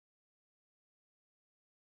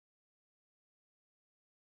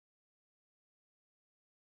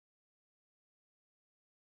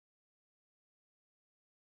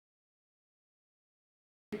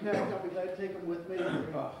packed, I'll be glad to take them with me.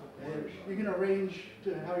 You can arrange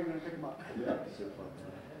to how you're going to pick them up.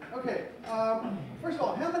 Okay, first of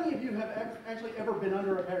all, how many of you have actually ever been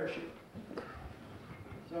under a parachute?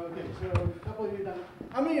 So, okay, so a couple of you done.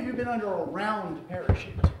 How many of you have been under a round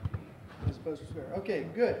parachute as opposed to square? Okay,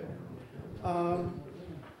 good. A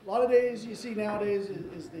lot of days you see nowadays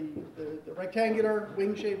is the rectangular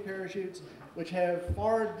wing-shaped parachutes, which have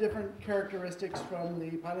far different characteristics from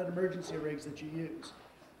the pilot emergency rigs that you use.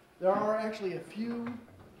 There are actually a few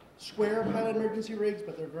square pilot emergency rigs,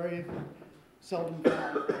 but they're very seldom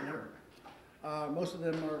found here. Most of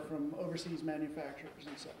them are from overseas manufacturers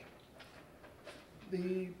and such.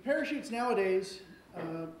 The parachutes nowadays,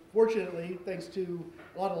 fortunately, thanks to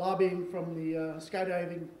a lot of lobbying from the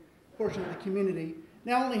skydiving portion of the community,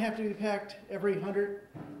 now only have to be packed every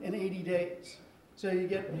 180 days. So you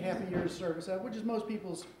get half a year's service out, which is most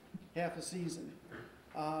people's half a season.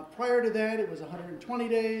 Prior to that, it was 120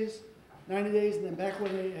 days, 90 days, and then back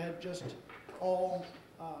when they had just all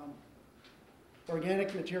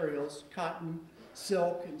organic materials, cotton,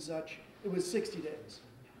 silk, and such, it was 60 days.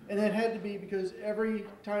 And that had to be because every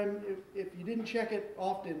time, if you didn't check it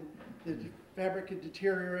often, the fabric could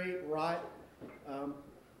deteriorate, rot,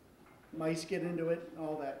 mice get into it, and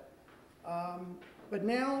all that. But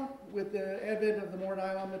now, with the advent of the more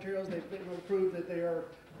nylon materials, they've been able to prove that they are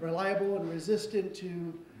reliable and resistant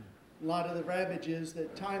to a lot of the ravages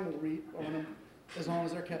that time will reap on them, as long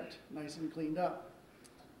as they're kept nice and cleaned up.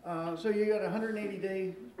 So you got a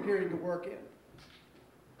 180-day period to work in.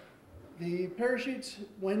 The parachutes,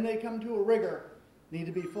 when they come to a rigger, need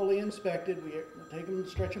to be fully inspected. We take them,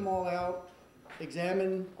 stretch them all out,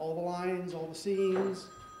 examine all the lines, all the seams,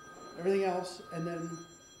 everything else, and then...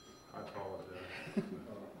 I apologize.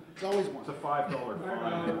 It's always one. It's a $5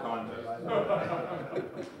 fine in contest.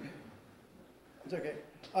 It's okay.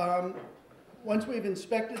 Once we've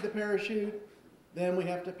inspected the parachute, then we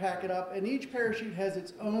have to pack it up. And each parachute has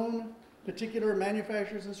its own particular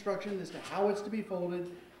manufacturer's instruction as to how it's to be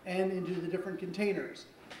folded and into the different containers.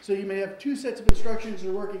 So you may have two sets of instructions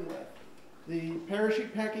you're working with. The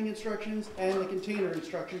parachute packing instructions and the container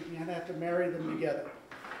instructions. You have to marry them together.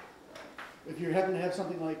 If you happen to have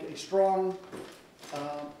something like a strong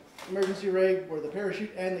emergency rig where the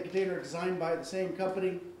parachute and the container are designed by the same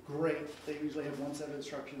company, great. They usually have one set of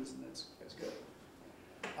instructions, and that's good.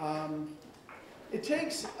 It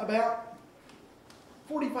takes about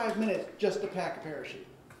 45 minutes just to pack a parachute.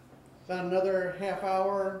 About another half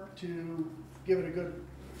hour to give it a good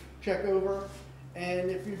check over. And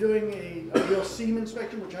if you're doing a real seam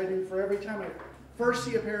inspection, which I do for every time I first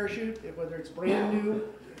see a parachute, whether it's brand new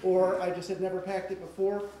or I just had never packed it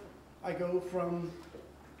before, I go from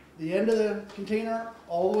the end of the container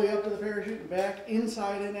all the way up to the parachute and back,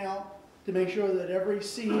 inside and out, to make sure that every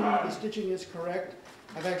seam, the stitching is correct.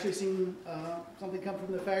 I've actually seen something come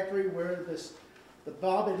from the factory where the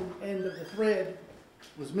bobbin end of the thread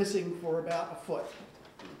was missing for about a foot.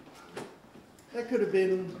 That could have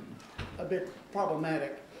been a bit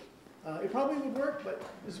problematic. It probably would work, but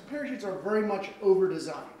these parachutes are very much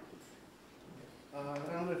over-designed. I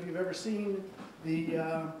don't know if you've ever seen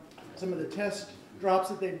some of the test drops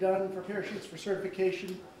that they've done for parachutes for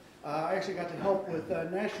certification. I actually got to help with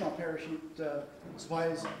National Parachute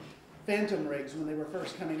Supplies Phantom rigs when they were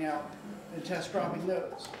first coming out and test dropping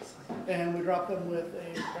those. And we dropped them with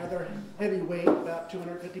a rather heavy weight, about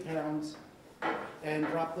 250 pounds, and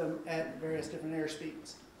dropped them at various different air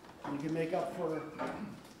speeds. And you can make up for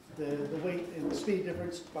the weight and the speed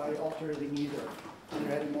difference by altering either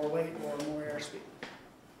adding more weight or more airspeed.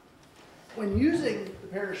 When using the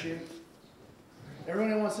parachute,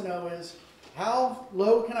 everyone wants to know is, how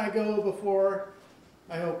low can I go before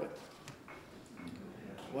I open?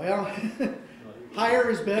 Well, higher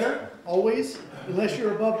is better, always, unless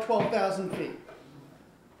you're above 12,000 feet.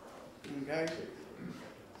 Okay?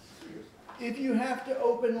 If you have to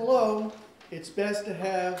open low, it's best to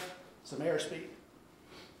have some airspeed.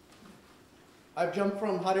 I've jumped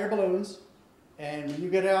from hot air balloons, and when you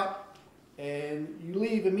get out and you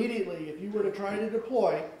leave immediately, if you were to try to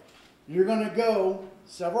deploy, you're going to go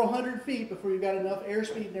several hundred feet before you've got enough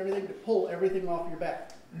airspeed and everything to pull everything off your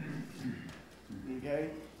back. Okay?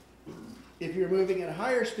 If you're moving at a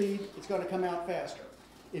higher speed, it's going to come out faster.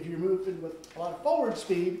 If you're moving with a lot of forward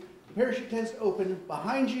speed, the parachute tends to open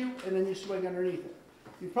behind you and then you swing underneath it.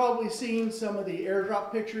 You've probably seen some of the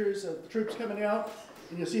airdrop pictures of troops coming out,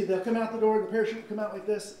 and you'll see they'll come out the door, the parachute will come out like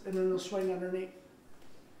this, and then they'll swing underneath.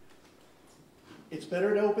 It's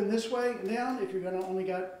better to open this way and down if you're going to only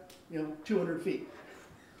got 200 feet.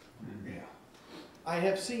 Yeah. I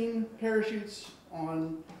have seen parachutes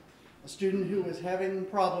on a student who was having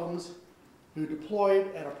problems who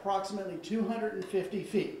deployed at approximately 250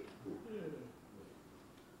 feet.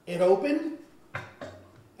 It opened,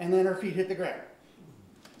 and then her feet hit the ground.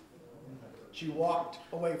 She walked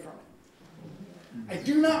away from it. I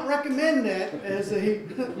do not recommend that as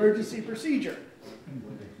an emergency procedure.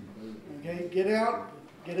 Okay, get out,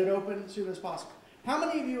 get it open as soon as possible. How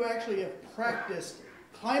many of you actually have practiced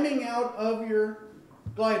climbing out of your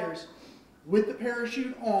gliders with the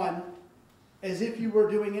parachute on as if you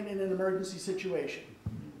were doing it in an emergency situation?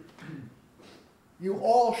 You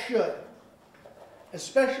all should,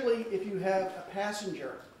 especially if you have a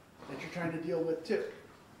passenger that you're trying to deal with too.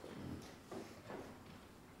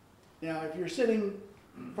 Now, if you're sitting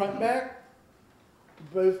front and back, you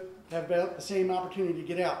both have about the same opportunity to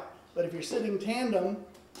get out. But if you're sitting tandem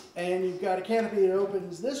and you've got a canopy that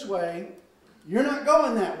opens this way, you're not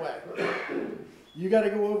going that way. You got to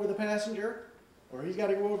go over the passenger, or he's got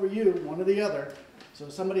to go over you, one or the other. So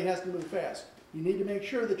somebody has to move fast. You need to make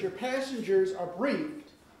sure that your passengers are briefed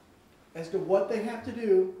as to what they have to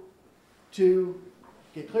do to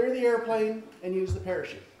get clear of the airplane and use the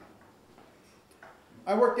parachute.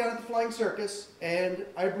 I work down at the Flying Circus, and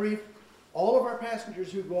I brief all of our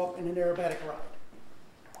passengers who go up in an aerobatic ride.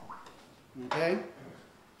 Okay?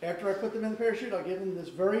 After I put them in the parachute, I'll give them this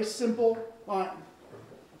very simple line.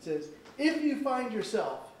 It says, if you find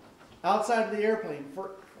yourself outside of the airplane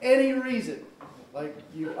for any reason, like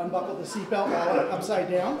you unbuckled the seatbelt while upside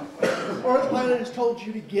down, or the pilot has told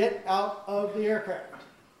you to get out of the aircraft,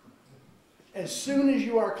 as soon as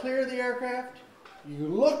you are clear of the aircraft, you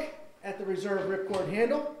look at the reserve ripcord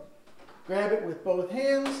handle, grab it with both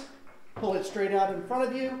hands, pull it straight out in front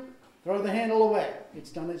of you, throw the handle away. It's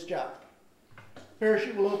done its job.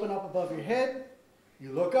 Parachute will open up above your head.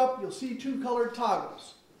 You look up, you'll see two colored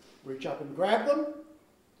toggles. Reach up and grab them.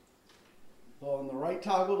 Pull on the right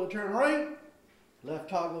toggle to turn right, left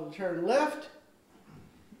toggle to turn left.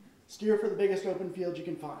 Steer for the biggest open field you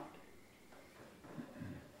can find.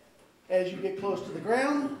 As you get close to the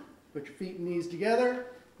ground, put your feet and knees together,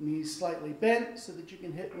 knees slightly bent so that you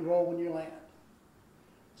can hit and roll when you land.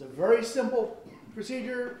 It's a very simple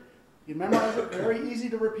procedure. You memorize it, very easy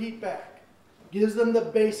to repeat back. Gives them the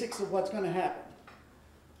basics of what's going to happen.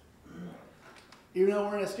 Even though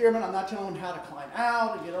we're in a Stearman, I'm not telling them how to climb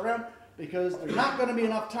out and get around, because there's not going to be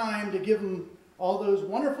enough time to give them all those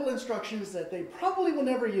wonderful instructions that they probably will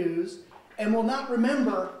never use and will not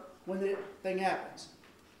remember when the thing happens.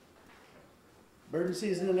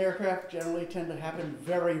 Emergencies in an aircraft generally tend to happen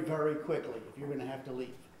very, very quickly if you're going to have to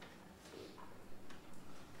leave.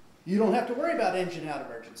 You don't have to worry about engine out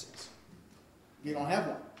emergencies. You don't have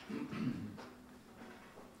one.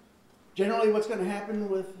 Generally, what's going to happen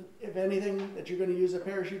with, if anything, that you're going to use a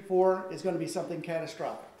parachute for is going to be something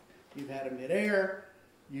catastrophic. You've had a midair,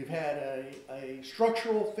 you've had a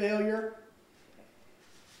structural failure,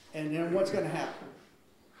 and then what's going to happen?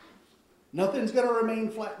 Nothing's going to remain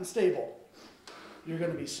flat and stable. You're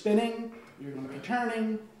going to be spinning, you're going to be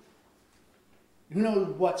turning. Who knows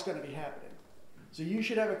what's going to be happening? So you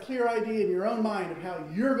should have a clear idea in your own mind of how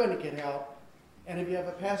you're going to get out, and if you have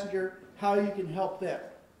a passenger, how you can help them.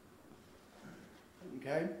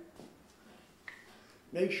 Okay?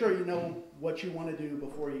 Make sure you know what you want to do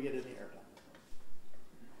before you get in the airplane.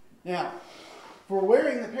 Now, for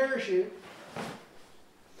wearing the parachute,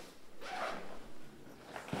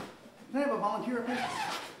 can I have a volunteer up here?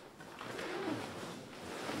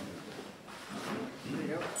 There you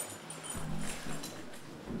go.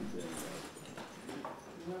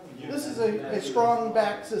 This is a strong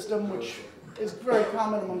back system, which is very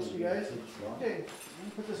common amongst you guys. Okay, let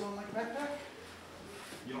me put this on like a backpack.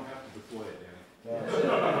 You don't have to deploy it,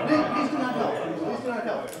 Danny. Please do not help. Please do not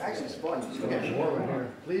help. Actually, it's fun. You just get warm in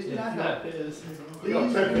here. Please do not help. Please Please do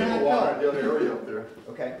not help. the other area up there.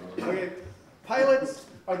 Okay. Okay, pilots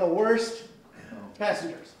are the worst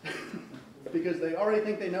passengers because they already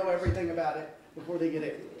think they know everything about it before they get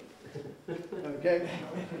in. Okay?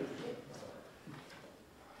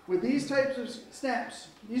 With these types of snaps,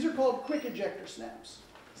 these are called quick ejector snaps.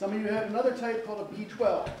 Some of you have another type called a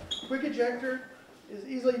B12. Quick ejector is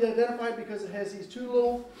easily identified because it has these two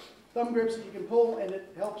little thumb grips that you can pull, and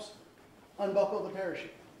it helps unbuckle the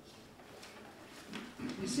parachute.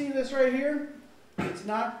 You see this right here? It's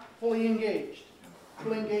not fully engaged.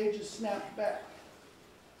 Fully engaged is snapped back.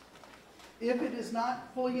 If it is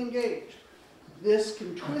not fully engaged, this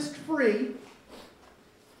can twist free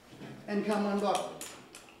and come unbuckled.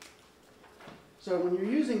 So when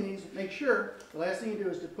you're using these, make sure the last thing you do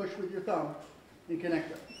is to push with your thumb and connect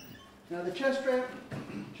them. Now the chest strap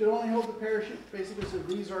should only hold the parachute basically so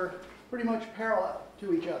these are pretty much parallel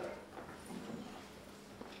to each other.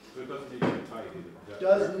 So it doesn't need to be tight either.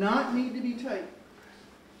 Does not need to be tight.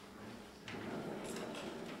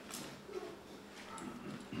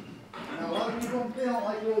 Now, a lot of people, they don't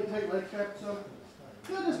like really tight leg straps, so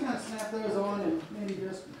they'll just kind of snap those on and maybe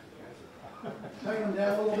just tighten them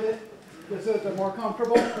down a little bit just so that they're more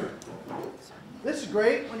comfortable. This is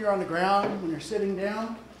great when you're on the ground, when you're sitting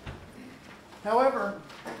down. However,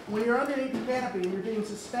 when you're underneath the canopy and you're being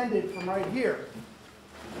suspended from right here,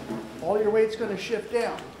 all your weight's going to shift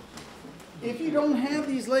down. If you don't have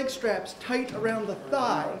these leg straps tight around the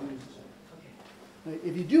thigh,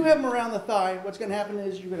 if you do have them around the thigh, what's going to happen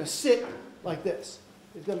is you're going to sit like this.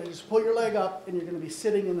 It's going to just pull your leg up and you're going to be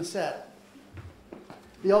sitting in the saddle.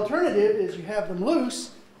 The alternative is you have them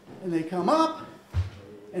loose and they come up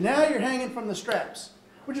and now you're hanging from the straps,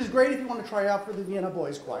 which is great if you want to try out for the Vienna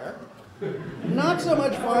Boys Choir. Not so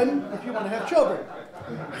much fun if you want to have children.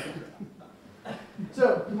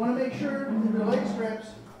 So you want to make sure that your leg straps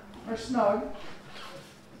are snug.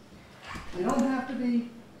 They don't have to be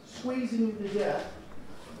squeezing you to death,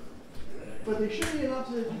 but they should be enough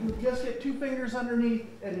so that you can just get 2 fingers underneath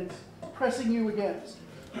and it's pressing you against.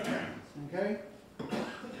 Okay?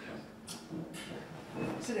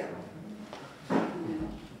 Sit down.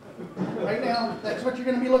 Right now, that's what you're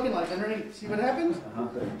going to be looking like underneath. See what happens?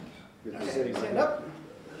 Good Okay, sitting stand like up.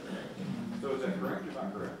 So is that correct or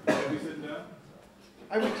not correct? Should we sit down?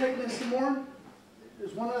 I would take this some more.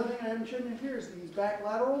 There's one other thing I haven't shown you here is these back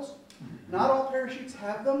laterals. Not all parachutes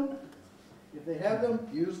have them. If they have them,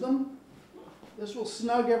 use them. This will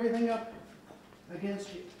snug everything up against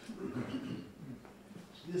you.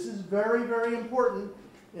 This is very, very important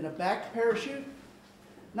in a back parachute.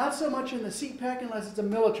 Not so much in the seat pack unless it's a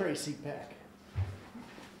military seat pack.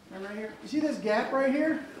 And right here, you see this gap right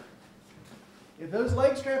here? If those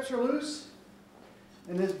leg straps are loose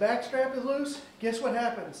and this back strap is loose, guess what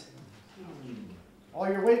happens? All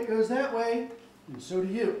your weight goes that way, and so do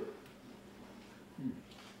you.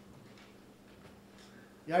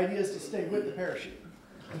 The idea is to stay with the parachute.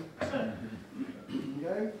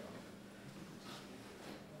 Okay?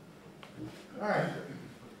 All right.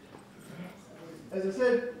 As I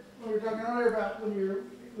said, we were talking earlier about if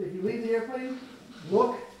you leave the airplane,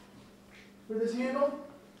 look for this handle.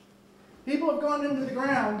 People have gone into the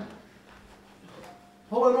ground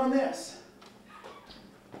pulling on this.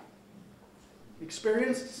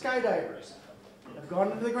 Experienced skydivers have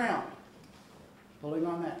gone into the ground pulling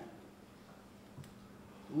on that.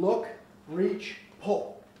 Look, reach,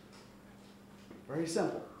 pull. Very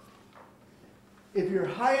simple. If you're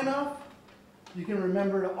high enough, you can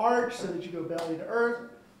remember to arch so that you go belly to earth,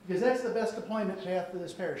 because that's the best deployment path for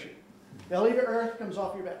this parachute. Belly to earth comes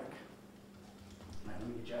off your back. All right, let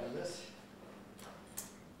me get you out of this.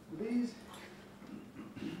 These.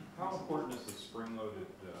 How important is the spring-loaded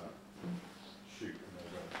chute?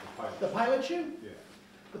 The pilot chute? Yeah.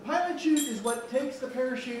 The pilot chute is what takes the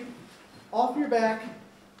parachute off your back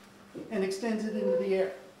and extends it into the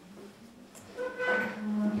air.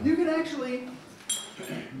 You can actually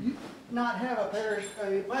not have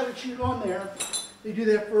a pilot chute on there. They do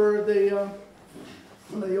that for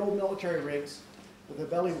one of the old military rigs with a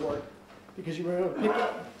belly wart, because you were able to pick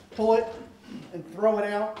it, pull it, and throw it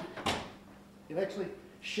out. You'd actually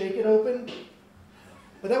shake it open.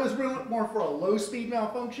 But that was really more for a low-speed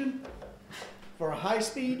malfunction. For a high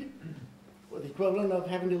speed, with the equivalent of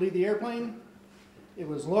having to leave the airplane, it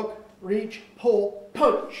was look, reach, pull,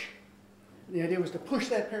 punch. And the idea was to push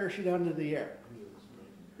that parachute out into the air.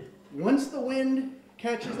 Once the wind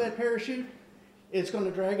catches that parachute, it's going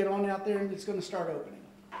to drag it on out there and it's going to start opening.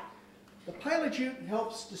 The pilot chute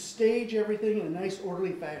helps to stage everything in a nice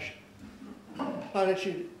orderly fashion. Pilot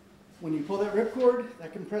chute, when you pull that ripcord,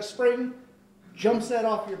 that compressed spring jumps that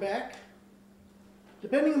off your back.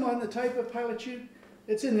 Depending on the type of pilot chute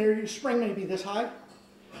that's in there, your spring may be this high.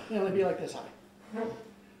 It may be like this high. The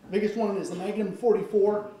biggest one is the Magnum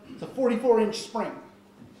 44. It's a 44-inch spring.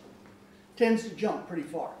 Tends to jump pretty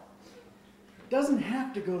far. Doesn't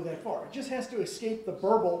have to go that far. It just has to escape the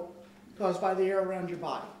burble caused by the air around your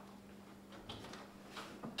body.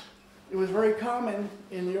 It was very common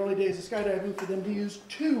in the early days of skydiving for them to use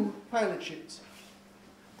 2 pilot chutes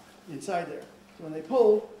inside there. So when they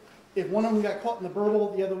pulled, if one of them got caught in the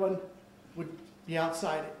burble, the other one would be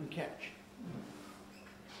outside it and catch.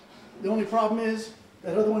 The only problem is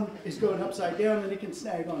that other one is going upside down and it can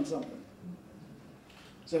snag on something.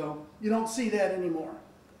 So you don't see that anymore.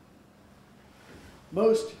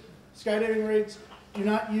 Most skydiving rigs do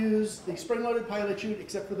not use the spring-loaded pilot chute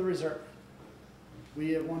except for the reserve.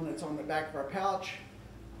 We have one that's on the back of our pouch,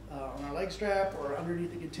 on our leg strap, or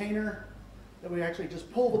underneath the container, that we actually just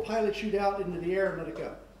pull the pilot chute out into the air and let it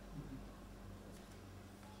go.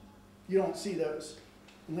 You don't see those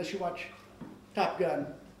unless you watch Top Gun,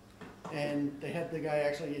 and they had the guy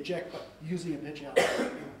actually eject using a pitch out.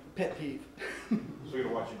 Pet peeve. So you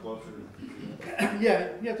gotta watch it closer. Yeah,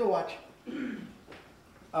 you have to watch.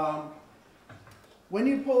 When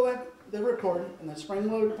you pull the ripcord and the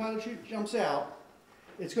spring-loaded pilot chute jumps out,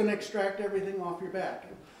 it's going to extract everything off your back.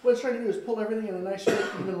 What it's trying to do is pull everything in a nice straight,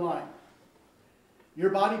 even line. Your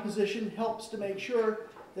body position helps to make sure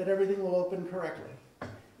that everything will open correctly.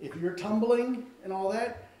 If you're tumbling and all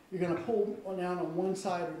that, you're going to pull down on one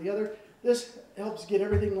side or the other. This helps get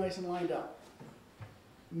everything nice and lined up.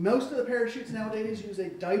 Most of the parachutes nowadays use a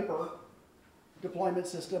diaper deployment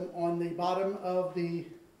system on the bottom of the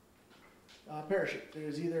parachute.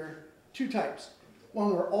 There's either two types.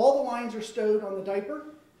 One where all the lines are stowed on the diaper,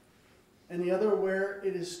 and the other where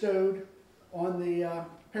it is stowed on the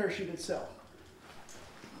parachute itself.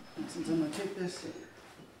 And since I'm going to take this,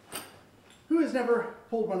 who has never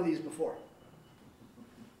pulled one of these before?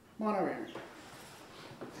 Come on over here.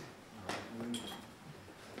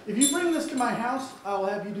 If you bring this to my house, I'll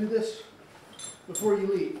have you do this before you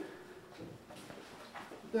leave.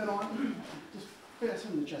 Put that on. Just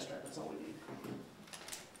fasten the chest strap. That's all we need.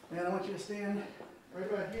 And I want you to stand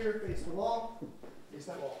right about here, face the wall, face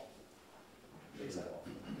that wall, face that wall.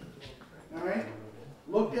 All right?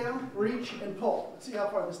 Look down, reach, and pull. Let's see how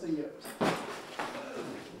far this thing goes.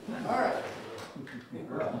 All right.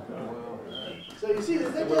 So you see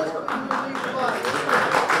that just underneath the body.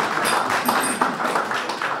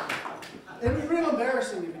 It'd be real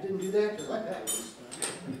embarrassing if you didn't do that, because like that.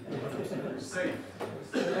 Safe.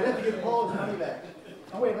 I'd have to give Paul his money back.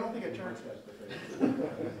 Oh wait, I don't think I charged that.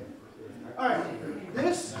 All right,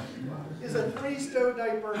 this is a 3-stow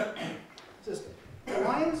diaper system. The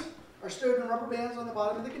lines are stowed in rubber bands on the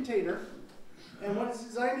bottom of the container, and what it's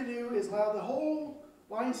designed to do is allow the whole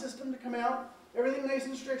line system to come out, everything nice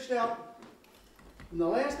and stretched out. And the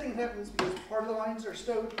last thing that happens, because part of the lines are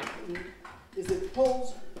stowed, is it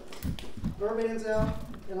pulls rubber bands out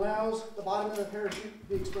and allows the bottom of the parachute to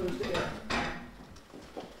be exposed to air.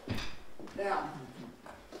 Now,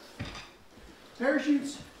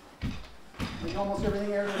 parachutes, like almost everything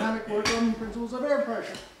aerodynamic, work on principles of air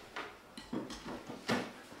pressure.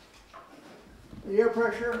 The air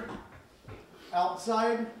pressure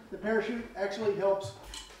outside the parachute actually helps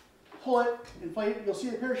pull it, inflate it. You'll see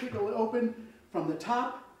the parachute will open from the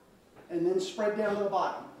top and then spread down to the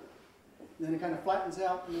bottom. And then it kind of flattens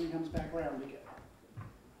out and then it comes back around again.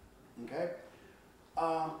 Okay?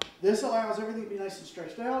 This allows everything to be nice and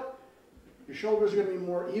stretched out. Your shoulders are going to be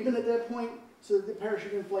more even at that point so that the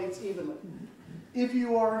parachute inflates evenly. If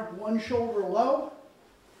you are one shoulder low,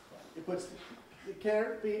 it puts the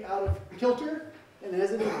canopy out of kilter, and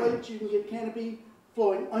as it inflates, you can get canopy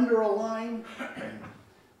flowing under a line.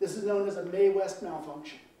 This is known as a May-West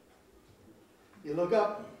malfunction. You look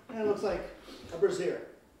up, and it looks like a brassiere.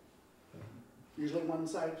 Usually one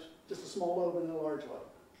side, just a small lobe and a large lobe.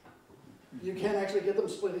 You can actually get them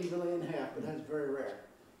split evenly in half, but that's very rare.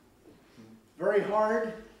 Very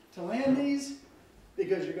hard to land these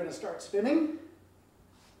because you're going to start spinning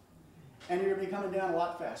and you're going to be coming down a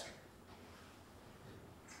lot faster.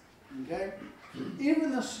 Okay?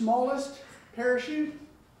 Even the smallest parachute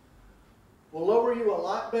will lower you a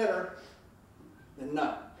lot better than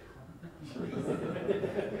none. Say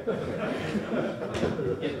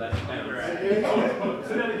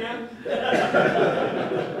that again?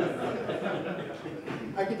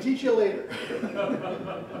 I can teach you later.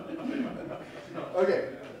 Okay.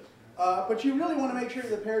 But you really want to make sure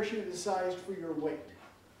the parachute is sized for your weight.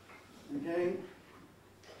 Okay?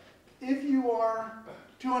 If you are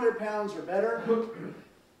 200 pounds or better,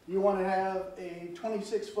 you want to have a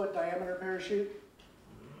 26-foot diameter parachute.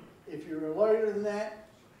 If you're lighter than that,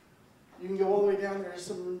 you can go all the way down. There's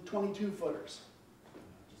some 22-footers.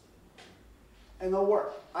 And they'll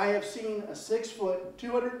work. I have seen a 6-foot,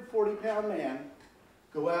 240-pound man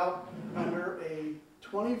go out under a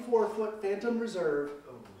 24-foot Phantom Reserve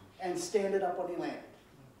and stand it up when he landed.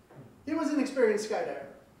 He was an experienced skydiver.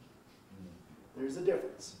 There's a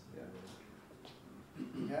difference.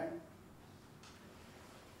 Okay?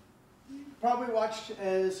 You probably watched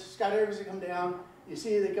as skydivers come down, you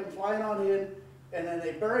see they come flying on in, and then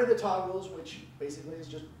they bury the toggles, which basically is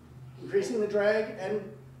just increasing the drag and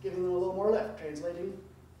giving them a little more lift, translating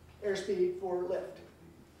airspeed for lift.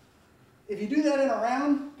 If you do that in a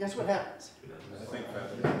round, guess what happens?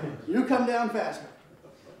 You come down faster.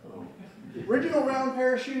 Original round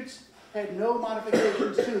parachutes had no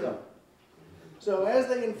modifications to them. So as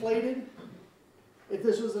they inflated, if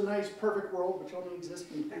this was a nice perfect world, which only exists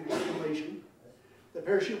in simulation, the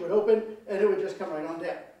parachute would open and it would just come right on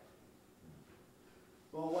down.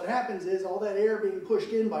 Well, what happens is all that air being pushed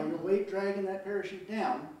in by your weight dragging that parachute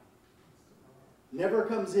down never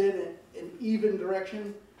comes in an even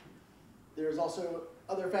direction. There's also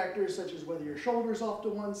other factors such as whether your shoulder's off to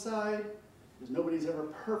one side, because nobody's ever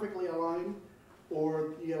perfectly aligned,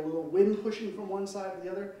 or you get a little wind pushing from one side to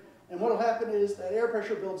the other. And what will happen is that air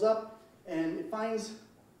pressure builds up and it finds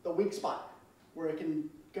the weak spot where it can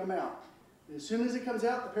come out. And as soon as it comes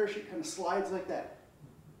out, the parachute kind of slides like that.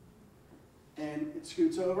 And it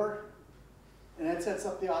scoots over, and that sets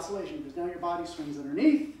up the oscillation, because now your body swings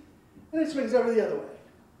underneath, and it swings over the other way.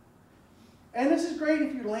 And this is great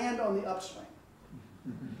if you land on the upswing.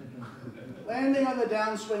 Landing on the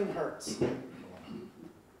downswing hurts.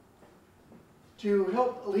 To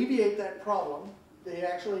help alleviate that problem, they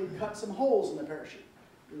actually cut some holes in the parachute.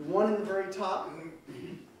 There's one in the very top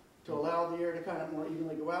to allow the air to kind of more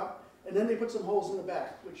evenly go out, and then they put some holes in the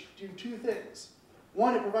back, which do two things.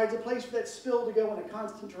 One, it provides a place for that spill to go in a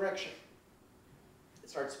constant direction. It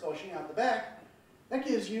starts pushing out the back. That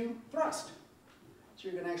gives you thrust, so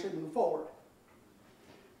you're going to actually move forward.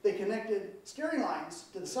 They connected steering lines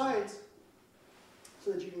to the sides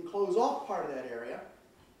so that you can close off part of that area,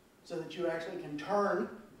 so that you actually can turn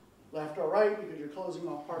left or right because you're closing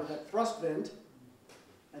off part of that thrust vent,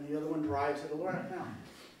 and the other one drives it around.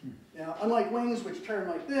 Now, unlike wings, which turn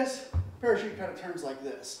like this, parachute kind of turns like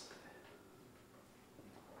this.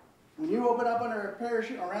 When you open up under a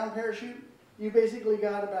parachute, a round parachute, you basically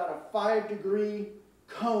got about a 5-degree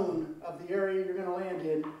cone of the area you're going to land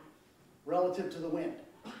in relative to the wind.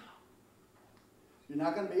 You're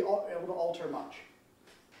not going to be able to alter much.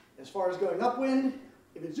 As far as going upwind,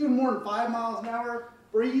 if it's doing more than 5 miles an hour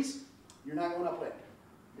breeze, you're not going upwind.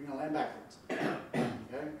 You're going to land backwards.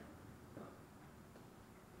 Okay?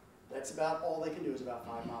 That's about all they can do is about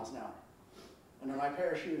 5 miles an hour. Under my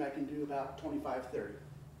parachute, I can do about 25, 30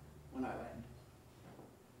 when I land.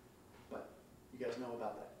 But you guys know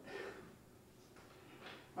about that.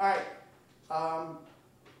 All right.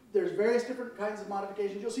 There's various different kinds of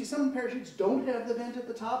modifications. You'll see some parachutes don't have the vent at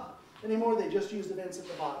the top anymore. They just use the vents at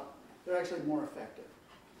the bottom. They're actually more effective.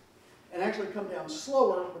 And actually come down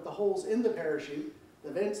slower with the holes in the parachute,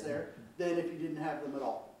 the vents there, than if you didn't have them at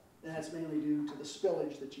all. And that's mainly due to the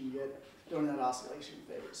spillage that you get during that oscillation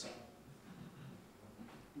phase.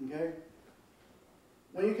 Okay?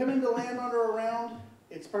 When you come into land under a round,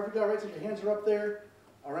 it's perfectly all right since your hands are up there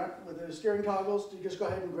around with the steering toggles. You just go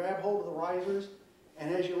ahead and grab hold of the risers,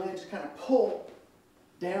 and as you land, just kind of pull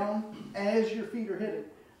down as your feet are hitting.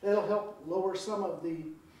 That'll help lower some of the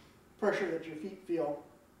pressure that your feet feel.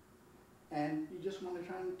 And you just want to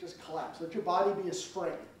try and just collapse. Let your body be a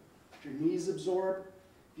spring. Let your knees absorb.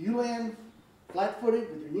 If you land flat-footed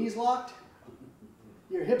with your knees locked,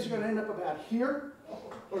 your hips are going to end up about here,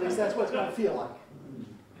 or at least that's what it's going to feel like.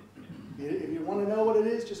 If you want to know what it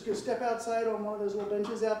is, just go step outside on one of those little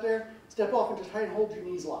benches out there, step off and just try and hold your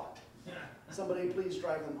knees locked. Somebody please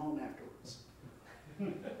drive them home afterwards.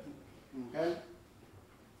 Okay?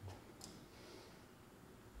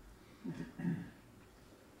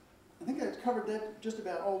 I think I've covered that just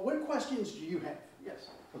about all. What questions do you have? Yes.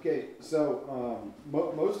 Okay, so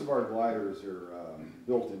most of our gliders are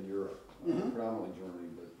built in Europe, predominantly Germany,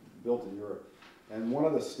 but built in Europe. And one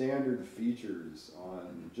of the standard features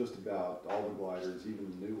on just about all the gliders,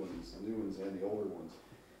 even the new ones and the older ones,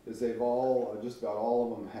 is they've all, just about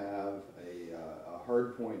all of them have a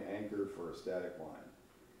hard point anchor for a static line.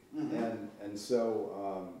 And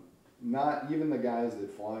so not even the guys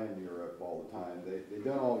that fly in Europe all the time, they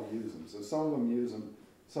don't all use them. So some of them use them,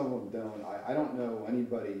 some of them don't. I don't know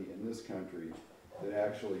anybody in this country that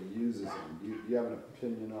actually uses them. Do you have an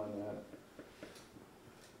opinion on that?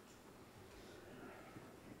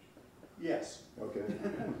 Yes. Okay.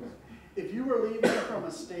 If you were leaving from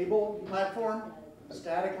a stable platform, a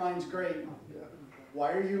static line's great. Yeah.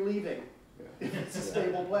 Why are you leaving Yeah. if it's a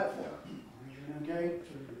stable platform? Okay?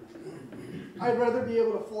 I'd rather be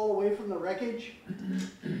able to fall away from the wreckage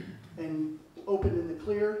and open in the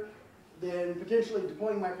clear than potentially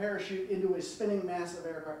deploying my parachute into a spinning mass of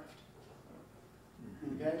aircraft.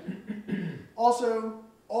 Okay? Also,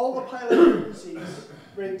 all the pilot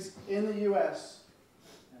rigs in the U.S.,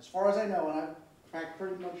 as far as I know, and I've tracked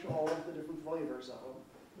pretty much all of the different flavors of them,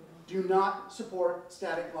 do not support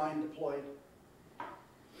static line deployed.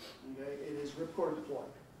 Okay? It is ripcord deployed.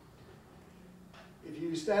 If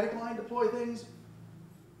you static line deploy things,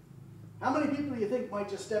 how many people do you think might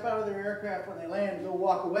just step out of their aircraft when they land and go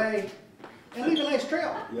walk away and leave a nice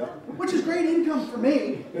trail? Yeah. Which is great income for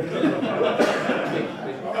me. It's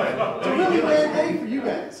a really bad day for you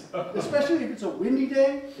guys, especially if it's a windy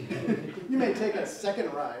day. You may take a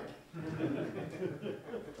second ride.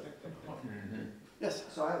 Yes.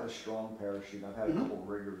 So I have a strong parachute. I've had a couple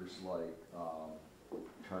riggers like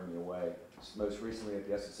turn me away. Most recently at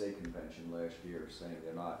the SSA convention last year, saying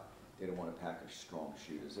they don't want to pack a strong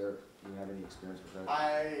chute. Do you have any experience with that?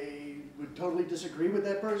 I would totally disagree with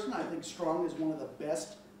that person. I think Strong is one of the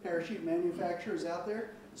best parachute manufacturers out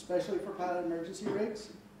there, especially for pilot emergency rigs.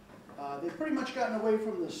 They've pretty much gotten away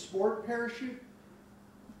from the sport parachute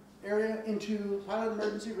area into pilot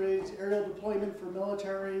emergency rigs, aerial deployment for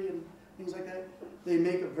military and things like that. They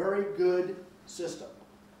make a very good system.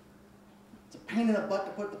 It's a pain in the butt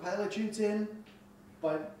to put the pilot chutes in,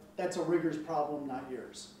 but that's a rigger's problem, not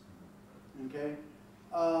yours. Okay?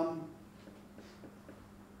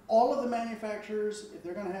 All of the manufacturers, if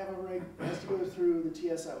they're going to have a rig, it has to go through the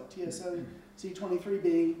TSO. TSO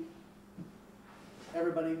C23B.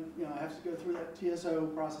 Everybody, has to go through that TSO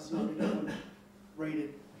process in order to get them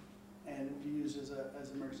rated and to use as an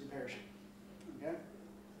emergency parachute. Okay?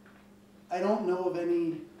 I don't know of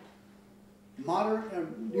any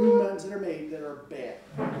modern, new ones that are made that are bad.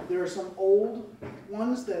 There are some old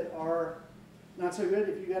ones that are not so good.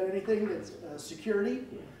 If you got anything that's security,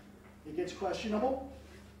 it gets questionable.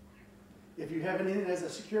 If you have anything that has a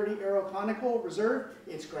security aeroconical reserve,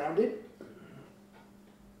 it's grounded.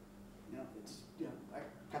 I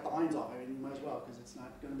cut the lines off. I mean, you might as well, because it's not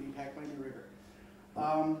going to be packed by the rigger.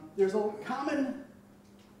 There's a common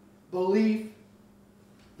belief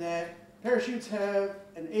that parachutes have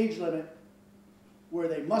an age limit where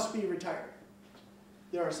they must be retired.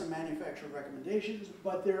 There are some manufacturer recommendations,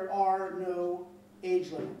 but there are no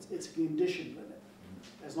age limits. It's a condition limit.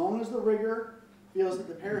 As long as the rigger feels that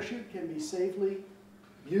the parachute can be safely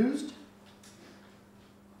used,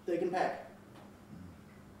 they can pack it.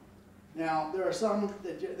 Now, there are some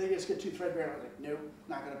that they just get too threadbare. Like, nope,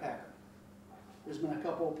 not going to pack them. There's been a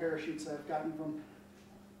couple of parachutes I've gotten from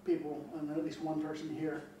people, and at least one person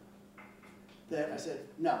here, that I said,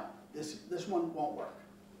 no, this one won't work.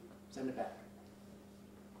 Send it back.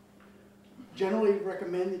 Generally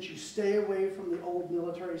recommend that you stay away from the old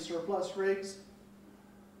military surplus rigs.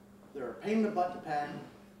 They're a pain in the butt to pack.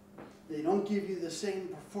 They don't give you the same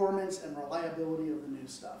performance and reliability of the new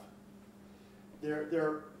stuff.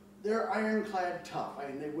 They're ironclad tough. I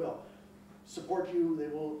mean, they will support you, they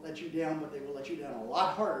will let you down, but they will let you down a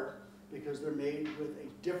lot harder because they're made with a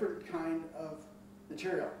different kind of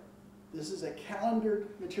material. This is a calendared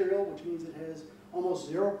material, which means it has almost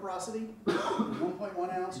zero porosity,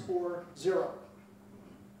 1.1 ounce or zero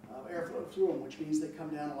airflow through them, which means they come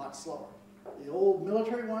down a lot slower. The old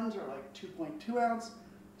military ones are like 2.2 ounce,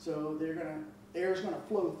 so air's going to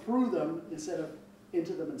flow through them instead of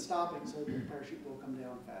into them and stopping, so the parachute will come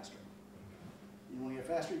down faster. You want to get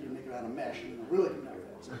faster, you make it out of mesh, and it'll really come down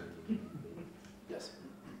faster. Yes?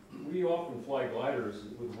 We often fly gliders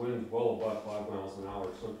with winds well above 5 miles an hour,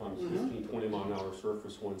 sometimes 15, 20 mile an hour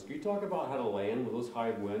surface winds. Can you talk about how to land with those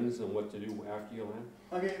high winds and what to do after you land?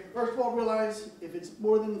 Okay, first of all, realize if it's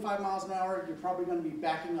more than 5 miles an hour, you're probably going to be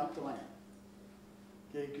backing up to land.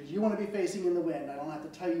 Okay, because you want to be facing in the wind. I don't have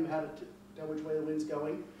to tell you how to tell which way the wind's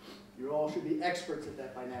going. You all should be experts at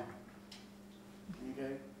that by now.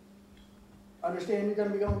 Okay? Understand you're going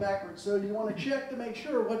to be going backwards, so you want to check to make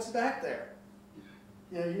sure what's back there.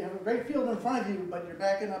 You have a great field in front of you, but you're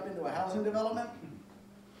backing up into a housing development.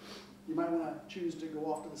 You might want to choose to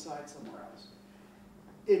go off to the side somewhere else.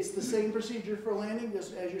 It's the same procedure for landing.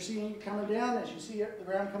 Just as you're seeing it coming down, as you see the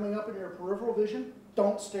ground coming up in your peripheral vision,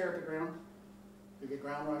 don't stare at the ground. You get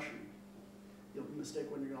ground rush, and you'll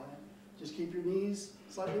mistake when you're going to land. Just keep your knees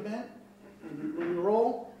slightly bent. And when you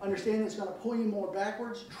roll, understand it's going to pull you more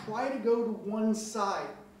backwards. Try to go to one side.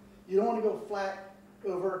 You don't want to go flat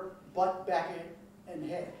over butt, back, and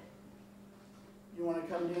head. You want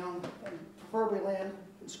to come down and preferably land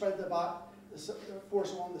and spread the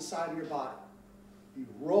force along the side of your body. You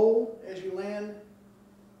roll as you land,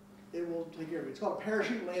 it will take care of it. It's called a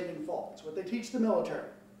parachute landing fall. It's what they teach the military,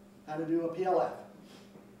 how to do a PLF.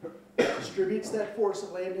 It distributes that force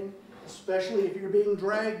of landing, especially if you're being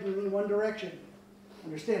dragged in one direction.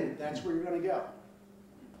 Understand that's where you're going to go.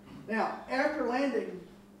 Now, after landing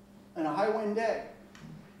in a high wind day,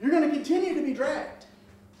 you're going to continue to be dragged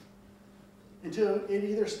until it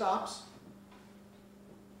either stops,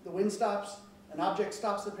 the wind stops, an object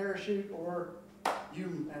stops the parachute, or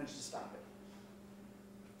you manage to stop it.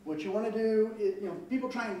 What you want to do is, people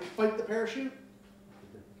trying to fight the parachute,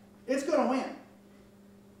 it's going to win.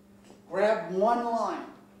 Grab one line,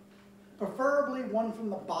 preferably one from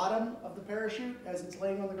the bottom of the parachute as it's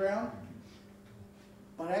laying on the ground,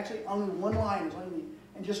 but actually only one line is all you need,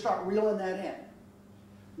 and just start reeling that in.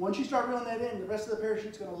 Once you start reeling that in, the rest of the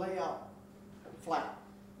parachute's going to lay out flat.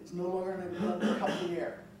 It's no longer going to come in the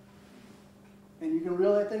air. and you can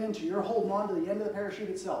reel that thing in so you're holding on to the end of the parachute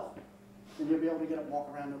itself, then you'll be able to get up and walk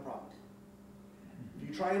around no problem. If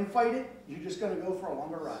you try and fight it, you're just going to go for a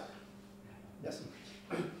longer ride. Yes?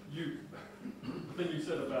 You, the thing you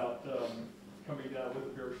said about coming down with a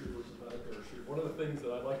parachute versus without a parachute, one of the things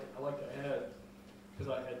that I like to add,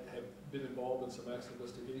 because I have been involved in some accident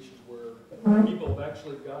investigations where people have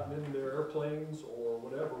actually gotten in their airplanes or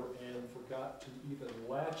whatever and forgot to even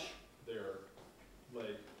latch their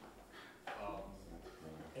leg.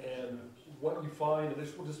 And what you find, and this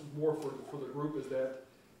is more for the group, is that,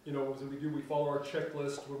 you know, as we follow our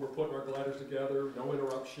checklist when we're putting our gliders together, no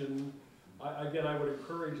interruption. Again, I would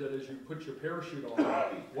encourage that as you put your parachute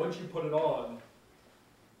on, once you put it on,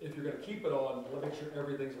 if you're going to keep it on, make sure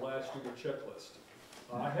everything's latched to your checklist.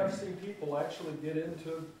 I have seen people actually get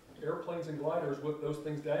into airplanes and gliders with those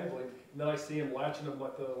things dangling, and then I see them latching them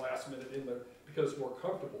at the last minute because it's more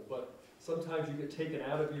comfortable. But sometimes you get taken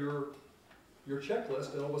out of your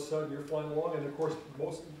checklist, and all of a sudden you're flying along, and of course,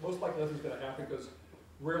 most likely nothing's going to happen because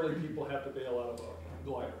rarely people have to bail out of a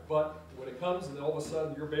glider. But when it comes, and all of a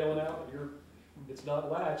sudden you're bailing out, and it's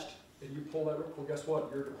not latched, and you pull that rip, well, guess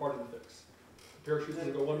what? You're departing the fix. The parachute's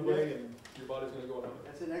going to go one way, and your body's going to go another.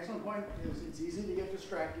 That's an excellent point, because it's easy to get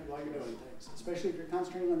distracted while you're doing things, especially if you're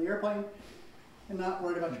concentrating on the airplane and not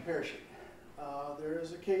worried about your parachute. There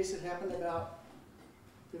is a case that happened about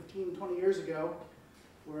 15, 20 years ago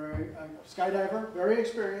where a skydiver, very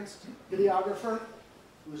experienced videographer,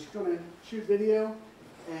 was going to shoot video,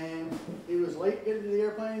 and he was late getting to the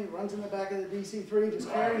airplane. He runs in the back of the DC-3,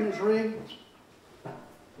 just carrying his rig.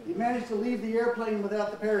 He managed to leave the airplane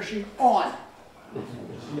without the parachute on.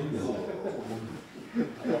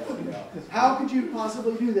 How could you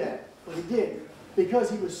possibly do that? But he did,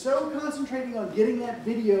 because he was so concentrating on getting that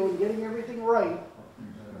video and getting everything right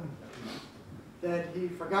that he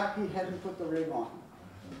forgot he hadn't put the rig on.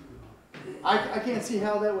 I can't see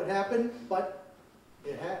how that would happen, but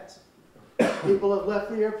it has. People have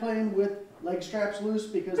left the airplane with leg straps loose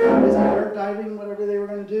because they're busy dirt diving, whatever they were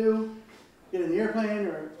going to do. Get in the airplane,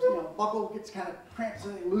 or buckle gets kind of cramped, so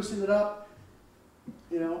they loosen it up.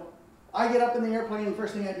 I get up in the airplane, and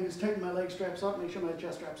first thing I do is tighten my leg straps up, make sure my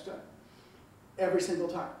chest strap's tight. Every single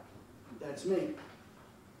time. That's me.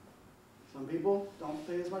 Some people don't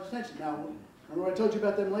pay as much attention. Now, remember what I told you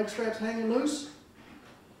about them leg straps hanging loose?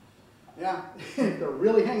 Yeah, if they're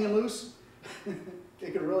really hanging loose,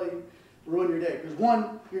 it can really ruin your day. Because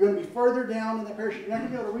one, you're going to be further down in the parachute. You're not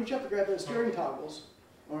going to be able to reach up to grab those steering toggles,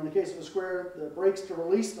 or in the case of a square, the brakes to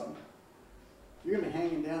release them. You're going to be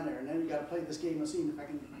hanging down there, and then you've got to play this game of seeing if I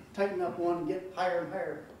can tighten up one and get higher and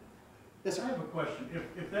higher. Yes, sir? I have a question.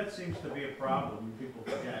 If that seems to be a problem and people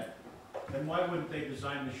forget, then why wouldn't they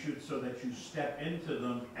design the chute so that you step into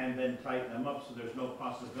them and then tighten them up so there's no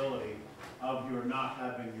possibility of your not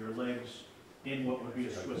having your legs in what would be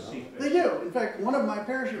a Swiss seat? They do. In fact, one of my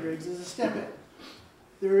parachute rigs is a step-in.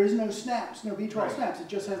 There is no snaps, no V12 Right. snaps. It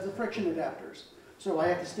just has the friction adapters. So I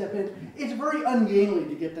have to step in. It's very ungainly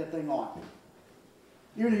to get that thing on.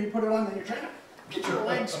 You put it on, and you're trying to get your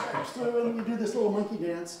legs stretched through, and you do this little monkey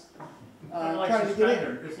dance. Trying to get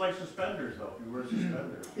in. It's like suspenders, though, if you wear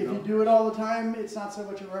suspenders. If you do it all the time, it's not so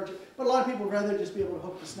much of a hardship. But a lot of people would rather just be able to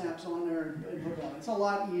hook the snaps on there and hook on. It's a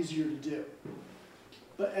lot easier to do.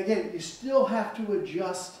 But again, you still have to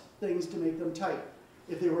adjust things to make them tight.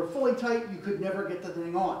 If they were fully tight, you could never get the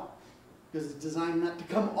thing on, because it's designed not to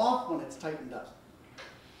come off when it's tightened up.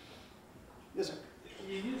 Yes, sir?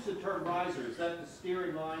 You use the term riser. Is that the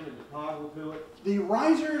steering line and the toggle to it? The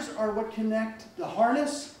risers are what connect the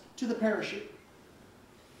harness to the parachute.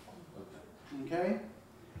 Okay?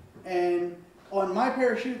 And on my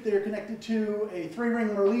parachute, they're connected to a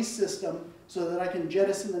 3-ring release system so that I can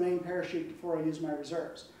jettison the main parachute before I use my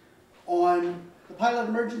reserves. On the pilot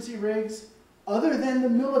emergency rigs, other than the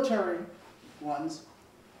military ones,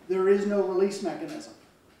 there is no release mechanism.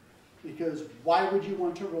 Because why would you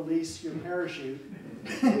want to release your parachute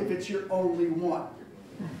if it's your only one?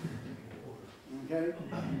 Okay?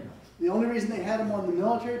 The only reason they had them on the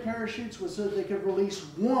military parachutes was so that they could release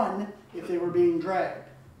one if they were being dragged.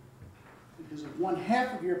 Because if one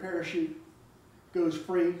half of your parachute goes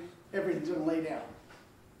free, everything's going to lay down.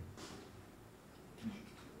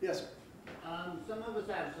 Yes, sir? Some of us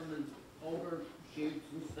have some older chutes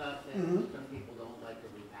and stuff that some people don't like to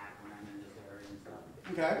repack when I'm in this area and stuff.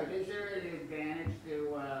 Okay. But is there an advantage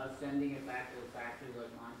to sending it back to the factory like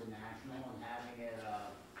onto National and having it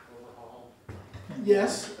overhauled?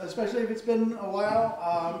 Yes, especially if it's been a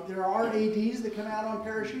while. There are ADs that come out on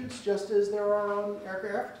parachutes, just as there are on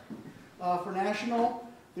aircraft. For National,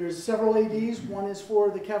 there's several ADs. One is for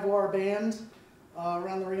the Kevlar band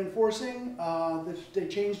around the reinforcing. They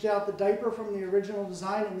changed out the diaper from the original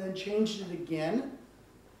design and then changed it again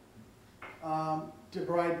to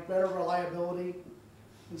provide better reliability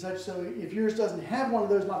and such. So if yours doesn't have one of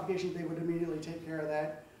those modifications, they would immediately take care of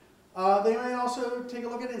that. They may also take a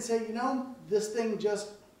look at it and say, you know, this thing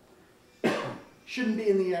just shouldn't be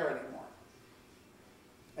in the air anymore.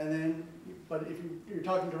 And then, but if you're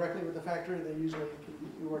talking directly with the factory, they usually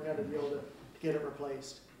can work out a deal to get it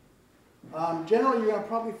replaced. Generally, you're going to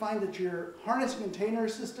probably find that your harness container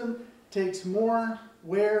system takes more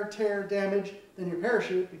wear, tear, damage than your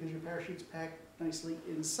parachute because your parachute's packed nicely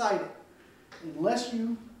inside it. Unless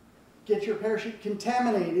you get your parachute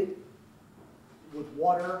contaminated with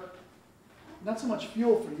water, not so much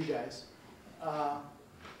fuel for you guys,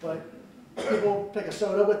 but people take a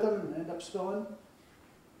soda with them and end up spilling.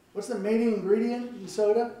 What's the main ingredient in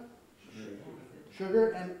soda? Sugar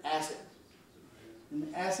and acid.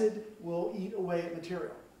 And acid will eat away at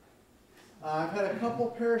material. I've had a couple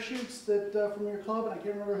parachutes that from your club, and I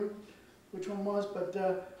can't remember which one was, but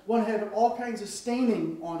one had all kinds of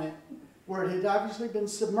staining on it, where it had obviously been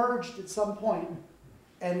submerged at some point,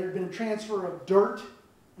 and there had been a transfer of dirt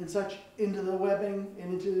and such into the webbing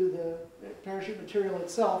and into the parachute material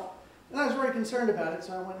itself. And I was very concerned about it,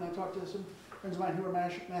 so I went and I talked to some friends of mine who were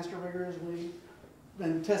master riggers. We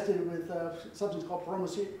then tested it with a substance called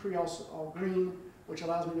peroxyacryl green, which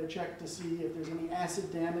allows me to check to see if there's any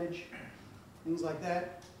acid damage, things like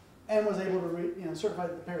that, and was able to certify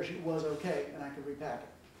that the parachute was okay and I could repack it.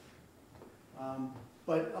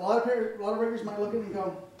 But a lot of riggers might look at it and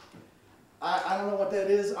go, I don't know what that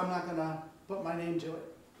is. I'm not going to put my name to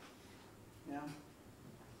it. Yeah.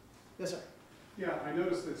 Yes, sir. Yeah, I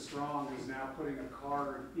noticed that Strong is now putting a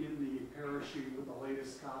card in the parachute with the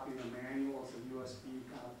latest copy of the manual. It's a USB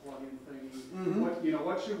kind of plug-in thingy. Mm-hmm.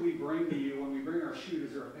 What should we bring to you when we bring our chute?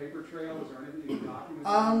 Is there a paper trail? Is there anything,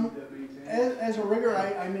 documents that we need to maintain? As a rigger,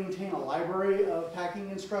 I maintain a library of packing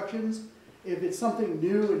instructions. If it's something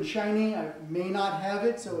new and shiny, I may not have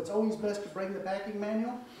it, so it's always best to bring the packing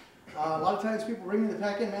manual. A lot of times people bring me the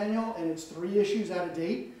packing manual and it's 3 issues out of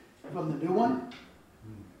date from the new one,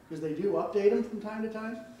 because they do update them from time to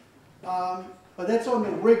time. But that's on the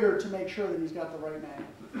rigger to make sure that he's got the right manual.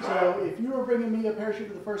 So if you were bringing me a parachute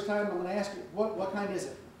for the first time, I'm going to ask you, what kind is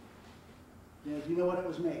it? Do you know when it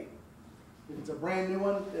was made? If it's a brand new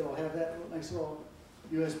one, it'll have that nice little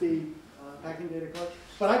USB packing data card.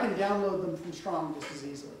 But I can download them from Strong just as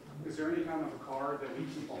easily. Is there any kind of a card that we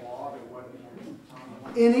keep a log of what?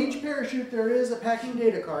 In each parachute, there is a packing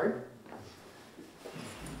data card.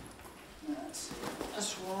 That's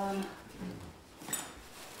this one.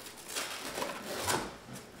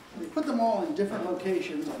 We put them all in different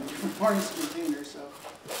locations on different harness containers, so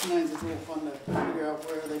sometimes it's a little fun to figure out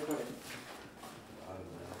where they put it.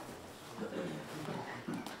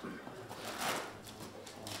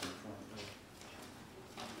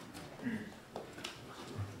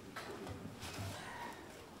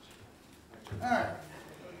 All right.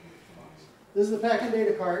 This is the packing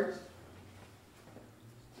data card.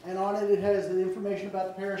 And on it, it has the information about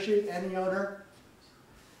the parachute and the owner.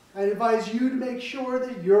 I advise you to make sure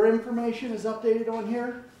that your information is updated on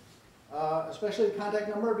here, especially the contact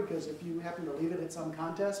number, because if you happen to leave it at some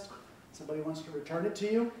contest, somebody wants to return it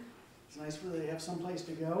to you, it's nice for them to have some place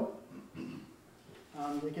to go.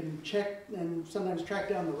 They can check and sometimes track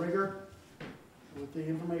down the rigger with the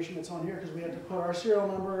information that's on here, because we have to put our serial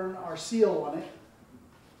number and our seal on it.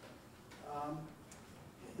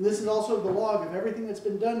 And this is also the log of everything that's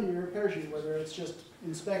been done to your parachute, whether it's just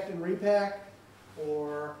inspect and repack,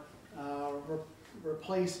 or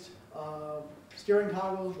replaced steering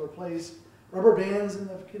toggles, replaced rubber bands in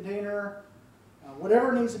the container,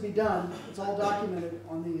 whatever needs to be done, it's all documented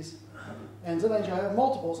on these. And sometimes you have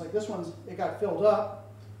multiples, like this one's, it got filled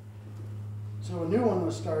up, so a new one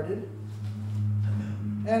was started.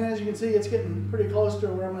 And as you can see, it's getting pretty close to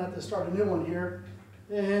where I'm going to have to start a new one here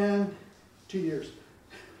in 2 years.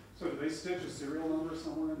 So do they stitch a serial number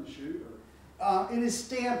somewhere in the chute? It is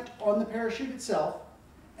stamped on the parachute itself,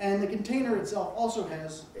 and the container itself also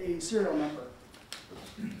has a serial number.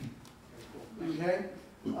 Okay?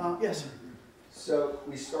 Yes, sir. So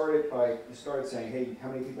you started saying, hey, how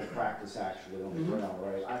many people practice actually on the ground,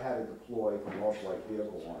 right? I had to deploy from an ultralight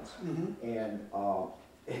vehicle once, and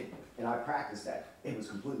I practiced that. It was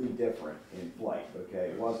completely different in flight,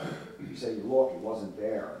 okay? It wasn't, you say you look, it wasn't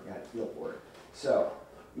there, you had to feel for it. So,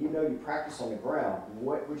 even though you practice on the ground,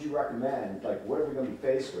 what would you recommend? Like, what are we going to be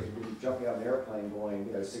faced with? You're going to be jumping out of an airplane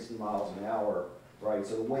going, 60 miles an hour, right?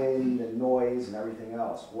 So the wind and noise and everything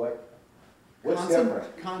else. What's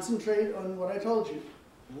different? Concentrate on what I told you.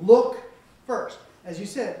 Look first. As you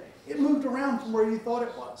said, it moved around from where you thought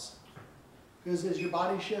it was. Because as your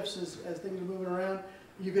body shifts, as things are moving around,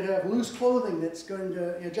 you could have loose clothing that's going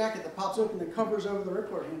to, a jacket that pops open that covers over the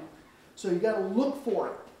ripcord handle. So you got to look for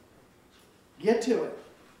it. Get to it.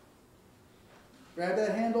 Grab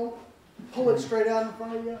that handle, pull it straight out in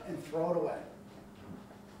front of you, and throw it away.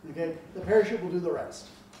 Okay? The parachute will do the rest.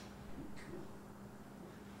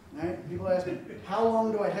 All right? People ask me, how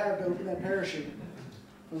long do I have to open that parachute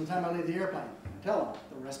from the time I leave the airplane? I tell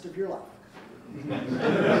them, the rest of your life.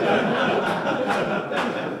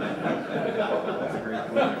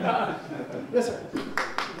 Yes, sir.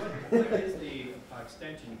 What is the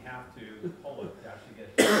extension you have to pull it to actually get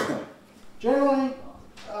it? Generally,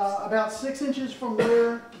 about 6 inches from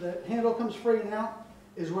where the handle comes free and out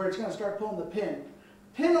is where it's going to start pulling the pin.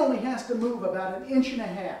 Pin only has to move about 1.5 inches.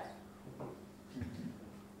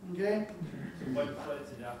 Okay? So 1 foot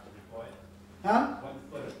is enough to deploy it? Huh? 1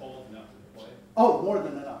 foot of pole is enough to deploy it? Oh, more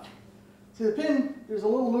than enough. See, the pin, there's a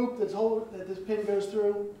little loop that this pin goes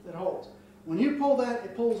through that holds. When you pull that,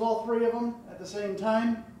 it pulls all 3 of them at the same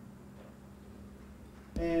time.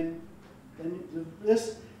 And then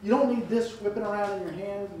this, you don't need this whipping around in your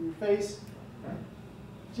hand and your face.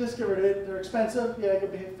 Just get rid of it. They're expensive. Yeah, you'll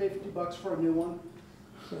pay $50 for a new one.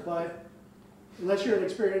 But unless you're an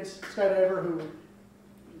experienced skydiver who,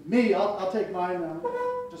 me, I'll take mine and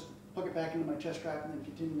just hook it back into my chest strap and then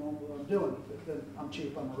continue on with what I'm doing. But then I'm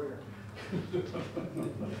cheap, I'm a rigger.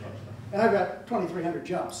 And I've got 2,300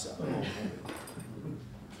 jumps, so.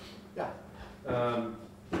 Yeah.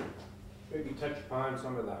 Maybe touch upon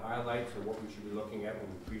some of the highlights of what we should be looking at when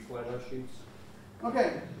we pre-flight our shoots.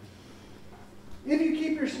 Okay. If you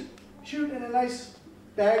keep your chute in a nice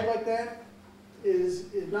bag like that, is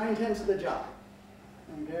 9/10 of the job.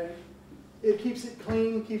 Okay? It keeps it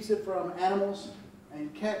clean, keeps it from animals,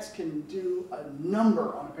 and cats can do a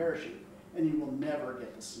number on a parachute, and you will never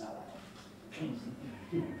get the smell out of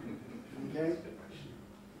it. Okay?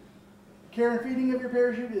 Care and feeding of your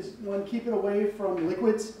parachute is, one, keep it away from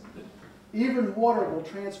liquids. Even water will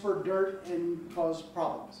transfer dirt and cause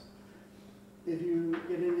problems. If you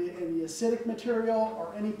get into any acidic material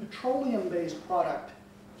or any petroleum-based product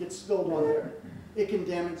gets spilled on there, it can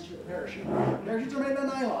damage your parachute. Parachutes are made of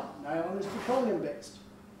nylon. Nylon is petroleum-based.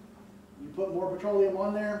 You put more petroleum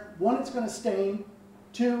on there, 1, it's going to stain.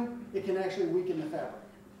 2, it can actually weaken the fabric.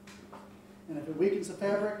 And if it weakens the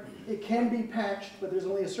fabric, it can be patched, but there's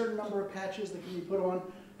only a certain number of patches that can be put on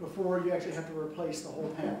before you actually have to replace the whole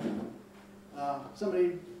panel.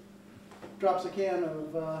 Somebody drops a can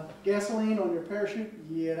of gasoline on your parachute,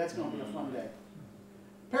 yeah, that's going to be a fun day.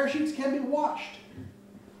 Parachutes can be washed.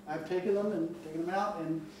 I've taken them and taken them out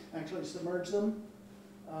and actually submerged them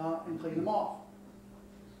and cleaned them off.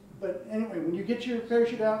 But anyway, when you get your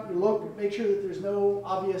parachute out, you look, make sure that there's no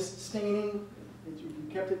obvious staining, that you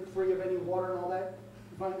kept it free of any water and all that.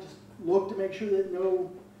 You find just look to make sure that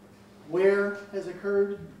no wear has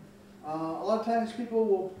occurred. A lot of times people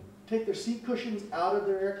will take their seat cushions out of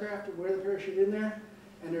their aircraft and wear the parachute in there,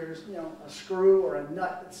 and there's, you know, a screw or a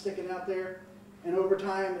nut that's sticking out there, and over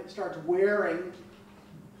time it starts wearing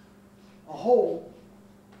a hole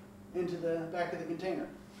into the back of the container.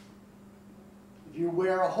 If you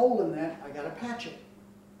wear a hole in that, I got to patch it.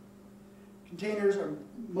 Containers are,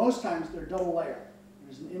 most times, they're double layer.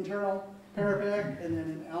 There's an internal parapack and then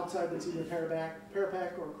an outside that's either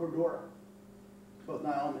parapack or Cordura, both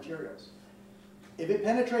nylon materials. If it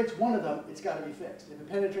penetrates one of them, it's got to be fixed. If it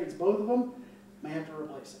penetrates both of them, you may have to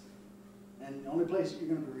replace it. And the only place you're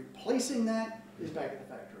going to be replacing that is back at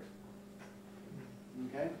the factory.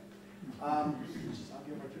 Okay? I'll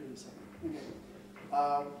get right through this in a second.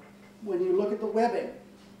 Okay. When you look at the webbing,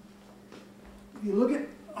 if you look at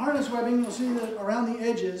harness webbing, you'll see that around the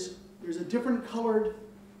edges, there's a different colored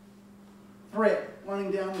thread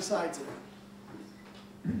running down the sides of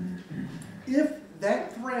it. If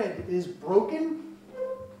that thread is broken,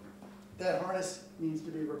 that harness needs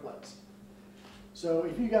to be replaced. So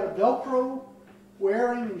if you got a Velcro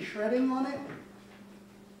wearing and shredding on it,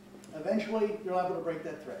 eventually you're liable to break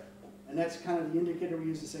that thread. And that's kind of the indicator we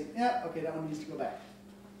use to say, yeah, okay, that one needs to go back.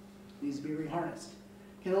 It needs to be reharnessed.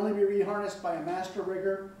 Can only be reharnessed by a master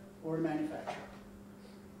rigger or a manufacturer.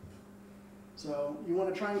 So you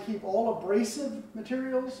want to try and keep all abrasive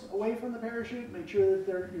materials away from the parachute. Make sure that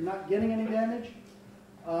you're not getting any damage.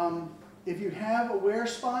 If you have a wear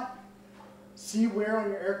spot, see where on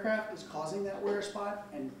your aircraft is causing that wear spot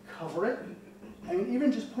and cover it. I mean,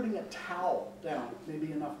 even just putting a towel down may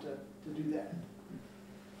be enough to do that.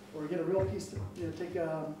 Or get a real piece, take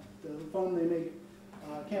the foam they make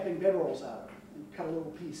camping bedrolls out of and cut a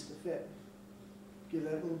little piece to fit. Give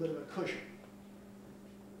that a little bit of a cushion.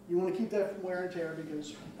 You want to keep that from wear and tear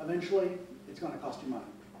because eventually it's going to cost you money.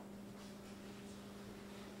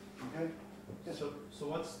 Okay? Yes, sir. So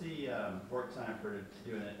what's the work time for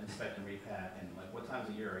doing an inspect and repack, and like what times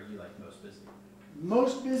of year are you like most busy?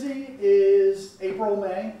 Most busy is April,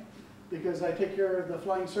 May, because I take care of the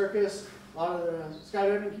flying circus. A lot of the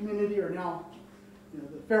skydiving community are now, you know,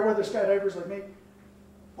 the fair weather skydivers like me,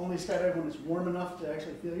 only skydive when it's warm enough to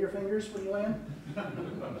actually feel your fingers when you land.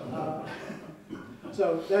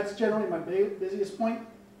 So that's generally my busiest point,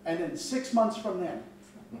 and then 6 months from then.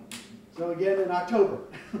 So again in October.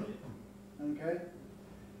 Okay.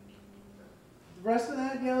 The rest of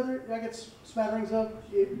that, you know, I get smatterings of.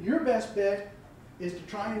 Your best bet is to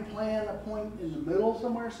try and plan a point in the middle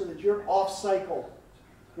somewhere so that you're off cycle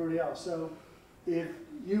for everybody else. So if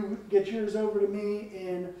you get yours over to me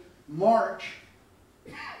in March,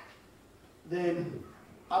 then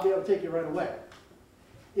I'll be able to take you right away.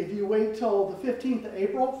 If you wait till the 15th of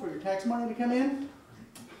April for your tax money to come in,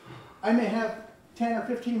 I may have 10 or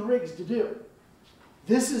 15 rigs to do.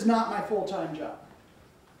 This is not my full-time job.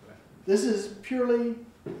 This is purely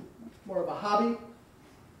more of a hobby,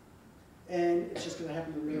 and it's just going to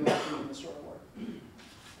happen to be in this sort of work.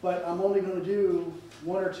 But I'm only going to do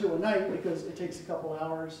 1 or 2 a night because it takes a couple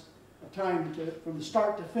hours of time from the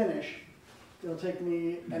start to finish. It'll take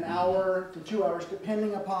me an hour to 2 hours,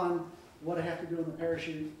 depending upon what I have to do in the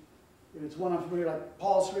parachute. If it's one I'm familiar, like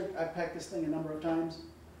Paul's rig, I've packed this thing a number of times,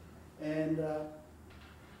 and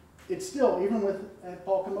it's still, even with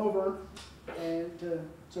Paul come over, and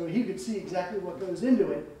so he could see exactly what goes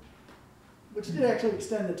into it, which did actually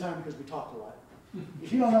extend the time because we talked a lot.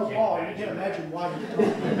 If you don't know Paul, you can't imagine why you talk.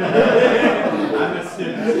 I'm a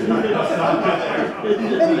student.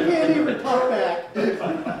 And he can't even talk back.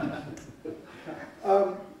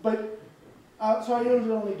 So I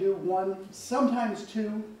usually only do 1, sometimes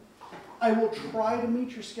 2. I will try to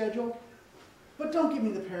meet your schedule, but don't give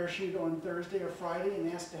me the parachute on Thursday or Friday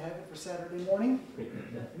and ask to have it for Saturday morning.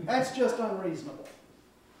 That's just unreasonable.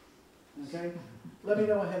 Okay? Let me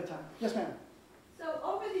know ahead of time. Yes, ma'am. So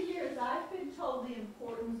over the years, I've been told the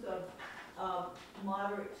importance of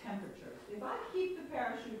moderate temperatures. If I keep the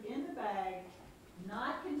parachute in the bag,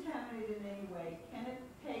 not contaminated in any way, can it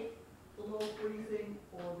take below freezing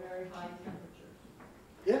or very high temperatures?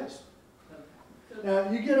 Yes. So Now,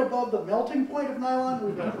 if you get above the melting point of nylon,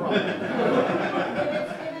 we've got a problem. if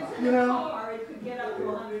it's in You the know. car, it could get up to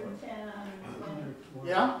 110, 120.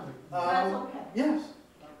 Yeah? That's okay. Yes.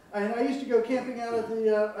 And I used to go camping out at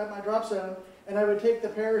my drop zone, and I would take the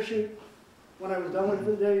parachute when I was done with it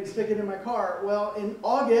for the day and stick it in my car. Well, in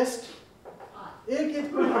August, it gets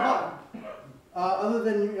pretty hot. Other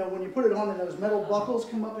than, you know, when you put it on and those metal buckles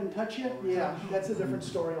come up and touch you, yeah, that's a different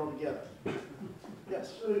story altogether.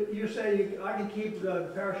 Yes. You're saying I can keep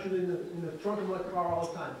the parachute in the trunk of my car all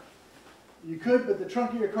the time? You could, but the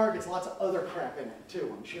trunk of your car gets lots of other crap in it too,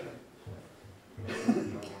 I'm sure.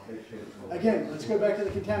 Again, let's go back to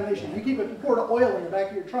the contamination. You keep a quart of oil in the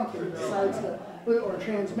back of your trunk and it decides to, or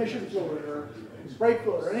transmission fluid or brake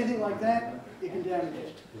fluid or anything like that, it can damage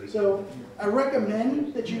it. So I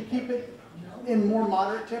recommend that you keep it in more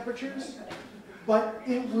moderate temperatures, but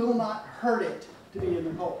it will not hurt it to be in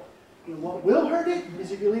the cold. And what will hurt it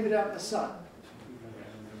is if you leave it out in the sun.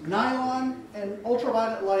 Nylon and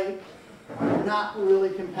ultraviolet light are not really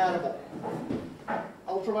compatible.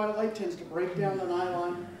 Ultraviolet light tends to break down the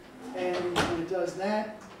nylon, and when it does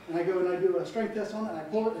that, and I go and I do a strength test on it, and I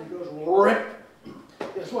pull it, and it goes rip.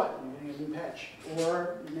 Guess what? You're getting a new patch,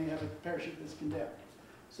 or you may have a parachute that's condemned.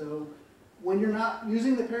 So when you're not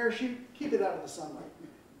using the parachute, keep it out of the sunlight.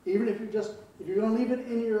 Even if you're going to leave it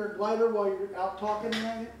in your glider while you're out talking and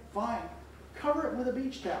everything, fine. Cover it with a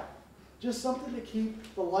beach towel. Just something to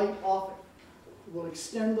keep the light off it. It will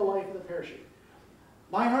extend the life of the parachute.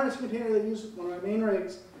 My harness container that I use, one of my main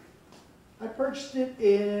rigs, I purchased it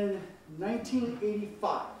in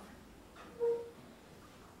 1985.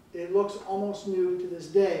 It looks almost new to this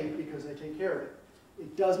day because I take care of it.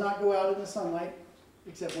 It does not go out in the sunlight,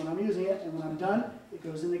 except when I'm using it, and when I'm done, it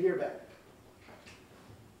goes in the gear bag.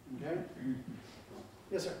 Okay?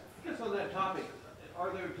 Yes, sir? Just on that topic, are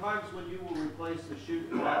there times when you will replace the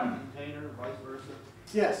chute without the container, vice versa?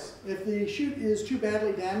 Yes. If the chute is too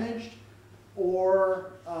badly damaged,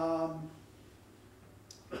 or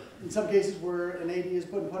in some cases where an AD is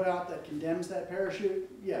put out that condemns that parachute,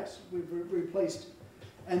 yes, we've replaced.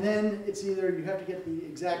 And then it's either you have to get the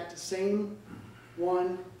exact same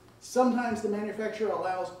one. Sometimes the manufacturer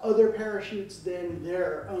allows other parachutes than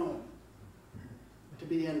their own to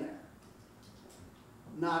be in there.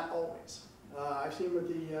 Not always. I've seen with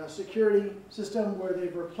the security system where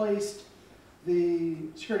they've replaced the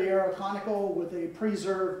Security Aero Conical with a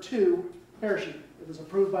Preserve 2 parachute. It was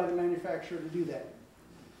approved by the manufacturer to do that.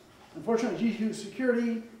 Unfortunately, G2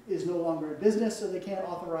 Security is no longer in business, so they can't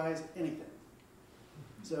authorize anything.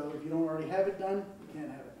 So if you don't already have it done, you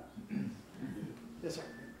can't have it done. Yes, sir.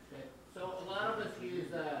 So a lot of us use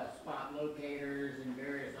spot locators and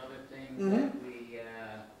various other things Mhm. that we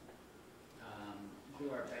do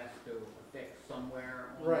our best to fix somewhere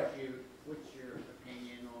on Right. the shoot. What's your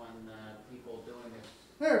opinion on people doing this?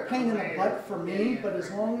 They're a pain in the butt for me, but as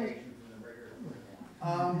long as, Recommendations from the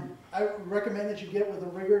rigger? I recommend that you get with a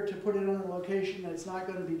rigger to put it on a location that's not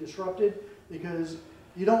going to be disrupted, because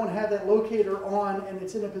you don't want to have that locator on and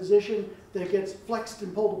it's in a position that gets flexed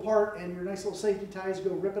and pulled apart and your nice little safety ties go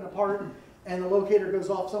ripping apart and the locator goes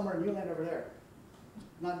off somewhere and you land over there.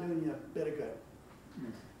 Not doing you a bit of good.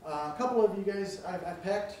 A couple of you guys I've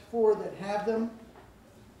packed for that have them,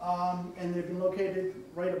 and they've been located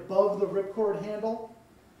right above the ripcord handle,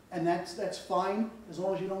 and that's fine as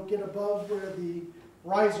long as you don't get above where the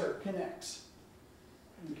riser connects.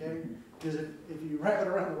 Okay? Because if you wrap it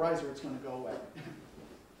around the riser, it's going to go away.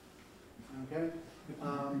 Okay?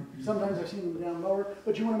 Sometimes I've seen them down lower,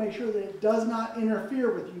 but you want to make sure that it does not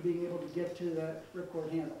interfere with you being able to get to that ripcord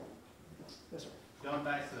handle. Yes, sir. Going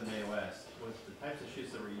back to the Midwest, with the types of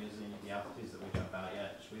shoots that we're using, the altitudes that we jump out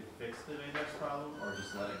at, should we fix the Midwest problem or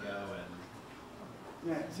just let it go and?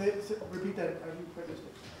 Yeah, repeat that. I didn't quite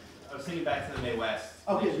understand. I was thinking back to the Midwest.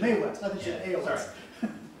 Okay, Midwest. I thought you said Yeah, AOS.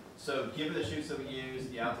 sorry. So given the shoots that we use,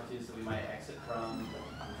 the altitudes that we might exit from,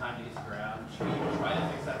 the time to get to ground, should we try to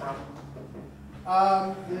fix that problem?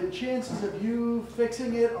 The chances of you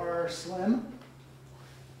fixing it are slim,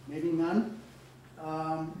 maybe none.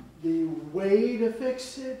 The way to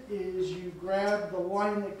fix it is you grab the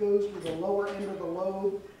line that goes to the lower end of the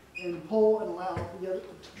lobe and pull and allow the other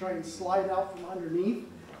to try and slide out from underneath.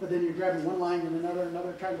 But then you're grabbing one line and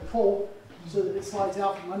another, trying to pull so that it slides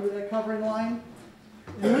out from under that covering line.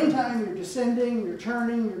 In the meantime, you're descending, you're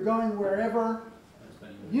turning, you're going wherever.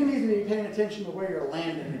 You need to be paying attention to where you're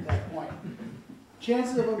landing at that point.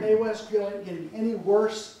 Chances of a Midwest getting any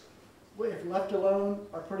worse, if left alone,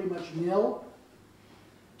 are pretty much nil.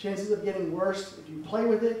 Chances of getting worse, if you play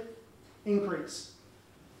with it, increase.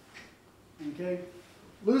 Okay?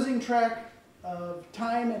 Losing track of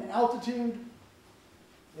time and altitude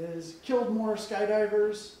has killed more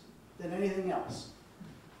skydivers than anything else,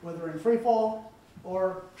 whether in free fall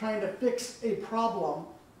or trying to fix a problem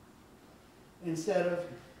instead of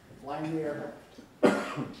flying the aircraft.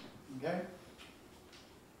 Okay?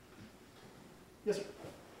 Yes, sir.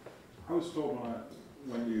 I was told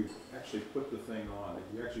when you actually put the thing on, that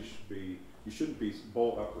you actually you shouldn't be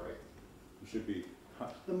bolt upright. You should be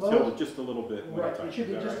tilted just a little bit. Right, it should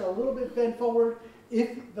be just a little bit bent forward.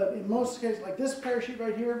 But in most cases, like this parachute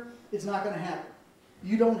right here, it's not going to happen.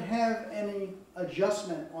 You don't have any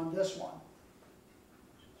adjustment on this one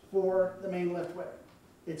for the main lift web.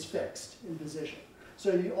 It's fixed in position.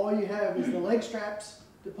 So all you have is the leg straps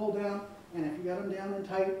to pull down, and if you got them down and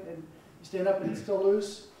tight and you stand up and it's still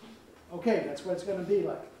loose, okay, that's what it's going to be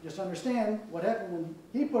like. Just understand what happened when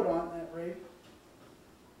he put on that rig.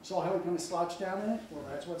 Saw how he kind of slouched down in it? Well,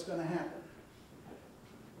 that's what's going to happen.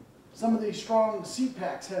 Some of these strong seat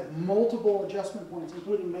packs have multiple adjustment points,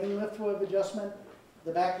 including main lift web adjustment,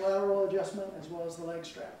 the back lateral adjustment, as well as the leg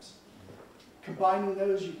straps. Combining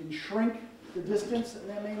those, you can shrink the distance in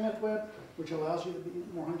that main lift web, which allows you to be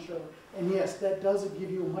more hunched over. And yes, that does give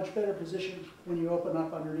you a much better position when you open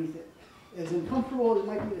up underneath it. As uncomfortable as it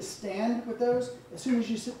might be to stand with those, as soon as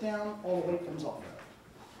you sit down, all the weight comes off.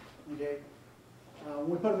 Okay? When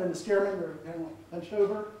we put them in the Stearman, they're kind of hunched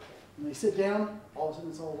over. When they sit down, all of a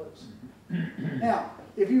sudden it's all loose. Now,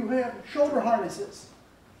 if you have shoulder harnesses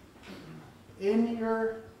in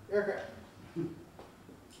your aircraft,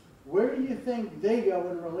 where do you think they go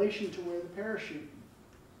in relation to where the parachute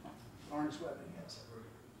harness webbing is?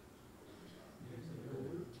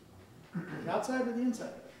 The outside or the inside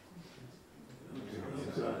of it?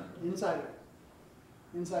 Inside of it.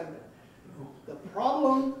 Inside of it. The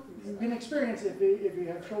problem you can experience if you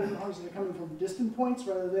have shoulder harnesses that are coming from distant points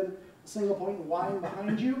rather than a single point lying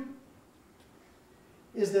behind you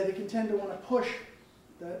is that it can tend to want to push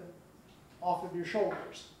that off of your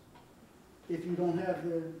shoulders. If you don't have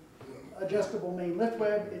the adjustable main lift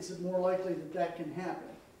web, it's more likely that that can happen.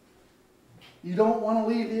 You don't want to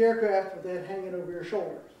leave the aircraft with that hanging over your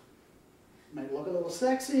shoulders. It might look a little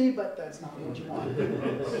sexy, but that's not what you want.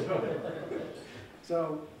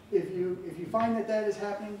 So if you find that that is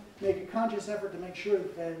happening, make a conscious effort to make sure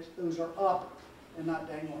that those are up and not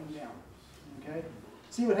dangling down. Okay?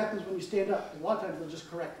 See what happens when you stand up. A lot of times they'll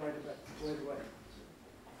just correct right away.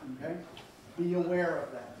 Okay? be aware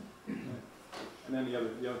of that. And then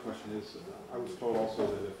the other question is, I was told also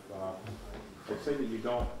that if say that you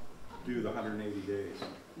don't do the 180 days,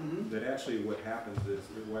 that actually what happens is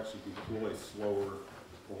it will actually deploy slower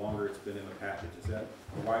the longer it's been in the package. Is that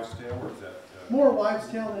a wives' tale or is that? More wives'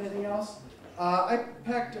 tale than anything else. I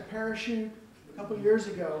packed a parachute a couple years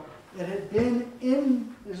ago that had been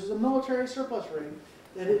in, this is a military surplus ring,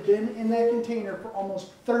 that had been in that container for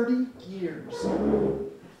almost 30 years.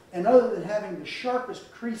 And other than having the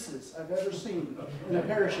sharpest creases I've ever seen in a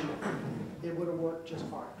parachute, it would have worked just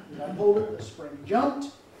fine. When I pulled it, the spring jumped,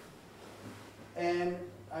 and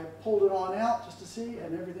I pulled it on out just to see,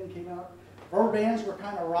 and everything came out. Rubber bands were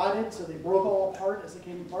kind of rotted, so they broke all apart as they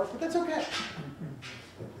came apart, but that's okay.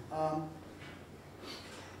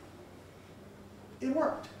 It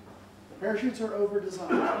worked. Parachutes are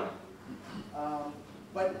over-designed.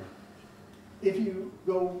 But if you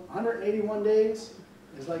go 181 days,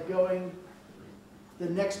 it's like going the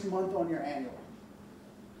next month on your annual.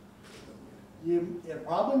 It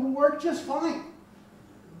probably will work just fine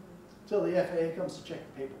until the FAA comes to check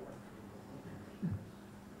the paperwork.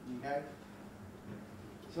 Okay?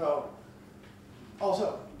 So,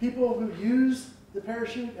 also, people who use the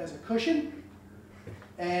parachute as a cushion,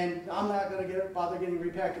 and I'm not going to bother getting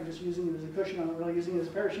repacked, I'm just using it as a cushion, I'm not really using it as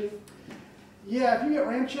a parachute. Yeah, if you get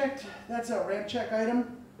ramp checked, that's a ramp check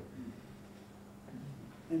item.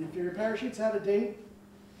 And if your parachute's out of date,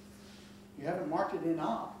 you haven't marked it in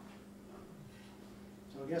op.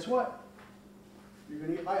 So guess what? You're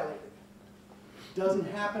going to get violated. Doesn't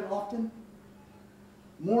happen often.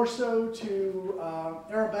 More so to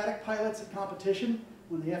aerobatic pilots at competition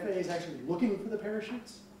when the FAA is actually looking for the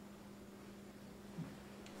parachutes.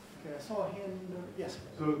 Okay, I saw a hand. Yes?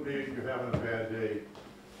 So maybe you're having a bad day.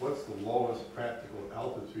 What's the lowest practical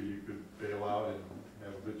altitude you could bail out and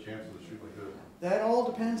have a good chance of a shoot like this? That all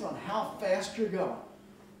depends on how fast you're going.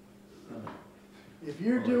 If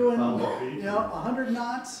you're doing, 100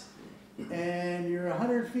 knots and you're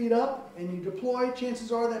 100 feet up and you deploy,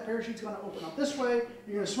 chances are that parachute's going to open up this way,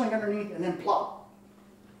 you're going to swing underneath and then plop.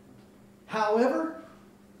 However,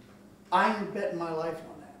 I ain't betting my life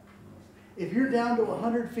on that. If you're down to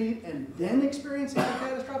 100 feet and then experiencing a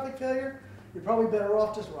catastrophic failure, you're probably better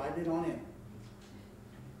off just riding it on in.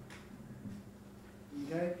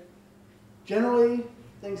 Okay? Generally,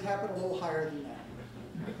 things happen a little higher than that.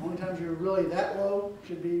 The only times you're really that low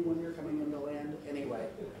should be when you're coming into land anyway.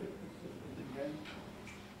 Okay?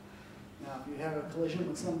 Now, if you have a collision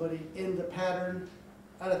with somebody in the pattern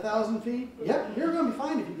at 1,000 feet, yep, you're going to be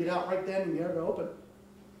fine if you get out right then and get it to open.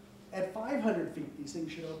 At 500 feet, these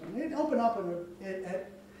things should open. They open up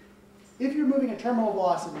if you're moving at terminal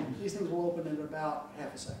velocity, these things will open in about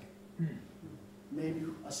half a second, maybe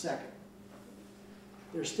a second.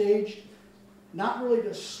 They're staged not really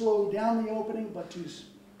to slow down the opening, but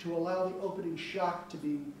to allow the opening shock to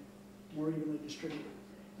be more evenly distributed.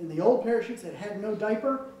 In the old parachutes that had no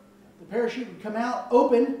diaper, the parachute would come out,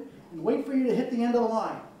 open, and wait for you to hit the end of the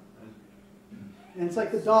line. And it's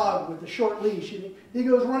like the dog with the short leash. He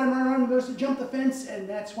goes running, goes to jump the fence, and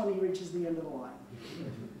that's when he reaches the end of the line.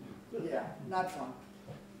 Yeah, not fun.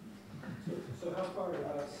 So how far,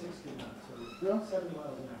 60 knots, No? 70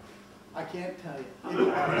 miles an hour? I can't tell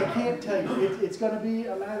you. I can't tell you. It's going to be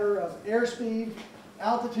a matter of airspeed,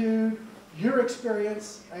 altitude, your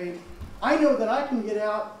experience. I know that I can get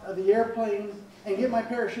out of the airplane and get my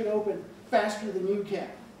parachute open faster than you can.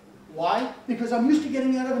 Why? Because I'm used to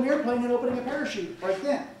getting out of an airplane and opening a parachute right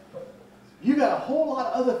then. You got a whole lot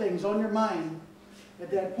of other things on your mind at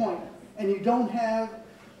that point, and you don't have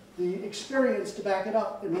the experience to back it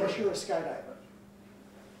up unless you're a skydiver.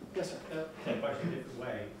 Yes, sir. Same question a different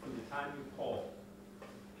way. From the time you pull,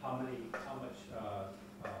 how much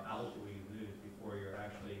altitude will you lose before you're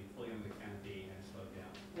actually fully under the canopy and slowed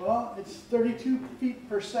down? Well, it's 32 feet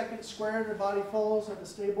per second squared. The body falls at the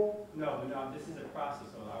stable. No, this is a process.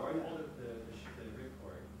 So I already pulled the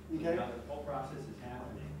ripcord. Okay. Now the whole process is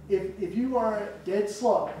happening. If you are dead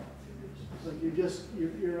slow, like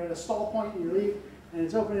you're at a stall point and you leave and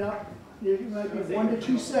it's opening up, you might be 1 to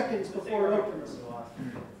 2 seconds before it opens.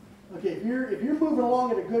 Okay, if you're moving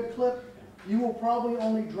along at a good clip, you will probably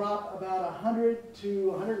only drop about 100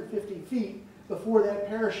 to 150 feet before that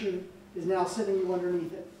parachute is now sitting you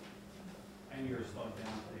underneath it. And you're slowed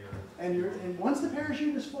down there. And once the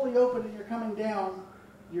parachute is fully open and you're coming down,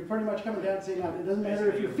 you're pretty much coming down the same time. It doesn't matter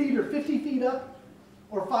if your feet are 50 feet up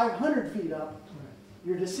or 500 feet up,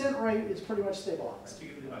 your descent rate is pretty much stabilized. So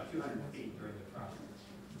you can do about 200 feet during the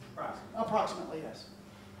process. Approximately, yes.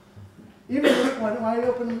 Even when I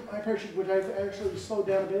open my parachute, which I've actually slowed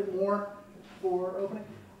down a bit more for opening,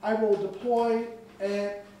 I will deploy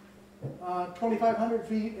at 2,500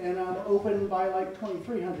 feet, and I'm open by like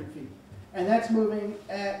 2,300 feet. And that's moving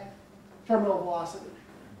at terminal velocity.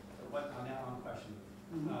 What, on that one question,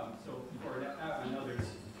 so for, I know there's,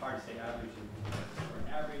 it's hard to say average, for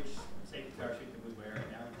an average safety parachute that we wear,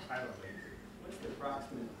 an average pilot weight, what's the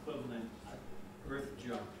approximate equivalent earth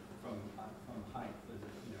jump from height? Was it,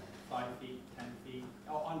 5 feet, 10 feet,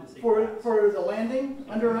 on the safety pads? For the landing,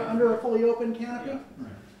 under a fully open canopy?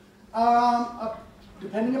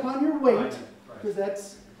 Depending upon your weight, because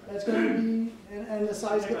that's going to be, and the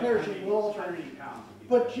size of the parachute will alter.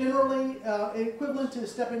 But generally, equivalent to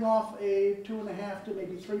stepping off a 2.5 to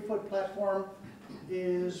maybe 3 foot platform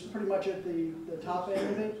is pretty much at the top end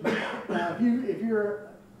of it. Now, if you're a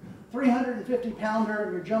 350 pounder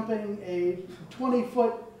and you're jumping a 20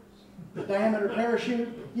 foot diameter parachute,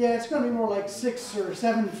 yeah, it's going to be more like 6 or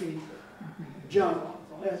 7 feet jump.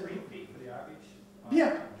 Only 3 feet for the average?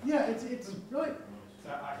 Yeah, it's really.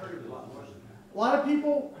 I heard it was a lot more than that. A lot of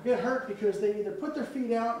people get hurt because they either put their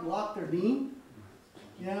feet out and lock their knee,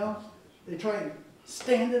 they try and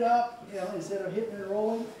stand it up, instead of hitting and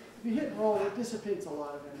rolling. If you hit and roll, it dissipates a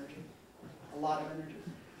lot of energy,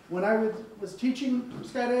 When I was teaching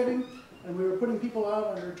skydiving, and we were putting people out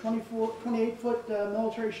under 28-foot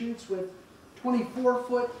military chutes with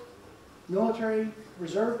 24-foot military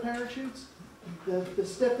reserve parachutes, the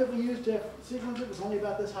step that we used to sequence it was only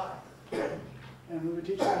about this high. And we would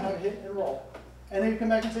teach them how to hit and roll. And they'd come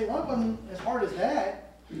back and say, well, it wasn't as hard as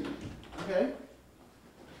that. Okay.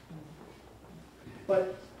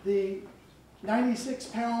 But the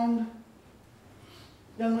 96-pound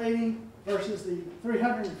young lady versus the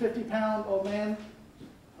 350-pound old man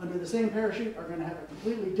under the same parachute are going to have a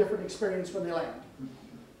completely different experience when they land.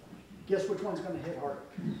 Guess which one's going to hit harder?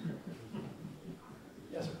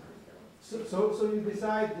 Yes, sir. So you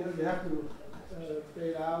decide you have to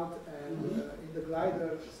fail out, and in the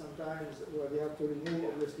glider sometimes where you have to remove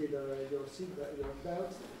obviously your seat your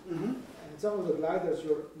belts, and some of the gliders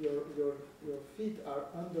your feet are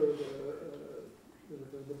under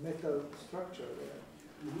the metal structure there.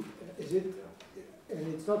 Is it? And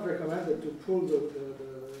it's not recommended to pull the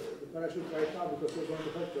parachute right now because you're going to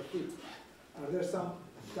hurt your feet. Are there some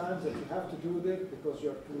times that you have to do it because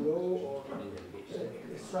you're too low, or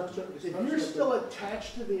the structure? If you're still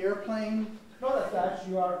attached to the airplane, not attached,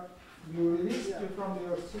 you release you from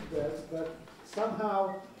your seatbelt, but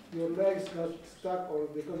somehow your legs got stuck, or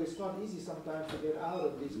because it's not easy sometimes to get out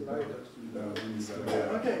of these gliders.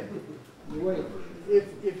 okay. You wait. If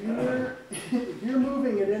you're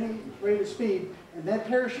moving at any rate of speed and that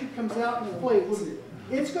parachute comes out and inflates,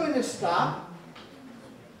 it's going to stop,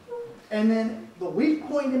 and then the weak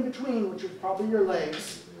point in between, which is probably your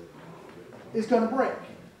legs, is going to break.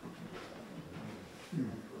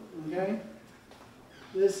 Okay?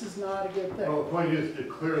 This is not a good thing. Well, the point is to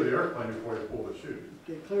clear the airplane before you pull the chute.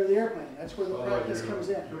 Get clear of the airplane. That's where the practice comes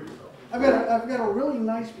in. I've got a really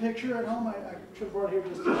nice picture at home. I should have brought it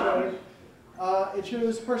here just to show you. It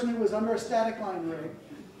shows a person who was under a static line rig,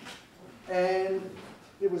 and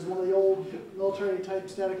it was one of the old military type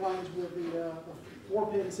static lines with the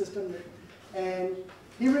 4-pin system. And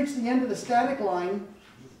he reached the end of the static line,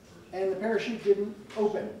 and the parachute didn't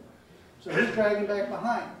open, so he's dragging back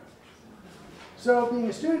behind. So being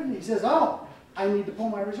a student, he says, oh, I need to pull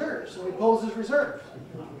my reserve. So he pulls his reserve.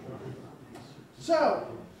 So,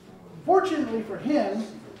 fortunately for him,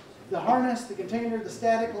 the harness, the container, the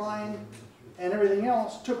static line, and everything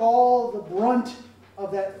else took all the brunt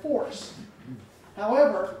of that force.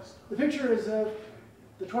 However, the picture is of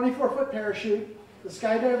the 24-foot parachute, the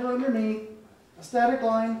skydiver underneath, a static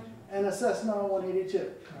line, and a Cessna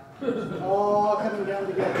 182. All coming down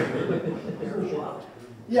together.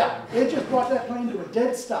 Yeah, it just brought that plane to a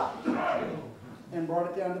dead stop and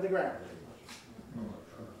brought it down to the ground.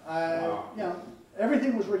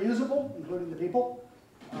 Everything was reusable, including the people.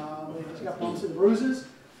 They just got bumps and bruises.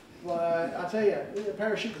 But I'll tell you, the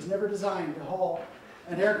parachute was never designed to haul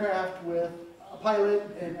an aircraft with a pilot,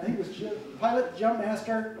 and I think it was pilot, jump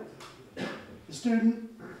master, the student,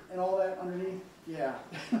 and all that underneath. Yeah.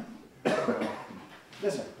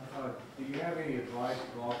 Yes, sir. Do you have any advice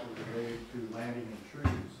to offer related to landing in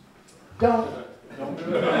trees? Don't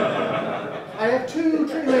do it. I have 2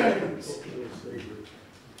 tree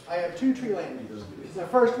landings. The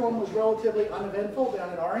first one was relatively uneventful down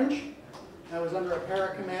at Orange. I was under a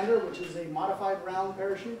Para Commander, which is a modified round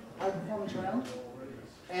parachute, high performance round.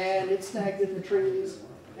 And it snagged in the trees,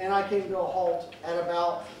 and I came to a halt at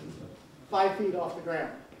about 5 feet off the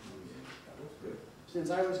ground. Since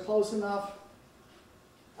I was close enough,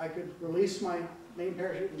 I could release my main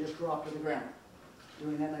parachute and just drop to the ground,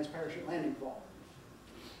 doing that nice parachute landing fall.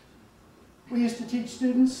 We used to teach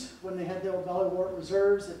students when they had the old Valley Wart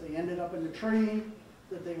reserves, if they ended up in a tree,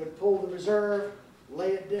 that they would pull the reserve, lay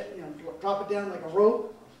it, drop it down like a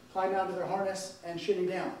rope, climb out of their harness, and shinny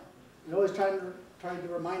down. We always tried to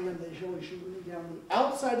remind them they should always shinny down the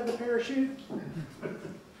outside of the parachute.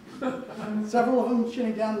 Several of them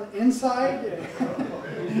shinny down the inside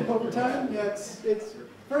over time. Yeah, it's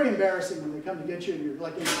very embarrassing when they come to get you and you're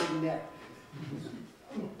like in a big net.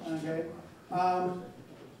 Okay.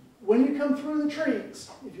 When you come through the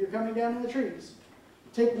trees, if you're coming down in the trees,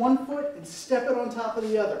 take one foot and step it on top of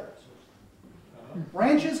the other.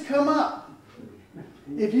 Branches come up.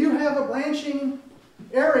 If you have a branching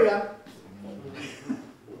area,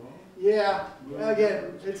 yeah,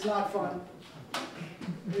 again, it's not fun.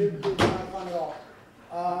 It's not fun at all.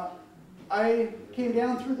 I came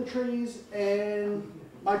down through the trees and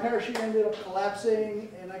my parachute ended up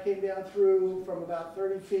collapsing and I came down through from about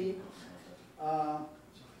 30 feet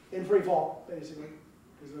in free fall, basically,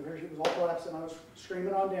 because the parachute was all collapsed and I was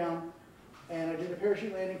screaming on down. And I did a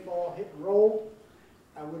parachute landing fall, hit and roll.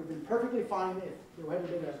 I would have been perfectly fine if there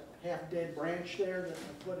hadn't been a half-dead branch there that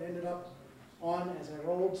my foot ended up on as I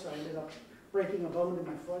rolled, so I ended up breaking a bone in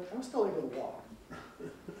my foot. I was still able to walk.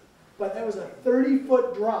 But that was a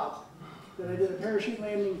 30-foot drop that I did a parachute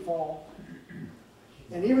landing fall.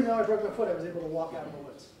 And even though I broke my foot, I was able to walk out of the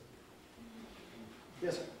woods.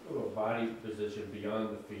 Yes, sir? Body position beyond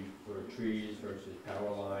the feet for trees versus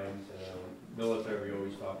power lines. Military, we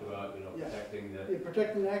always talked about, protecting the... Yeah,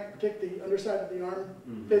 protect the neck, protect the underside of the arm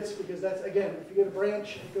pits, because that's, again, if you get a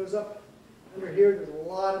branch, it goes up under here, there's a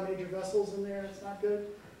lot of major vessels in there, it's not good.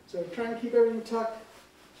 So try and keep everything tucked.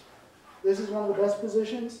 This is one of the best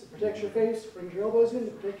positions. It protects your face, brings your elbows in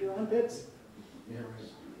to protect your armpits.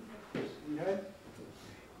 Okay?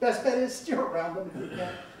 Best bet is steer around them if you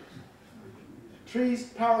can. Trees,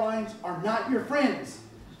 power lines are not your friends.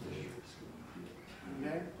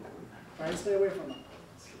 Okay? Try and stay away from them.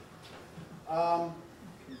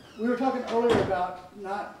 We were talking earlier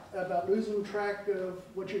about losing track of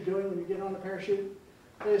what you're doing when you get on the parachute.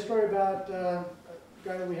 I tell you a story about a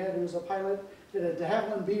guy that we had who was a pilot, did a de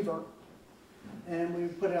Havilland Beaver, and we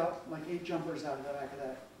put out like 8 jumpers out of the back of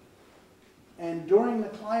that. And during the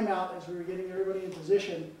climb out, as we were getting everybody in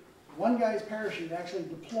position, one guy's parachute actually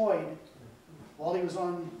deployed while he was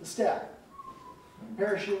on the step. The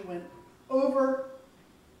parachute went over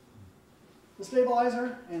the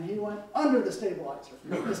stabilizer, and he went under the stabilizer.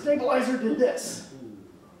 The stabilizer did this.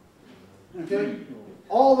 Okay?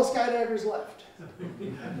 All the skydivers left.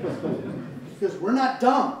 Because we're not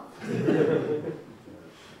dumb.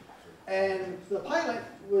 And the pilot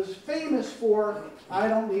was famous for, I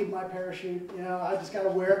don't need my parachute, I just got to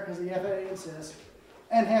wear it because the FAA insists.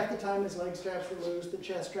 And half the time his leg straps were loose, the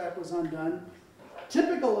chest strap was undone.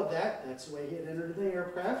 Typical of that, that's the way he had entered the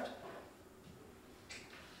aircraft.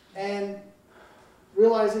 And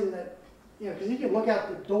realizing that, because you can look out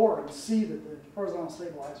the door and see that the horizontal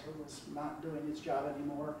stabilizer was not doing its job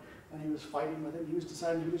anymore, and he was fighting with it, he was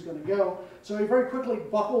deciding he was going to go. So he very quickly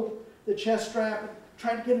buckled the chest strap,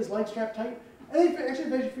 tried to get his leg strap tight, and he actually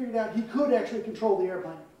figured out he could actually control the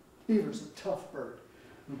airplane. Beaver's a tough bird.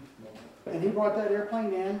 And he brought that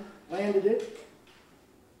airplane in, landed it,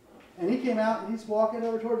 and he came out and he's walking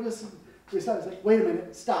over toward us, and we stopped. He's like, wait a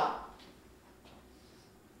minute, stop.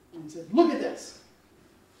 And he said, look at this.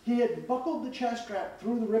 He had buckled the chest strap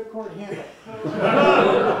through the ripcord handle.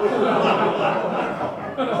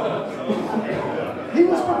 He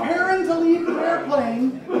was preparing to leave the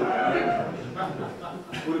airplane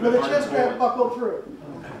with a chest strap buckled through.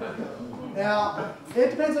 Now, it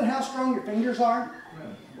depends on how strong your fingers are.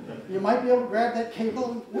 You might be able to grab that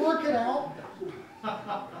cable and work it out.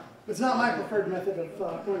 It's not my preferred method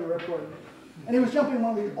of pulling a ripcord. And he was jumping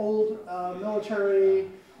one of these old military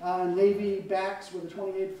Navy backs with a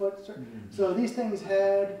 28-foot. So these things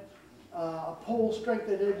had a pull strength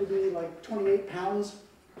that had to be like 28 pounds.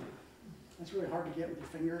 That's really hard to get with your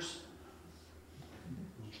fingers.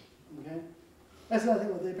 Okay? That's another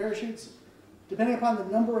thing with the parachutes. Depending upon the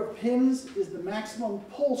number of pins is the maximum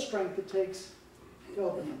pull strength it takes to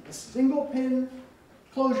open them. A single pin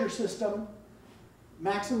closure system,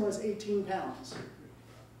 maximum is 18 pounds.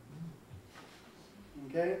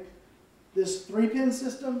 Okay? This 3-pin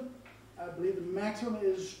system, I believe the maximum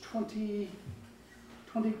is 22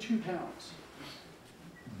 pounds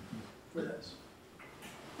for this.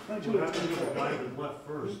 What happened to the guy that left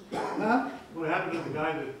first? Huh? What happened to the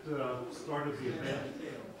guy that started the event?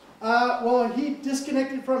 Well, he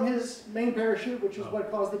disconnected from his main parachute, which is what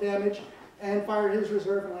caused the damage, and fired his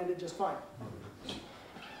reserve and landed just fine.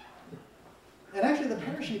 And actually, the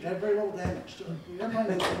parachute had very little damage to it. The airplane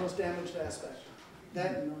is the most damaged aspect.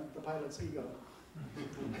 That and the pilot's ego.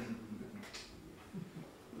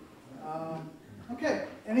 Okay,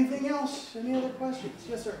 anything else? Any other questions?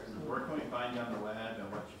 Yes, sir. Where can we find you on the web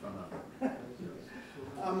and what's your phone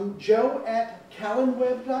number? Joe at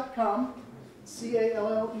callenweb.com,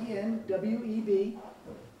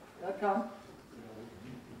 CALLENWEB.com.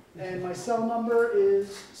 And my cell number is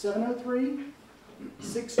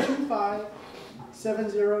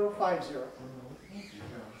 703-625-7050.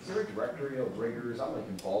 Is there a directory of riggers? I'm like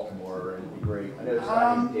in Baltimore, and it'd be great. I know there's a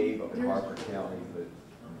guy named Dave up in Harper County, but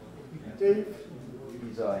Dave? He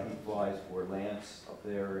flies for Lance up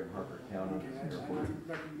there in Harper County. Okay, I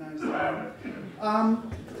recognize that.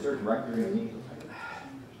 Is there a directory of these?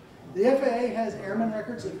 The FAA has airman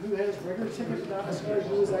records of who has rigger tickets, not necessarily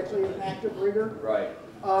who is actually an active rigger. Right.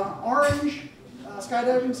 Orange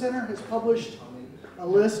Skydiving Center has published a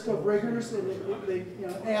list of riggers, and they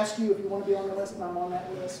ask you if you want to be on the list, and I'm on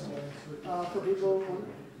that list for people.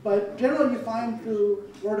 But generally, you find through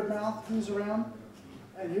word of mouth who's around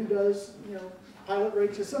and who does pilot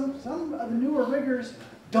rigs. So some of the newer riggers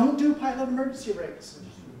don't do pilot emergency rigs.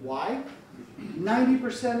 Why?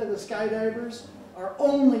 90% of the skydivers are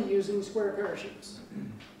only using square parachutes.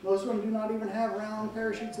 Most of them do not even have round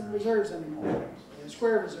parachutes in reserves anymore. They're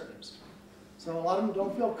square reserves. So a lot of them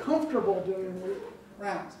don't feel comfortable doing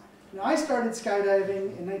rounds. Now, I started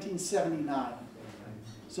skydiving in 1979.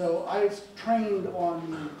 So I was trained on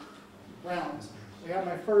the rounds. I got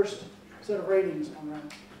my first set of ratings on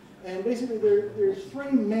rounds. And basically there's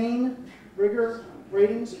three main rigger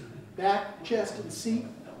ratings: back, chest, and seat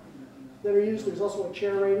that are used. There's also a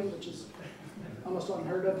chair rating, which is almost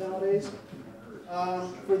unheard of nowadays.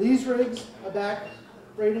 For these rigs, a back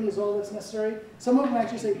rating is all that's necessary. Some of them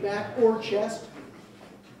actually say back or chest,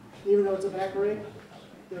 even though it's a back rig.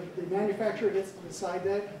 The manufacturer gets to decide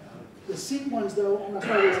that. The seat ones, though, almost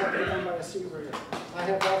always have to be done by a seat rigger. I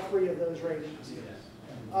have all three of those ratings.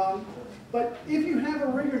 But if you have a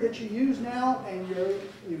rigger that you use now and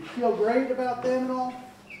you feel great about them and all,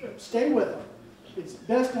 stay with them. It's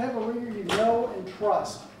best to have a rigger you know and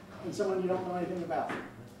trust than someone you don't know anything about.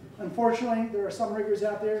 Unfortunately, there are some riggers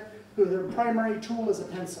out there who their primary tool is a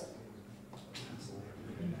pencil.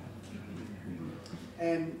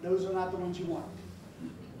 And those are not the ones you want.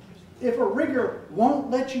 If a rigger won't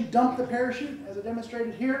let you dump the parachute, as I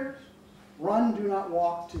demonstrated here, run, do not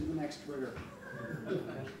walk to the next rigger.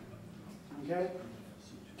 Okay?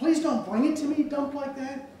 Please don't bring it to me dumped like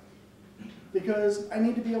that, because I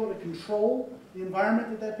need to be able to control the environment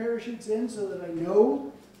that that parachute's in so that I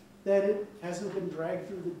know that it hasn't been dragged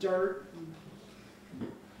through the dirt, and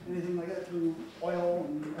anything like that, through oil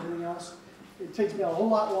and everything else. It takes me a whole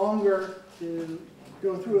lot longer to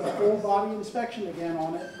go through a full body inspection again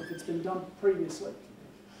on it if it's been dumped previously.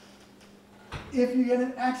 If you get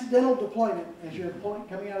an accidental deployment as you're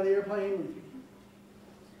coming out of the airplane,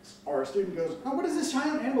 or a student goes, "Oh, what does this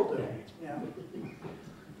giant handle do?"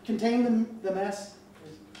 Contain the mess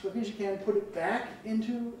as quickly as you can, put it back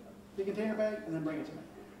into the container bag, and then bring it to me.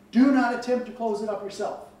 Do not attempt to close it up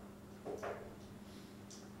yourself.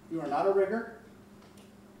 You are not a rigger.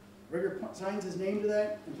 Rigger signs his name to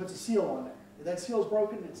that and puts a seal on there. If that seal is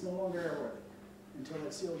broken, it's no longer airworthy until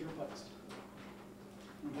that seal is replaced.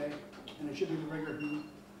 Okay? And it should be the rigger who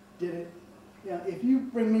did it. If you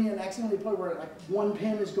bring me an accidentally deployed where like one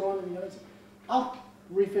pin is gone and the other, I'll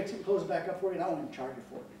refix it and close it back up for you, and I won't even charge you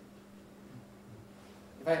for it.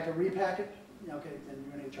 If I have to repack it, okay, then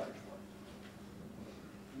you're going to get charged for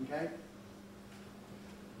it. Okay?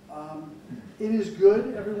 It is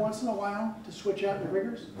good every once in a while to switch out your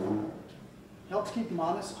riggers. Helps keep them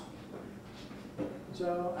honest.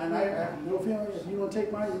 So, and I have no feeling, if you want to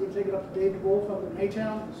take mine, you're going to take it up to David Wolf up in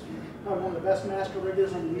Maytown. Probably one of the best master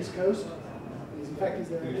riggers on the East Coast. In fact, he's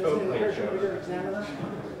the parachute rigger examiner.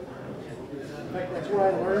 In fact, that's where I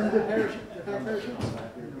learned the pack parachutes.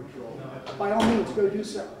 By all means, go do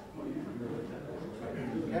so.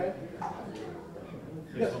 Okay?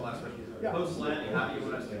 Here's the last question. Yeah. Post-landing, how do you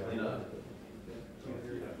want us to clean up?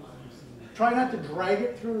 Try not to drag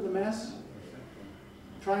it through the mess.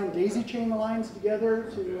 Try and daisy chain the lines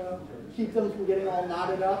together to keep them from getting all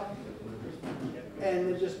knotted up.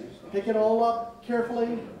 And then just pick it all up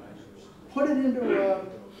carefully. Put it into a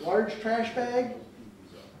large trash bag.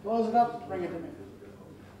 Close it up, bring it to me.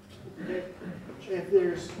 Okay? If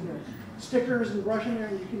there's stickers and brush in there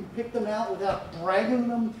and you can pick them out without dragging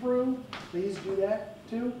them through, please do that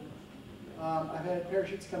too. I've had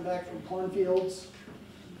parachutes come back from cornfields,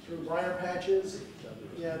 through briar patches.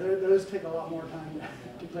 Yeah, those take a lot more time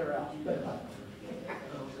to clear out.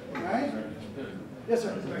 All right? Yes,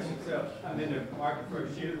 sir. So I'm in the market for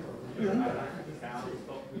a shoe. Who's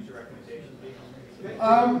your recommendation be? Stand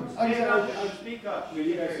up and speak up.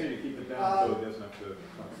 You guys need to keep it down so it doesn't have to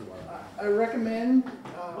talk so loud. I recommend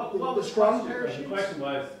the strong The parachutes. question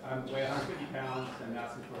was, I weigh 150 pounds and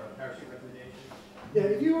asking for a parachute recommendation. Yeah,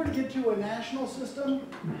 if you were to get to a national system,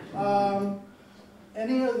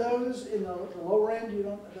 any of those in the lower end,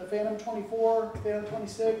 the Phantom 24, Phantom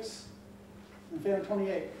 26, and Phantom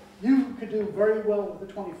 28, you could do very well with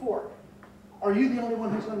the 24. Are you the only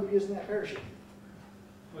one who's going to be using that parachute?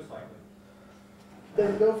 Most likely.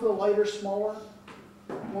 Then go for the lighter, smaller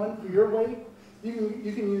one for your weight.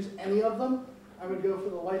 You can use any of them. I would go for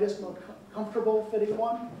the lightest, most comfortable fitting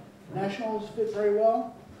one. Nationals fit very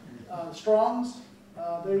well. Strongs,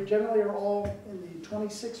 they generally are all in the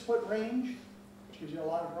 26-foot range, which gives you a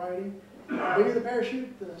lot of variety. The bigger the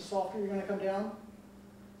parachute, the softer you're going to come down.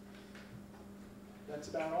 That's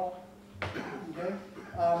about all. Okay.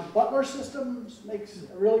 Butler Systems makes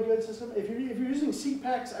a really good system. If you're using seat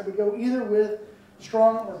packs, I would go either with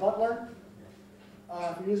Strong or Butler.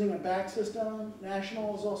 If you're using a back system,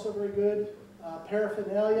 National is also very good.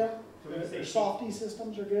 Paraphernalia, their softy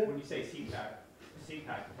systems are good. When you say seat pack, you're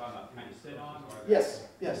talking about kind of sit on? Or Yes,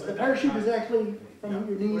 yes. The parachute is actually from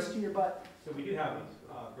your knees to your butt. So we do have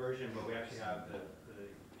a version, but we actually have the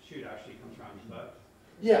chute actually comes around your butt.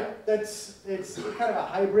 Yeah, it's kind of a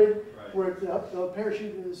hybrid, Right. where the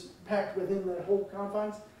parachute is packed within the whole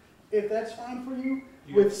confines. If that's fine for you,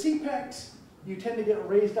 You- with seat packs, you tend to get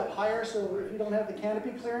raised up higher, so if you don't have the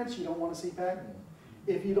canopy clearance, you don't want a seat pack.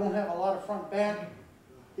 If you don't have a lot of front back,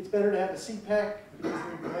 it's better to have a seat pack because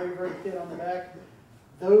they're very, very thin on the back.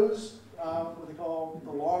 Those, what they call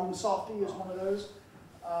the long softy is one of those.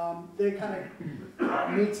 They kind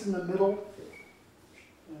of meets in the middle.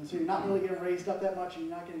 And so you're not really getting raised up that much and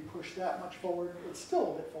you're not getting pushed that much forward. It's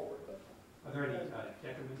still a bit forward, but. Are there any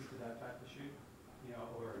decrements to that type of chute? You know,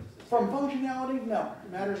 or is it From functionality, no,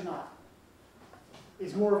 it matters not.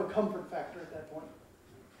 It's more of a comfort factor at that point.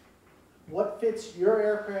 What fits your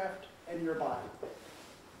aircraft and your body?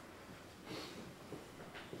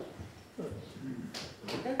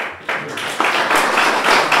 Okay.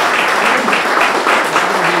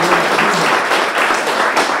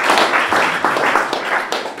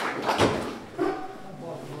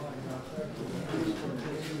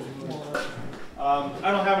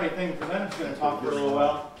 I don't have anything to present. I'm just going to talk for a little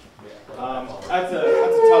while. That's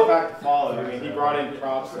a tough act to follow. I mean, he brought in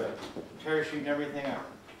props, a parachute and everything.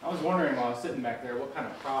 I was wondering while I was sitting back there what kind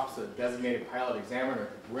of props a designated pilot examiner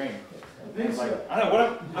could bring. It's like, I don't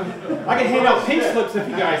know, I can hand out pink slips if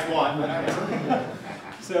you guys want.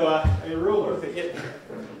 So, a ruler.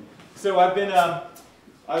 So I've been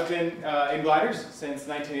in gliders since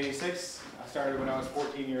 1986. I started when I was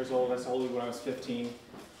 14 years old. I sold when I was 15.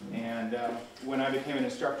 And when I became an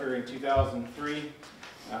instructor in 2003,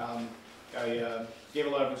 I gave a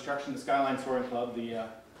lot of instruction to Skyline Soaring Club, the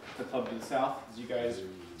club to the south, as you guys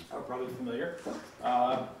are probably familiar.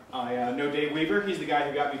 I know Dave Weaver. He's the guy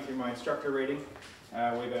who got me through my instructor rating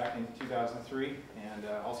way back in 2003, and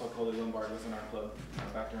also Coley Lombard was in our club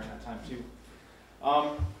back during that time too.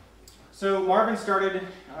 So Marvin started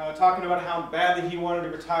talking about how badly he wanted to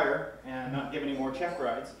retire and not give any more check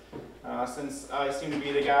rides. Since I seem to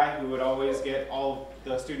be the guy who would always get all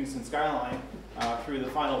the students in Skyline through the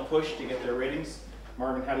final push to get their ratings,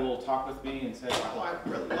 Marvin had a little talk with me and said, well, I'd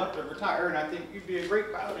really love to retire and I think you'd be a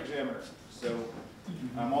great pilot examiner. So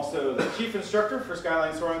I'm also the chief instructor for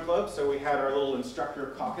Skyline Soaring Club, so we had our little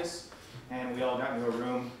instructor caucus and we all got into a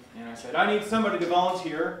room and I said, I need somebody to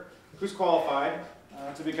volunteer who's qualified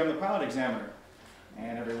to become the pilot examiner.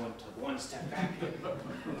 And everyone took one step back.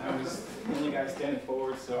 I was the only guy standing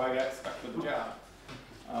forward, so I got stuck with the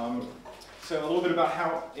job. So a little bit about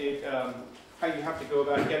how you have to go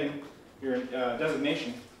about getting your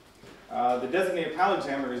designation. The designated pilot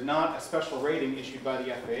examiner is not a special rating issued by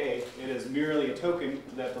the FAA. It is merely a token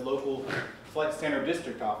that the local flight standard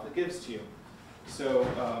district office gives to you. So,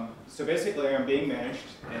 so basically I'm being managed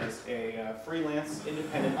as a freelance,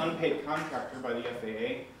 independent, unpaid contractor by the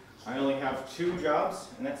FAA. I only have 2 jobs,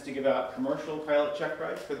 and that's to give out commercial pilot check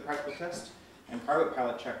rides for the practical test and private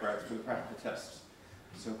pilot check rides for the practical tests.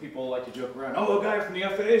 So people like to joke around, oh, a guy from the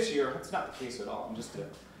FAA is here. That's not the case at all. I'm just a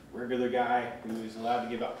regular guy who is allowed to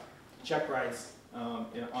give out check rides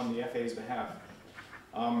on the FAA's behalf.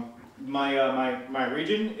 My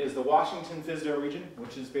region is the Washington-Fisdale region,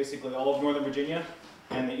 which is basically all of Northern Virginia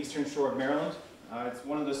and the eastern shore of Maryland. It's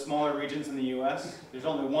one of the smaller regions in the U.S. There's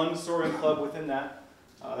only 1 soaring club within that.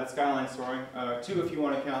 That's Skyline Soaring. 2 if you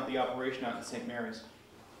want to count the operation out in St. Mary's.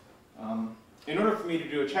 In order for me to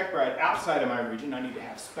do a check ride outside of my region, I need to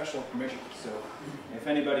have special permission. So if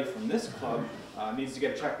anybody from this club needs to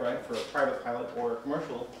get a check ride for a private pilot or a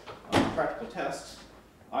commercial practical tests,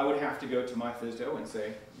 I would have to go to my FSDO and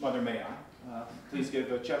say, Mother, may I please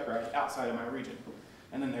give a check ride outside of my region.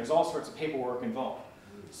 And then there's all sorts of paperwork involved.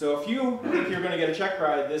 So if you think you're going to get a check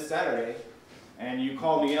ride this Saturday, and you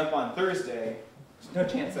call me up on Thursday, there's no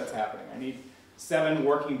chance that's happening. I need 7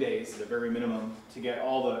 working days at a very minimum to get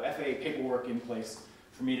all the FAA paperwork in place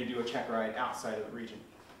for me to do a check ride outside of the region.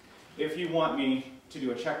 If you want me to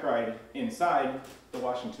do a check ride inside the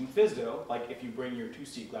Washington FSDO, like if you bring your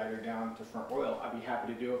 2-seat glider down to Front Royal, I'd be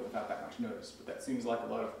happy to do it without that much notice, but that seems like a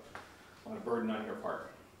lot of burden on your part.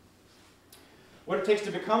 What it takes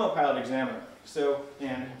to become a pilot examiner. So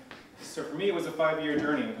for me, it was a 5-year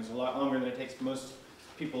journey. It was a lot longer than it takes for most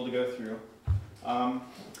people to go through. I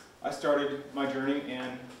started my journey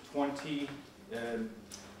in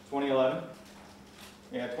 2011.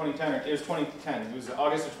 Yeah, 2010. It was 2010. It was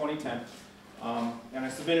August of 2010. And I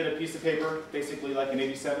submitted a piece of paper, basically like an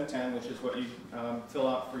 8710, which is what you fill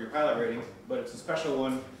out for your pilot rating, but it's a special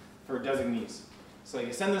one for designees. So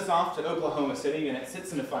you send this off to Oklahoma City, and it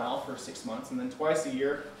sits in a file for 6 months, and then twice a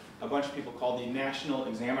year, a bunch of people called the National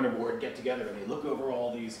Examiner Board get together, and they look over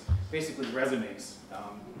all these, basically resumes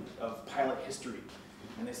of pilot history.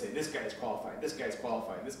 And they say, this guy's qualified, this guy's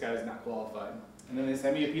qualified, this guy's not qualified. And then they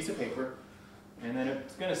send me a piece of paper, and then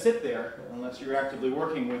it's going to sit there unless you're actively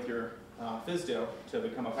working with your FSDO to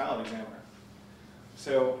become a pilot examiner.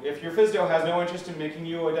 So if your FSDO has no interest in making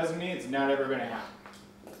you a designee, it's not ever going to happen.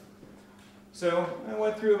 So I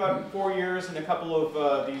went through about 4 years and a couple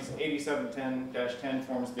of these 8710-10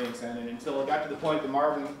 forms being sent in until it got to the point that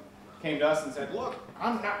Marvin came to us and said, look,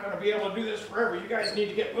 I'm not going to be able to do this forever. You guys need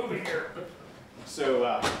to get moving here.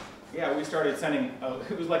 So yeah, we started sending,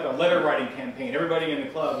 it was like a letter writing campaign. Everybody in the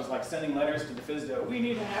club was like sending letters to the FSDO. We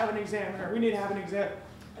need to have an examiner. We need to have an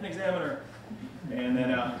examiner. And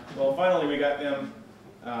then, well, finally we got them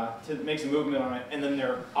to make some movement on it, and then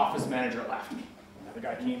their office manager left. Another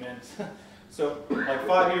guy came in. So like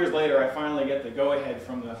 5 years later, I finally get the go-ahead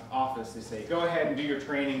from the office. They say, go ahead and do your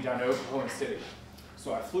training down to Oklahoma City.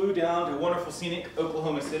 So I flew down to wonderful scenic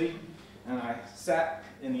Oklahoma City, and I sat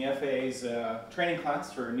in the FAA's training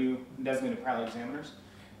class for new designated pilot examiners.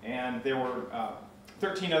 And there were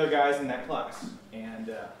 13 other guys in that class.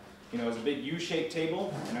 And you know, it was a big U-shaped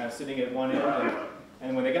table, and I was sitting at one end.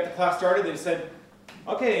 And when they got the class started, they said,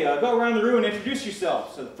 okay, go around the room and introduce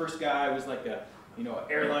yourself. So the first guy was like a, you know,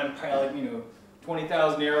 an airline pilot, you know,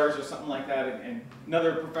 20,000 hours or something like that, and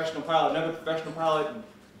another professional pilot, a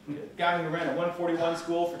guy who ran a 141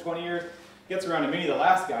 school for 20 years, gets around to me, the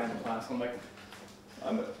last guy in the class. I'm like,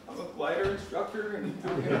 I'm a glider instructor, and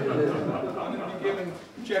I'm going to be giving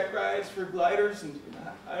check rides for gliders, and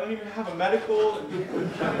I don't even have a medical.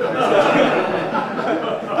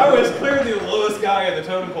 I was clearly the lowest guy in the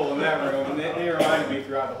totem pole in that room, and they reminded me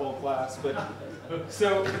throughout the whole class. But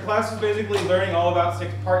so the class was basically learning all about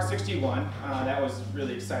Part 61. That was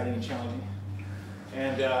really exciting and challenging.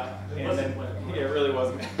 And then, yeah, it really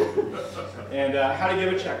wasn't. And how to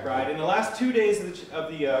give a check ride. And the last 2 days of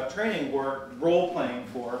the training were role-playing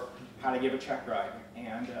for how to give a check ride.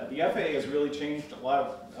 And the FAA has really changed a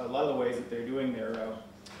lot of the ways that they're doing their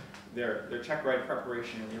check ride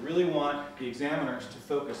preparation. And they really want the examiners to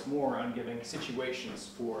focus more on giving situations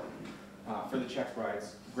for the check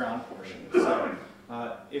ride's ground portion. So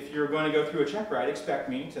if you're going to go through a check ride, expect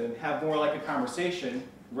me to have more like a conversation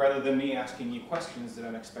rather than me asking you questions that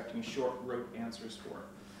I'm expecting short, rote answers for.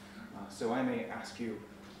 So I may ask you,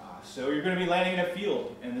 so you're going to be landing in a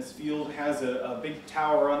field, and this field has a big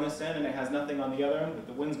tower on this end, and it has nothing on the other end, but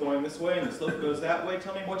the wind's going this way, and the slope goes that way.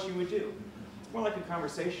 Tell me what you would do. It's more like a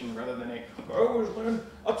conversation rather than a, always land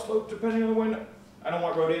upslope depending on the wind. I don't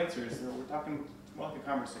want rote answers. We're talking more like a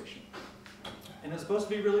conversation. And it's supposed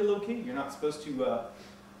to be really low-key. You're not supposed to,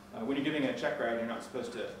 when you're giving a check ride, you're not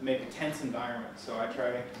supposed to make a tense environment. So I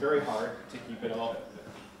try very hard to keep it all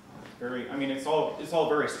very, I mean, it's all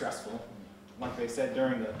very stressful. Like they said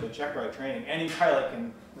during the check ride training, any pilot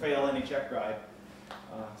can fail any check ride.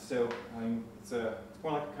 So it's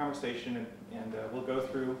more like a conversation, and we'll go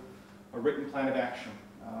through a written plan of action.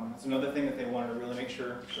 That's another thing that they wanted to really make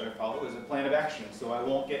sure that I follow is a plan of action, so I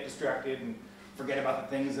won't get distracted and forget about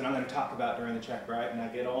the things that I'm going to talk about during the check ride, and I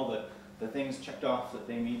get all the things checked off that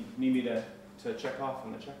they need me to check off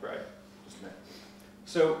on the check ride. Just a minute.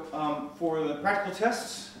 So for the practical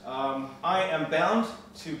tests, I am bound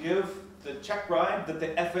to give the check ride that the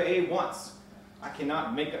FAA wants. I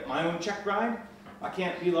cannot make up my own check ride. I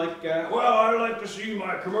can't be like, well, I like to see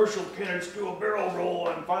my commercial candidates do a barrel roll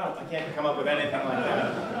on final. I can't come up with anything like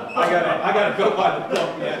that. I gotta go by the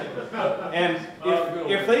book, man. And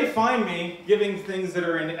if they find me giving things that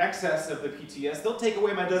are in excess of the PTS, they'll take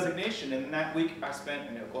away my designation, and that week I spent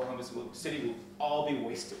in Oklahoma City will all be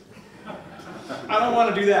wasted. I don't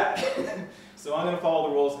want to do that. So I'm going to follow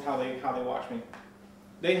the rules of how they watch me.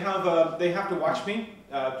 They have to watch me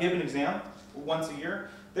give an exam once a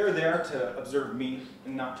year. They're there to observe me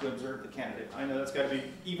and not to observe the candidate. I know that's got to be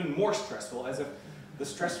even more stressful, as if the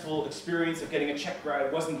stressful experience of getting a check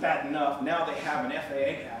ride wasn't bad enough. Now they have an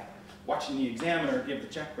FAA guy watching the examiner give the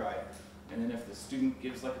check ride. And then if the student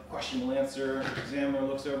gives like a questionable answer, the examiner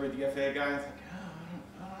looks over at the FAA guy and is like,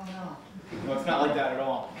 oh, I don't know. No, it's not like that at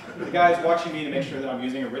all. The guy's watching me to make sure that I'm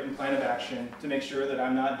using a written plan of action, to make sure that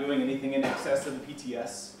I'm not doing anything in excess of the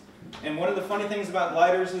PTS. And one of the funny things about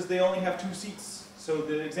gliders is they only have 2 seats. So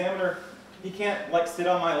the examiner, he can't like sit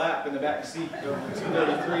on my lap in the back seat over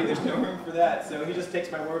 233. There's no room for that. So he just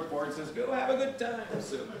takes my word for it and says, go have a good time.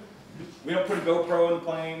 So we don't put a GoPro in the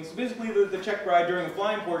plane. So basically the check ride during the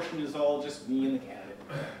flying portion is all just me and the candidate.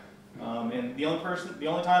 And the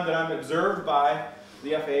only time that I'm observed by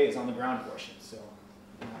the FAA is on the ground portion.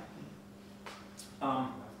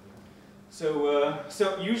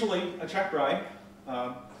 So usually a check ride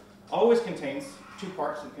always contains 2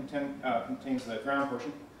 parts. It contains the ground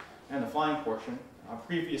portion and the flying portion.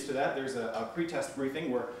 Previous to that, there's a pre-test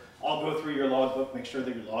briefing where I'll go through your logbook, make sure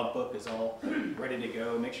that your logbook is all ready to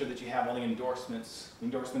go, make sure that you have all the endorsements. The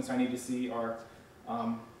endorsements I need to see are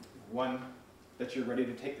 1, that you're ready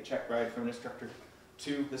to take the check ride from an instructor.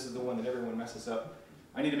 2, this is the one that everyone messes up.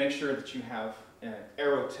 I need to make sure that you have an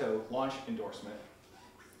Aerotow launch endorsement.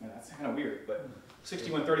 And that's kind of weird, but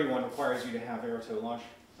 6131 requires you to have Aerotow launch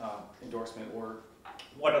endorsement, or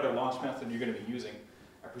what other launch method you're going to be using.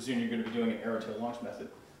 I presume you're going to be doing an Aerotow launch method.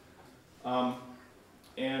 I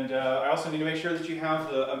also need to make sure that you have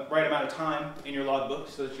the right amount of time in your logbook,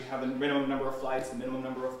 so that you have the minimum number of flights, the minimum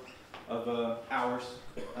number of hours,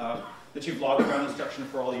 that you've logged ground instruction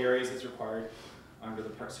for all the areas that's required under the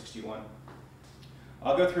Part 61.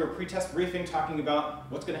 I'll go through a pre-test briefing talking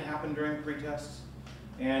about what's going to happen during pre-test.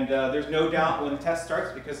 And there's no doubt when the test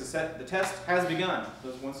starts, because the test has begun.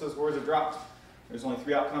 Once those words are dropped, there's only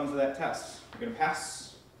 3 outcomes of that test. You're going to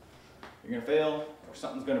pass, you're going to fail, or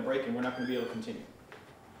something's going to break and we're not going to be able to continue.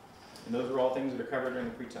 And those are all things that are covered during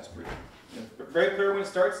the pre-test briefing. And it's very clear when it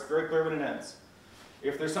starts, very clear when it ends.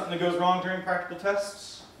 If there's something that goes wrong during practical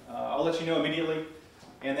tests, I'll let you know immediately.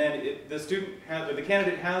 And then the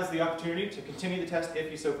candidate has the opportunity to continue the test if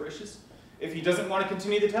he so wishes. If he doesn't want to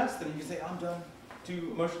continue the test, then he can say, I'm done,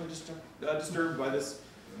 too emotionally disturbed by this,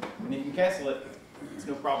 and he can cancel it. It's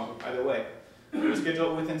no problem either way. If you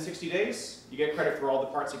schedule it within 60 days, you get credit for all the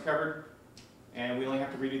parts you covered, and we only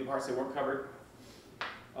have to redo the parts that weren't covered.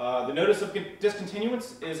 The notice of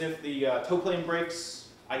discontinuance is if the tow plane breaks,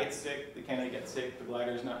 I get sick, the candidate gets sick, the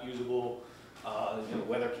glider is not usable, the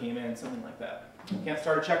weather came in, something like that. You can't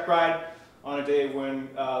start a check ride on a day when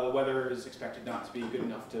the weather is expected not to be good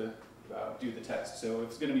enough to do the test. So if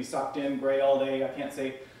it's going to be socked in, gray all day, I can't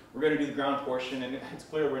say we're going to do the ground portion and it's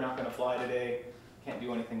clear we're not going to fly today. Can't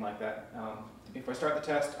do anything like that. If I start the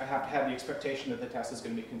test, I have to have the expectation that the test is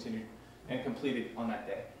going to be continued and completed on that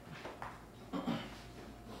day.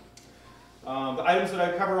 The items that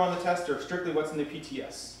I cover on the test are strictly what's in the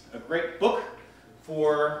PTS. A great book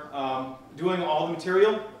for doing all the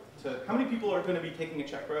material. How many people are going to be taking a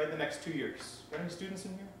check ride the next 2 years? Got any students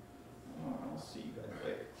in here? Oh, I'll see you guys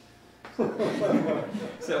later.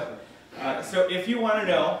 So if you want to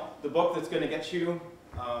know the book that's going to get you,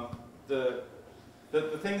 the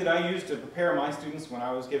thing that I used to prepare my students when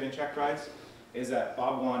I was giving check rides is that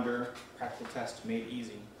Bob Wander Practical Test Made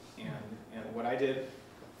Easy. And what I did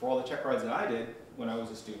for all the check rides that I did when I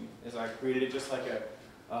was a student is I created it just like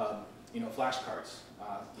flashcards.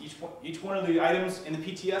 Each one of the items in the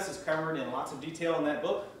PTS is covered in lots of detail in that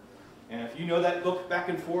book. And if you know that book back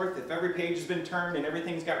and forth, if every page has been turned and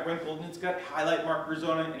everything's got wrinkled and it's got highlight markers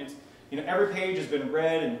on it, and it's, every page has been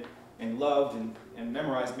read and loved and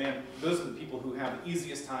memorized, man, those are the people who have the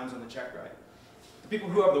easiest times on the check ride. The people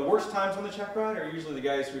who have the worst times on the check ride are usually the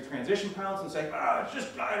guys who transition pilots and say, it's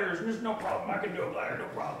just gliders, and there's no problem, I can do a glider, no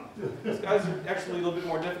problem. Those guys are actually a little bit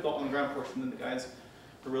more difficult on the ground portion than the guys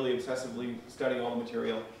who really obsessively study all the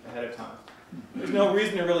material ahead of time. There's no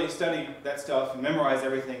reason to really study that stuff and memorize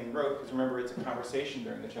everything in rote, because remember, it's a conversation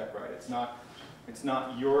during the check ride. It's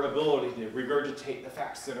not your ability to regurgitate the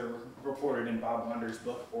facts that are reported in Bob Wander's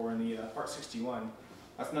book or in the Part 61.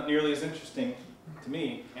 That's not nearly as interesting to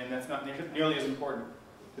me, and that's not nearly as important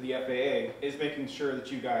to the FAA, is making sure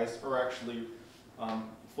that you guys are actually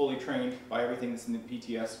fully trained by everything that's in the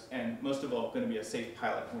PTS, and most of all, going to be a safe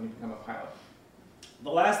pilot when you become a pilot. The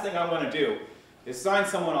last thing I want to do is sign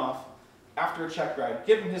someone off after a check ride,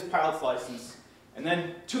 give him his pilot's license, and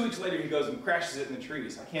then 2 weeks later he goes and crashes it in the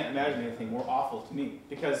trees. I can't imagine anything more awful to me,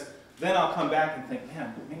 because then I'll come back and think,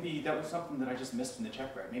 man, maybe that was something that I just missed in the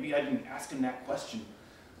check ride. Maybe I didn't ask him that question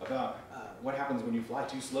about what happens when you fly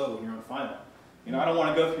too slow when you're on final. You know, I don't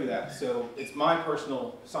want to go through that, so it's my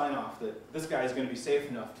personal sign-off that this guy is going to be safe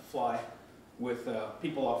enough to fly with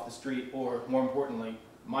people off the street, or more importantly,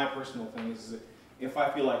 my personal thing is that if I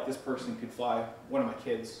feel like this person could fly one of my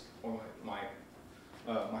kids or my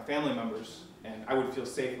family members, and I would feel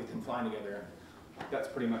safe with him flying together, that's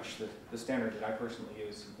pretty much the standard that I personally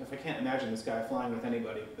use. If I can't imagine this guy flying with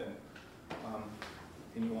anybody, then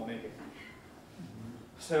you won't make it.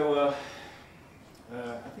 So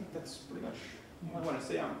I think that's pretty much all I want to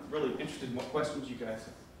say. I'm really interested in what questions you guys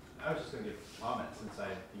have. I was just going to give a comment since I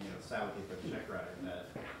sat with you for the check rider, that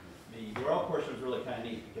the oral portion was really kind of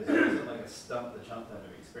neat because it wasn't like a stump the chump type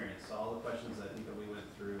of experience. So all the questions I think that we went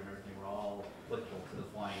through and everything were all applicable to the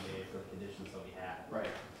flying day for the conditions that we had. Right.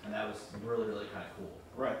 And that was really, really kind of cool.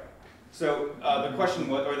 Right. So the question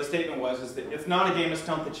was, or the statement was, is that it's not a game of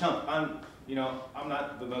stump the chump. I'm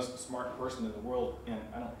not the most smart person in the world, and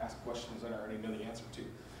I don't ask questions that I already know the answer to.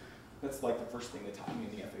 That's like the first thing they taught me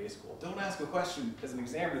in the FAA school. Don't ask a question as an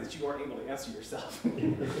examiner that you aren't able to answer yourself.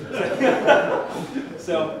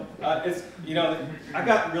 So it's, I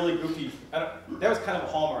got really goofy. That was kind of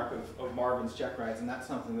a hallmark of Marvin's check rides, and that's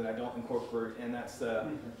something that I don't incorporate. And that's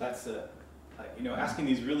asking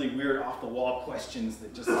these really weird off-the-wall questions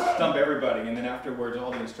that just stump everybody, and then afterwards all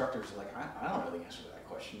the instructors are like, I don't really answer that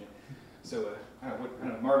question. So I don't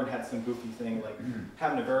know, Marvin had some goofy thing like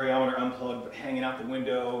having a variometer unplugged but hanging out the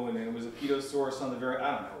window, and it was a pedosaurus on the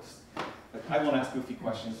I don't know. I won't ask goofy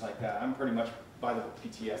questions like that. I'm pretty much by the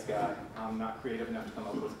PTS guy. I'm not creative enough to come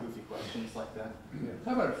up with goofy questions like that.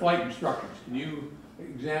 How about flight instructors? Can you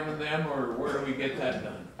examine them, or where do we get that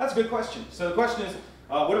done? That's a good question. So the question is,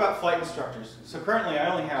 what about flight instructors? So currently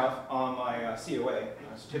I only have on my COA,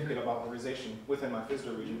 Certificate of Authorization, within my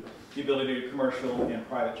FSDO region, the ability to do commercial and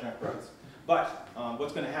private check rides. But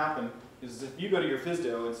what's going to happen is if you go to your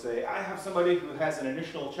FSDO and say, I have somebody who has an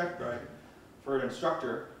initial check ride for an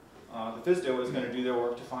instructor, the FSDO is going to do their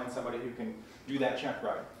work to find somebody who can do that check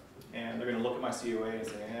ride. And they're going to look at my COA and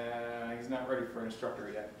say, he's not ready for an instructor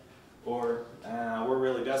yet. Or we're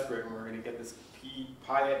really desperate and we're going to get this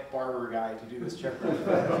Piet Barber guy to do this check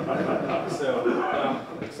ride.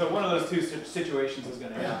 So one of those two situations is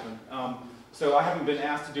going to happen. So I haven't been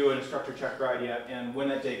asked to do an instructor check ride yet, and when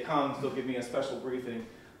that day comes, they'll give me a special briefing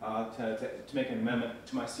to make an amendment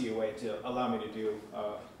to my COA to allow me to do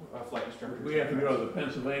a flight instructor. We have to go to the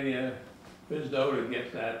Pennsylvania FSDO to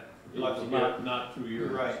get that, not through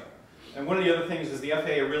yours. Right. And one of the other things is the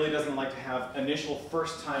FAA really doesn't like to have initial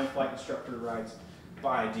first-time flight instructor rides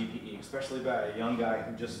by a DPE, especially by a young guy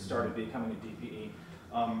who just started becoming a DPE.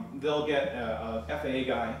 They'll get a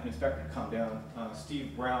FAA guy, an inspector, to come down.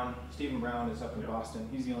 Stephen Brown is up in Boston.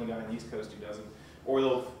 He's the only guy on the East Coast who does it. Or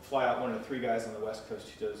they'll fly out one of the 3 guys on the West Coast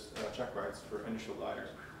who does check rides for initial gliders.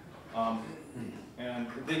 And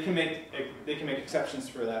they can make exceptions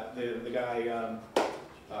for that. The guy,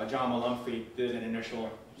 John Malumphey, did an initial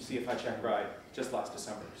CFI check ride just last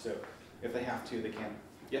December. So if they have to, they can.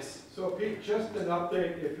 Yes? So Pete, just an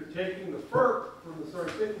update, if you're taking the FERC from the Surrey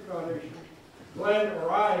Safety Foundation, Glenn or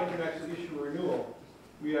I can actually issue a renewal.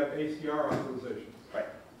 We have ACR authorizations. Right.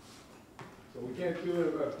 So we can't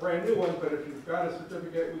do a brand new one, but if you've got a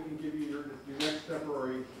certificate, we can give you your next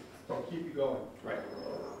temporary, so keep you going. Right.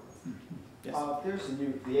 Yes. There's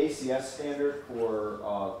the ACS standard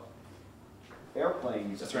for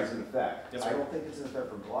airplanes is in effect. That's I right. don't think it's in effect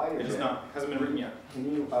for gliders. It is not. Hasn't been written yet.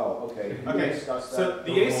 Can you? Oh, okay. Can you discuss that? So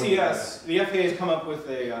the ACS, the FAA has come up with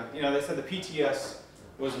a, they said the PTS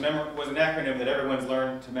was an acronym that everyone's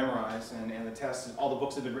learned to memorize, and the tests, all the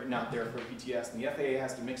books have been written out there for PTS, and the FAA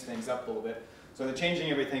has to mix things up a little bit. So they're changing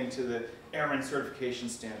everything to the Airman Certification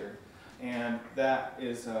Standard, and that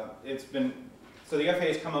is, so the FAA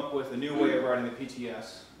has come up with a new way of writing the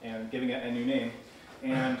PTS and giving it a new name,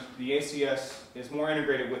 and the ACS is more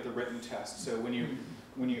integrated with the written test. So when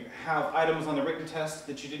you have items on the written test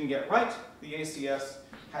that you didn't get right, the ACS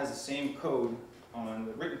has the same code on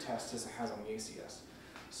the written test as it has on the ACS.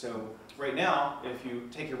 So right now, if you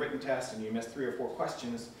take your written test and you miss 3 or 4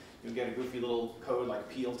 questions, you'll get a goofy little code like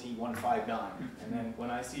PLT 159. And then when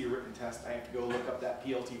I see your written test, I have to go look up that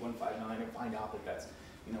PLT 159 and find out that that's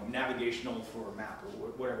navigational for a map or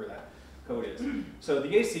whatever that code is. So the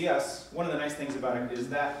ACS, one of the nice things about it is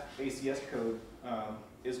that ACS code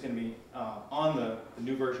is going to be on the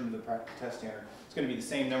new version of the practical test standard. It's going to be the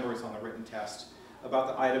same numbers on the written test about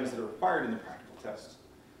the items that are required in the practical test,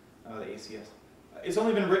 the ACS. It's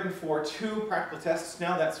only been written for 2 practical tests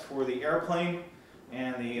now. That's for the airplane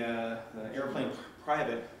and the airplane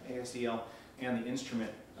private ASEL and the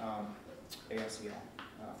instrument ASEL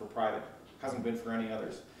for private. Hasn't been for any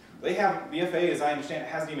others. They have, the FAA, as I understand it,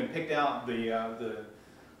 hasn't even picked out the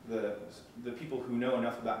people who know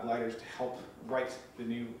enough about gliders to help write the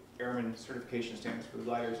new airman certification standards for the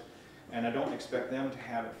gliders. And I don't expect them to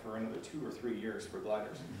have it for another 2 or 3 years for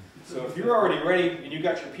gliders. So if you're already ready and you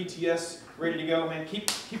got your PTS ready to go, man, keep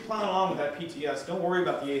plowing along with that PTS. Don't worry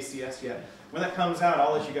about the ACS yet. When that comes out,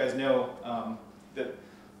 I'll let you guys know that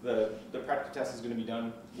the practical test is going to be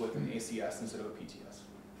done with an ACS instead of a PTS.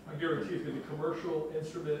 I guarantee it's going to be commercial,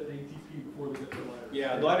 instrument, ATP before they get to gliders.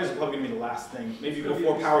 Yeah, gliders are probably going to be the last thing, maybe It's gonna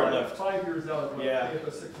before be powered lift. 5 years out. Yeah.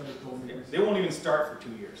 AFS 600 told me. They won't even start for 2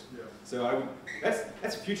 years. Yeah. So I would,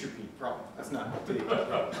 that's a future peak problem. That's not the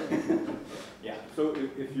problem. Yeah. So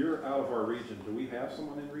if you're out of our region, do we have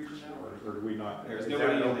someone in region now, or do we not? There's Is nobody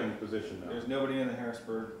that an in open the- position now? There's nobody in the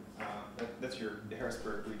Harrisburg. That's the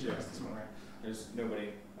Harrisburg region. Yeah. That's this one, right? There's nobody.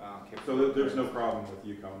 So there's no problem with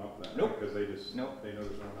you coming up then? Nope. Because they just Nope. they know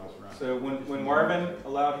there's no one else around. So when Marvin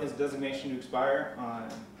allowed his designation to expire on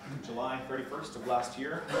July 31st of last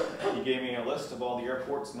year, he gave me a list of all the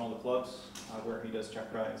airports and all the clubs where he does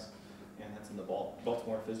check rides, and that's in the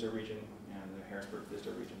Baltimore FSDO region and the Harrisburg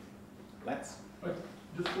FSDO region. Lance?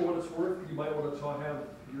 Just for what it's worth, you might want to have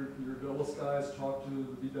your Dulles guys talk to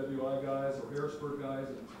the BWI guys or Harrisburg guys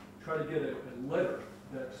and try to get a letter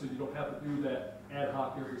that, so you don't have to do that ad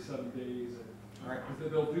hoc every 7 days.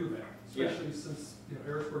 Because they'll do that, especially since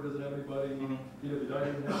Harrisburg doesn't have anybody, BWI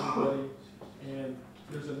doesn't have anybody, and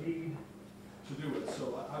there's a need to do it.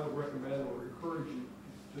 So I would recommend or encourage you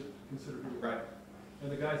to consider doing it. Right.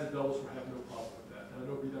 And the guys at Dulles will have no problem with that. And I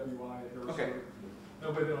know BWI and Harrisburg, Okay. that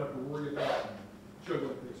way they don't have to worry about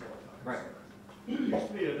juggling things all the time. Right. There used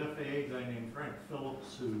to be an FAA guy named Frank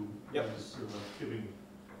Phillips who was giving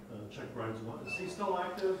check rides. Is he still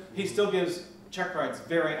active? He still gives check rides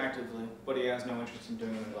very actively, but he has no interest in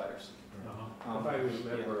doing the gliders. If I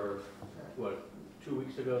remember, what, 2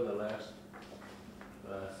 weeks ago, the last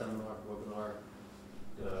seminar, webinar,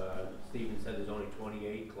 Stephen said there's only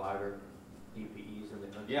 28 glider DPEs in the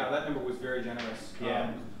country. Yeah, that number was very generous.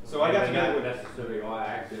 Yeah. So I got together with... Not necessarily all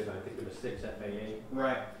active, I think there was 6 FAA.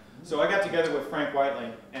 Right. So I got together with Frank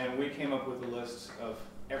Whiteley, and we came up with a list of,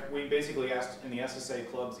 we basically asked in the SSA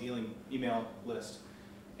Club's email list,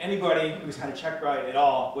 anybody who's had a check ride at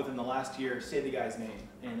all within the last year, say the guy's name.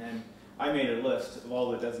 And then I made a list of all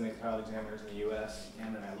the designated pilot examiners in the U.S.,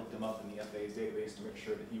 and then I looked him up in the FAA's database to make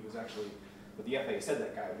sure that he was actually, but the FAA said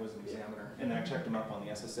that guy was an examiner. And then I checked him up on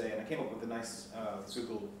the SSA, and I came up with a nice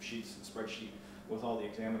Google Sheets spreadsheet with all the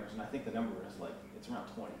examiners, and I think the number is like, it's around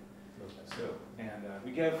 20. So, and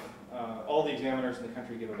we give, all the examiners in the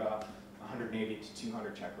country give about 180 to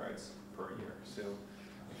 200 check rides per year. So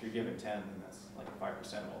if you're given 10, then that's like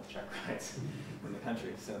 5% of all the check rides in the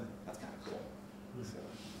country. So that's kind of cool.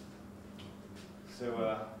 So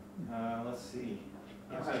let's see.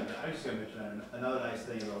 I was just going to mention another nice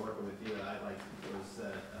thing about working with you that I liked was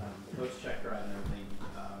that post-check ride and everything,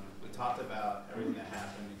 we talked about everything that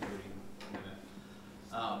happened, including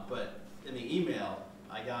but in the email,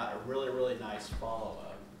 I got a really, really nice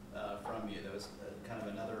follow-up from you. That was kind of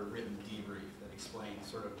another written debrief that explained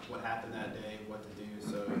sort of what happened that day, what to do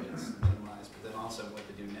so it's minimized, but then also what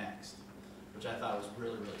to do next, which I thought was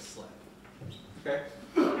really, really slick. Okay.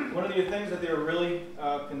 One of the things that they were really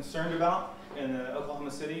concerned about in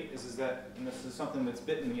Oklahoma City is that, and this is something that's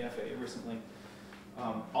bitten the FAA recently,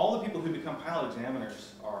 all the people who become pilot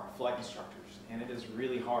examiners are flight instructors, and it is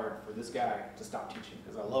really hard for this guy to stop teaching,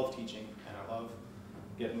 because I love teaching, and I love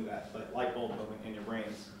getting that light bulb moving in your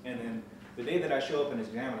brains. And then the day that I show up an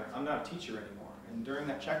examiner, I'm not a teacher anymore. And during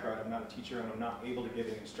that check ride, I'm not a teacher, and I'm not able to give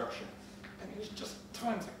any instruction. And there's just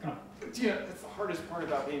times yeah, that's the hardest part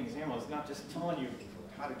about being an examiner, is not just telling you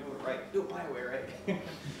how to do it right. Do it my way, right?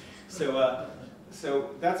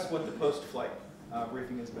 So that's what the post-flight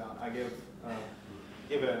briefing is about. I give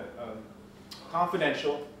a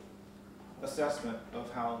confidential assessment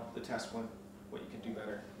of how the test went, what you could do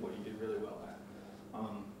better, what you did really well at.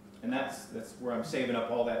 And that's where I'm saving up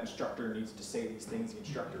all that instructor needs to say these things the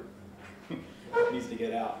instructor needs to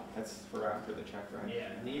get out. That's for after the check ride.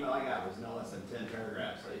 Yeah, and the email I got was no less than 10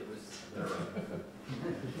 paragraphs. It was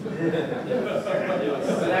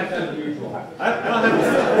That's unusual.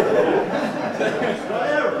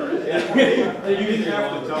 Whatever. You didn't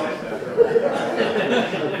have to tell us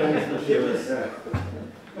that.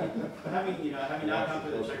 Having not come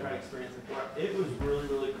through the check ride experience before. It was really,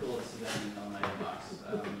 really cool to see that email in my inbox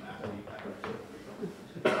after you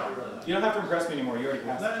You don't have to impress me anymore. You already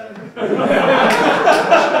passed it.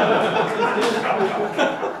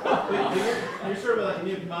 You're sort of like a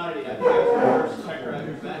new commodity. I think I was the first check ride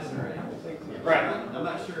ambassador. Right. I'm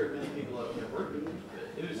not sure if many people have worked with it,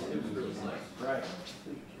 but it was really nice. Right.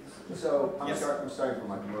 So I'm, Yes. I'm starting from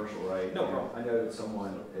my commercial, right? No And problem. I know that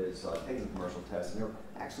someone is taking the commercial test, and there are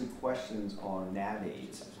actually questions on nav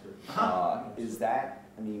aids. Is that,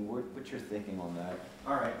 I mean, what's your thinking on that?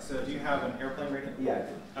 All right. So do you have an airplane rating? Yeah,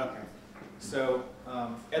 I do. Okay. So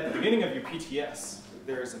at the beginning of your PTS,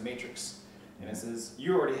 there is a matrix. And it says,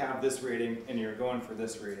 you already have this rating, and you're going for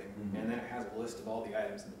this rating. And then it has a list of all the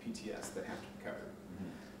items in the PTS that have to be covered.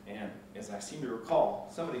 And as I seem to recall,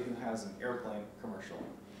 somebody who has an airplane commercial,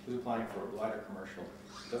 who's applying for a glider commercial,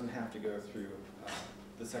 doesn't have to go through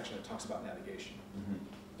the section that talks about navigation.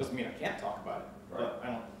 Doesn't mean I can't talk about it, but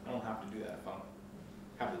I don't have to do that if I don't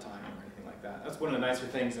have the time or anything like that. That's one of the nicer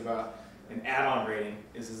things about an add-on rating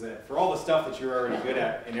is that for all the stuff that you're already good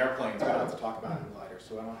at in airplanes, we don't have to talk about it in gliders.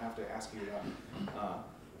 So I don't have to ask you about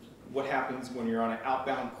what happens when you're on an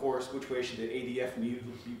outbound course, which way should the ADF mute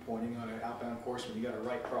be pointing on an outbound course when you got a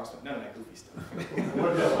right cross, none of that goofy stuff.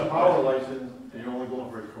 What about the power license, you're only going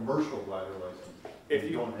for a commercial glider license? If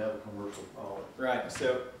you don't have a commercial power. Right,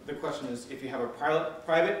 so the question is, if you have a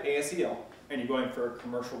private ASEL and you're going for a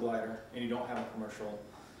commercial glider and you don't have a commercial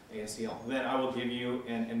ASEL, then I will give you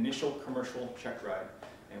an initial commercial check ride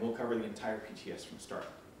and we'll cover the entire PTS from start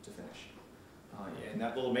to finish. And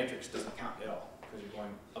that little matrix doesn't count at all because you're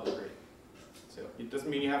going upgrade. So it doesn't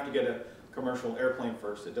mean you have to get a commercial airplane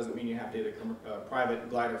first. It doesn't mean you have to get a private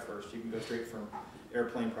glider first. You can go straight from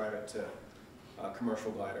airplane private to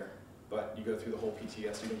commercial glider. But you go through the whole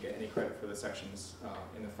PTS, you don't get any credit for the sections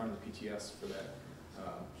in the front of the PTS for that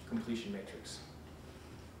completion matrix.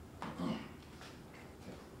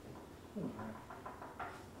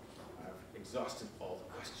 I've exhausted all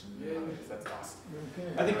the questions. That's awesome.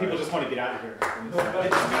 I think people just want to get out of here.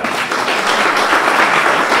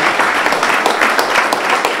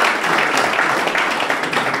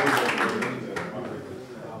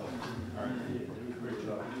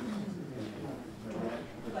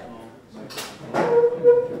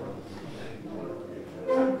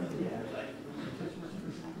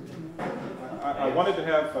 I wanted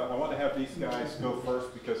to have these guys go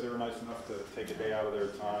first because they were nice enough to take a day out of their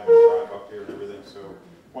time and drive up here and everything. So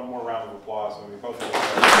one more round of applause. I mean, both of them.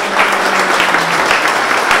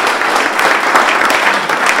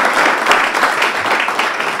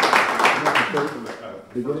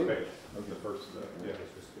 First page. The first, yeah.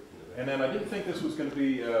 And then I didn't think this was going to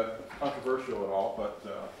be controversial at all, but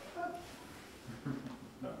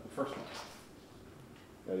no, the first one.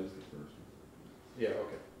 That is the first one. Yeah,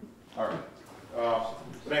 okay. All right.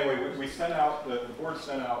 But anyway, we sent out, the board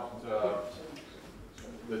sent out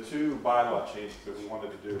the two bylaw changes that we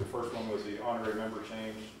wanted to do. The first one was the honorary member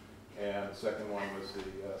change, and the second one was the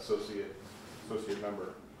associate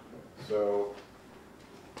member. So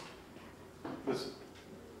this,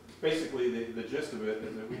 basically, the gist of it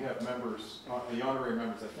is that we have members, the honorary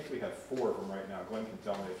members, I think we have 4 of them right now. Glenn can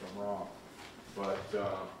tell me if I'm wrong. But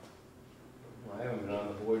well, I haven't been on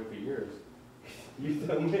the board for years. You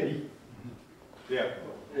tell me. Yeah,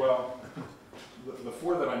 well, the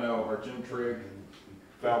 4 that I know are Jim Trigg,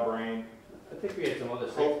 Val Brain. I think we had some other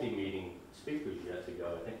safety meeting speakers years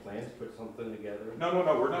ago. I think Lance put something together. No,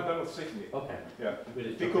 we're not done with the safety meeting. Okay. Yeah. We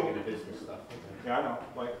just Be took cool. into business stuff. Okay. Yeah, I know.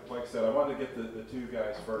 Like I said, I wanted to get the 2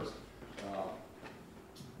 guys first.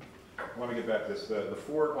 I want to get back to this. The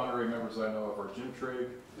 4 honorary members I know of are Jim Trigg,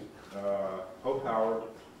 Hope Howard,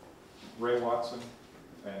 Ray Watson,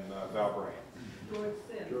 and Val Brain.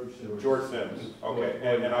 George Sims. Okay,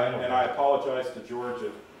 and I apologize to George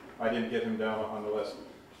if I didn't get him down on the list.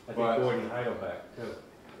 I think Gordon Heidelbeck too,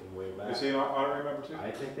 way back. Is he an honorary member too?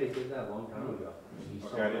 I think they did that a long time ago.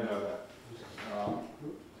 Okay, I didn't know that.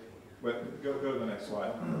 But go to the next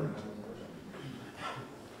slide.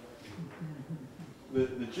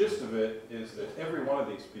 The gist of it is that every one of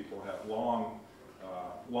these people have long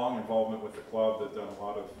involvement with the club. They've done a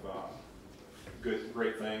lot of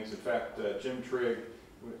great things. In fact, Jim Trigg,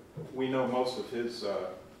 we know most of his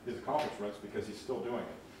accomplishments because he's still doing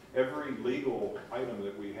it. Every legal item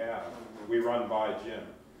that we have, we run by Jim.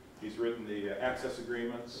 He's written the access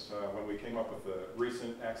agreements. When we came up with the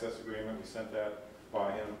recent access agreement, we sent that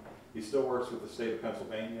by him. He still works with the state of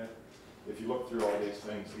Pennsylvania. If you look through all these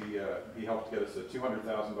things, he helped get us a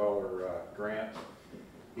 $200,000 grant.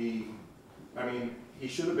 He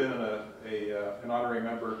should have been an honorary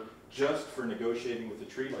member just for negotiating with the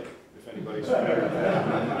tree lady, if anybody's familiar. I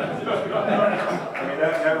mean,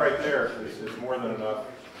 that right there is more than enough.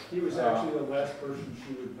 He was actually the last person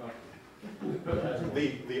she would talk to.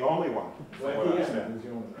 The only one, from Well, what I yeah, understand. he was the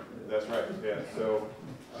only one. That's right, yeah, so,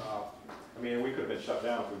 I mean, we could have been shut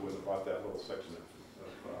down if we wouldn't have bought that little section of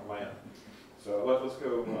land. So let's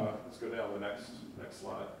go down to the next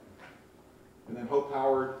slide. And then Hope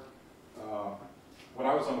Howard, when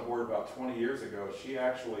I was on the board about 20 years ago, she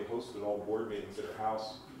actually hosted all the board meetings at her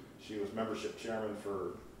house. She was membership chairman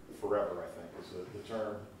for forever, I think, is the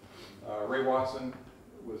term. Ray Watson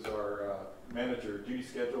was our manager of duty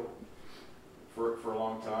schedule for a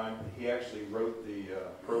long time. He actually wrote the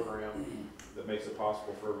program that makes it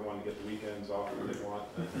possible for everyone to get the weekends off that they want,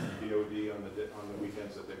 and DOD on the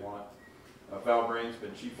weekends that they want. Val Brain's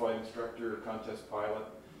been chief flight instructor, contest pilot.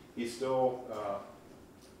 He still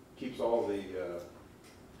keeps all the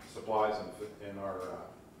supplies in our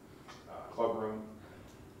club room,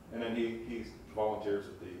 and then he volunteers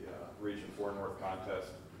at the Region 4 North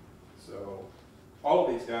contest. So all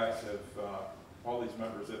of these guys have, all these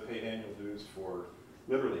members have paid annual dues for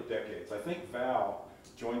literally decades. I think Val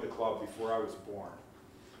joined the club before I was born.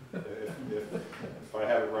 If I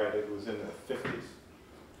have it right, it was in the 50s.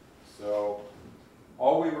 So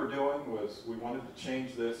all we were doing was we wanted to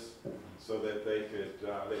change this so that they could,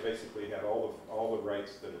 they basically had all the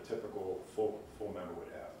rights that a typical full member would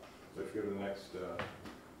have. So if you go to the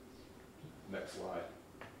next slide.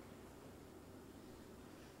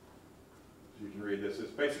 You can read this.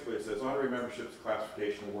 It's basically, it says honorary memberships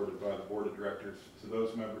classification awarded by the board of directors to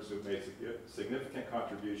those members who have made significant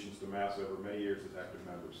contributions to MASA over many years as active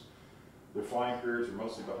members. Their flying careers are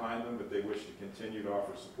mostly behind them, but they wish to continue to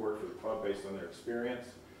offer support for the club based on their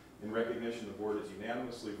experience. In recognition, the board has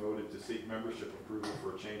unanimously voted to seek membership approval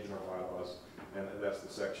for a change in our bylaws, and that's the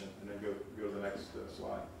section. And then go to the next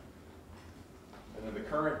slide. And then the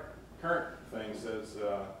current thing says,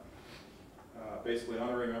 basically,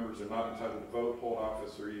 honorary members are not entitled to vote, hold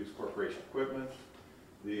office, or use corporation equipment.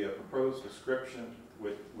 The proposed description,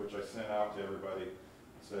 which I sent out to everybody,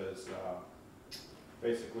 says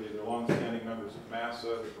basically they're long-standing members of MASA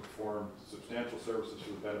who perform substantial services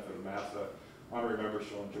for the benefit of MASA. Honorary members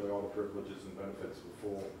shall enjoy all the privileges and benefits of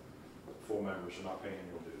full members, shall not pay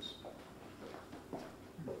annual dues.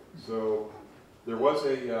 So there was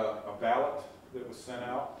a ballot that was sent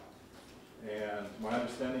out. And my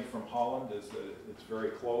understanding from Holland is that it's very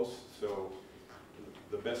close, so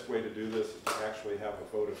the best way to do this is to actually have a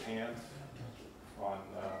vote of hands on...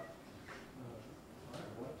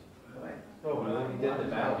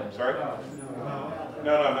 Sorry?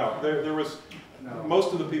 No. There was...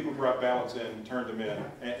 Most of the people brought ballots in and turned them in,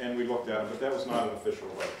 and we looked at them, but that was not an official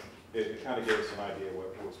vote. It kind of gave us an idea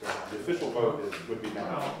what was going on. The official vote would be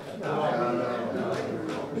now.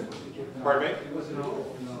 Pardon me?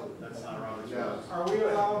 That's not Robert's rules. Are we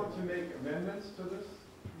allowed to make amendments to this?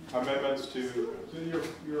 Amendments to? To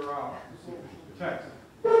your text?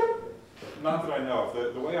 Not that I know of.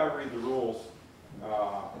 The way I read the rules,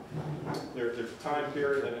 there's a time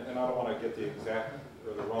period, and I don't want to get the exact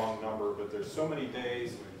or the wrong number, but there's so many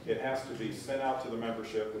days it has to be sent out to the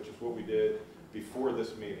membership, which is what we did before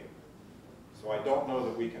this meeting. So I don't know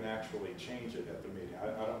that we can actually change it at the meeting. I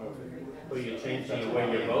don't know if it... Well, you're changing the way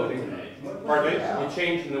you're voting. Pardon me? You're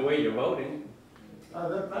changing the way you're voting.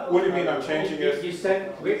 What do you mean I'm changing it? You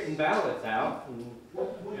sent written ballots out.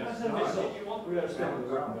 Well,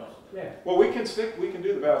 we can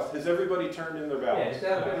do the ballots. Has everybody turned in their ballots?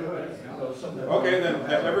 Okay, then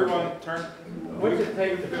everyone turn. What's it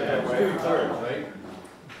take to pass? 2/3, right?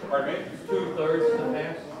 Pardon me? 2/3 to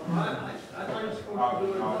pass? Not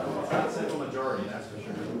a simple majority, that's for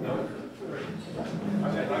sure. No. I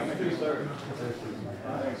think it's 2/3. I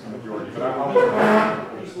think it's a majority, but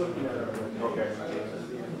I'm Just looking at it. Okay.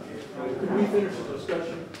 Can we finish the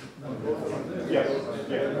discussion? Yes.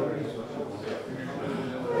 Yeah.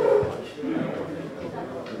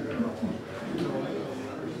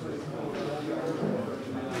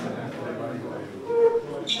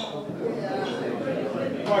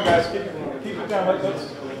 Come on, guys, keep it down.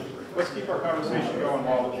 Let's keep our conversation going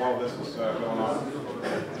while this is going on.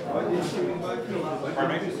 Pardon me?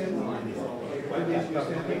 What do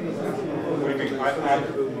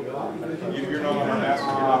you mean? You're not on our master.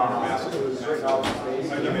 You're not on our master.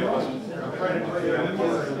 Give me a listen.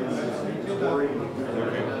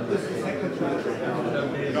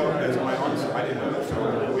 No, that's my answer. I didn't know. So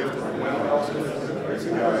we have to run out else. There's a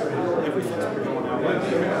guy. Everything's been going on.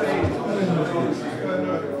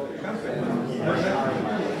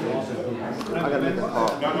 I gotta make a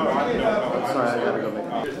call. No. Sorry, I gotta go make a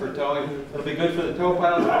call. For towing, it'll be good for the tow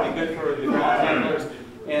pilots, it'll be good for the ground handlers,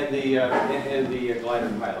 and and the glider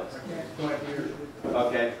pilots.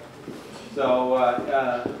 Okay.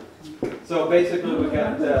 So basically, we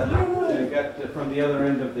got from the other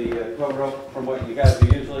end of the tow rope from what you guys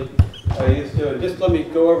are usually used to. And just let me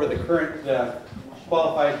go over the current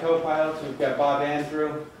qualified tow pilots. We've got Bob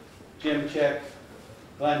Andrew, Jim Chick,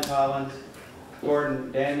 Glenn Collins,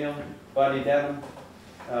 Gordon Daniel, Buddy Dedham,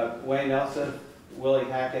 Wayne Nelson, Willie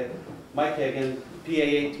Hackett, Mike Higgins, PA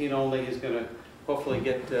 18 only. He's going to hopefully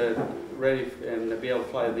get ready and be able to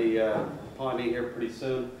fly the Pawnee here pretty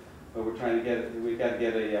soon. But we're trying to get we've got to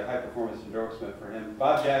get a high performance endorsement for him.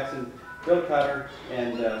 Bob Jackson, Bill Cutter,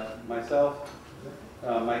 and myself,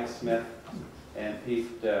 Mike Smith, and Pete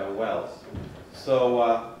Wells. So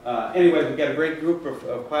anyway, we've got a great group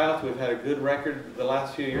of pilots. We've had a good record the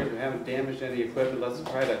last few years. We haven't damaged any equipment. Let's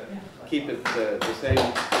try to keep it the same.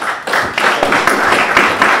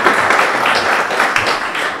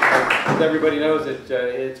 As everybody knows,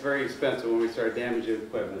 it's very expensive when we start damaging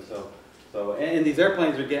equipment. And these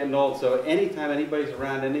airplanes are getting old, so anytime anybody's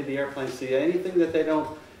around any of the airplanes, see anything that they don't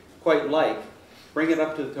quite like, bring it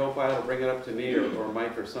up to the tow pilot, or bring it up to me or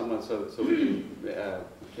Mike or someone, so we can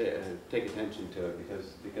take attention to it,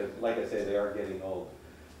 because like I say, they are getting old.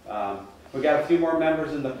 We've got a few more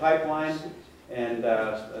members in the pipeline, and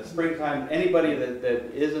springtime, anybody that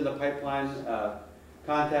is in the pipeline,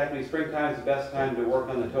 contact me. Springtime is the best time to work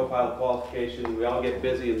on the tow pilot qualification. We all get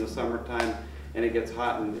busy in the summertime, and it gets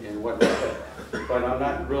hot and whatnot. But I'm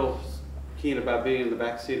not real keen about being in the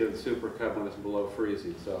back seat of the Super Cub when it's below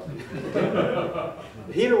freezing. So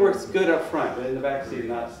the heater works good up front, but in the back seat,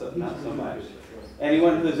 not so much.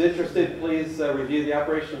 Anyone who's interested, please review the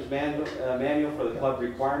operations manual for the club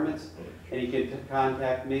requirements, and you can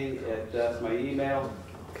contact me at my email.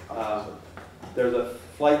 There's a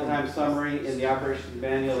flight time summary in the operations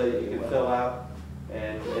manual that you can fill out,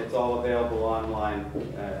 and it's all available online.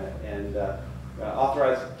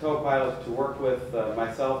 Authorized tow pilots to work with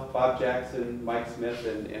myself, Bob Jackson, Mike Smith,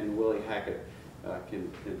 and Willie Hackett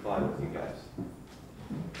can fly with you guys.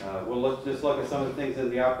 We'll just look at some of the things in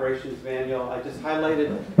the operations manual. I just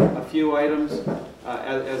highlighted a few items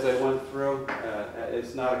as I went through.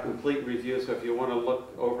 It's not a complete review, so if you want to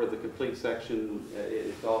look over the complete section,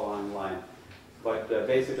 it's all online. But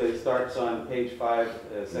basically, it starts on page 5,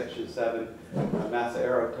 section 7, Massa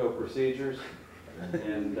Aero tow procedures.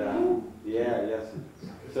 And yes.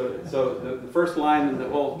 So the first line in the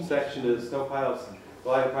whole section is tow pilots,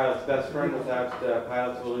 glider pilots' best friend. Without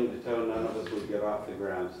pilots willing to tow, none of us would get off the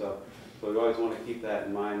ground. So we always want to keep that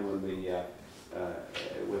in mind when we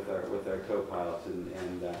with our tow pilots.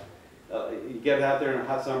 And you get out there on a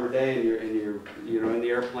hot summer day, and you're in the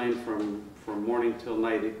airplane from morning till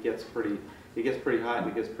night. It gets pretty hot and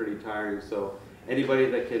it gets pretty tiring. So anybody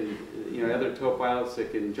that can, other tow pilots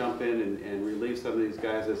that can jump in and relieve some of these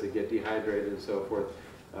guys as they get dehydrated and so forth,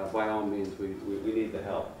 by all means, we need the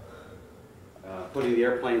help. Putting the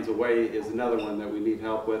airplanes away is another one that we need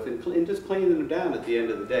help with, and just cleaning them down at the end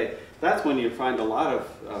of the day. That's when you find a lot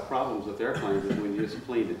of problems with airplanes, is when you just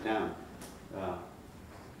clean it down.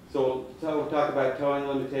 So we'll talk about towing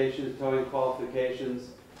limitations, towing qualifications,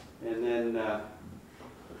 and then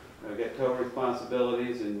we've got tow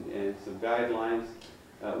responsibilities and some guidelines.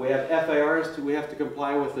 We have FARs we have to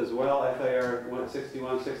comply with as well. FAR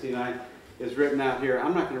 161, 69 is written out here.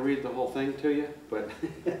 I'm not going to read the whole thing to you, but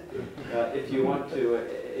if you want to,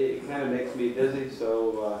 it kind of makes me dizzy.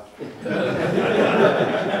 So,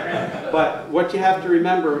 but what you have to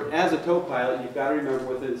remember as a tow pilot, you've got to remember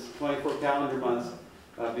within 24 calendar months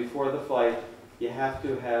before the flight, you have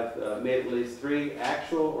to have made at least 3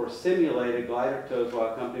 actual or simulated glider tows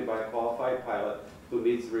while accompanied by a qualified pilot who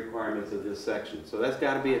meets the requirements of this section. So that's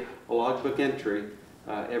got to be a logbook entry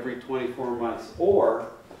every 24 months, or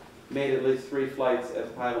made at least 3 flights as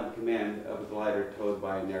pilot in command of a glider towed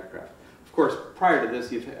by an aircraft. Of course, prior to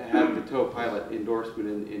this, you've had the tow pilot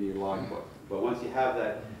endorsement in your logbook. But once you have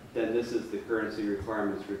that, then this is the currency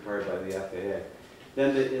requirements required by the FAA.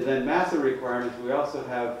 Then Massa requirements, we also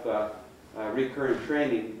have recurrent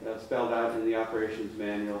training spelled out in the operations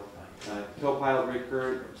manual. Tow pilot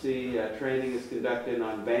recurrency training is conducted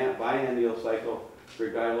on biennial cycle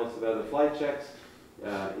regardless of other flight checks.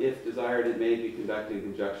 If desired, it may be conducted in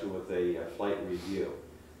conjunction with a flight review.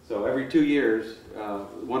 So every 2 years,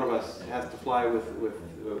 one of us has to fly with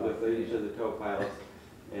each of the tow pilots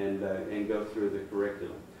and go through the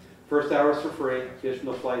curriculum. First hours for free,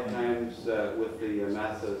 additional flight times with the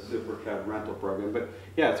Massa Super Cub rental program. But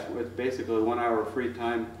yeah, it's basically 1 hour free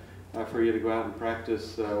time for you to go out and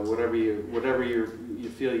practice whatever you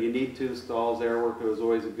feel you need to. Stalls, air work is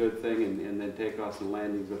always a good thing, and then takeoffs and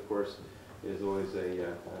landings, of course, is always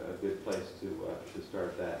a good place to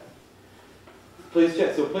start that. Please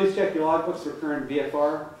check your logbooks for current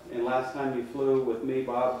VFR and last time you flew with me,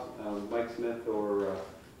 Bob, Mike Smith, or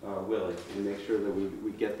Willie, and make sure that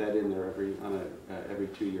we get that in there on a every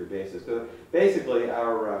 2-year basis. So basically,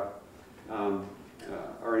 our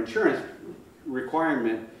insurance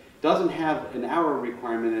requirement doesn't have an hour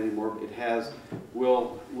requirement anymore. It has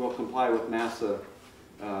will comply with NASA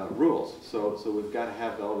rules. So we've got to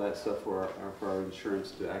have all that stuff for our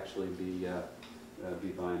insurance to actually be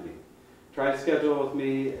binding. Try to schedule with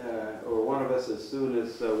me or one of us as soon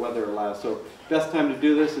as weather allows. So best time to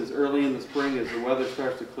do this is early in the spring as the weather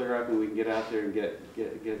starts to clear up and we can get out there and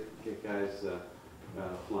get guys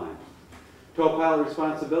flying. Tow pilot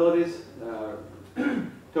responsibilities.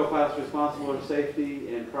 Tow pilot's responsible for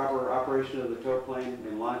safety and proper operation of the tow plane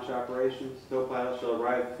and launch operations. Tow pilot shall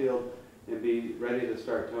arrive at the field and be ready to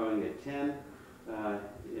start towing at 10.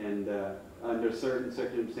 Under certain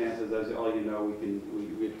circumstances, as all you know,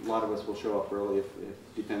 a lot of us will show up early if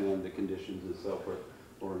depending on the conditions and so forth,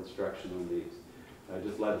 or instructional needs.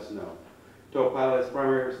 Just let us know. Tow pilot is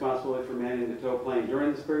primarily responsible for manning the tow plane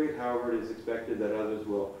during this period. However, it is expected that others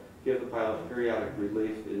will give the pilot periodic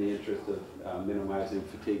relief in the interest of minimizing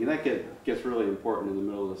fatigue. And that gets really important in the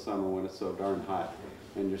middle of the summer when it's so darn hot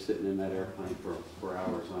and you're sitting in that airplane for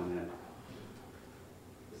hours on end.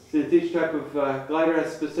 Since each type of glider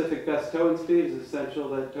has specific best towing speed, it's essential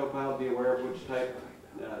that tow pilot be aware of which type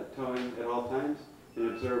towing at all times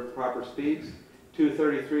and observe proper speeds.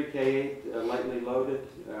 233 K8 lightly loaded,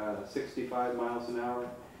 65 miles an hour,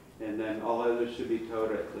 and then all others should be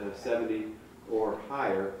towed at 70 or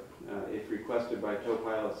higher if requested by tow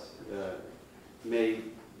pilots. May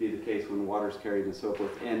be the case when water is carried and so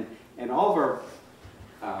forth. And all of our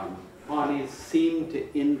Pawnees seem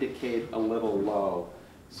to indicate a little low.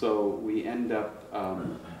 So we end up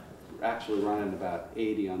actually running about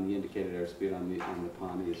 80 on the indicated airspeed on the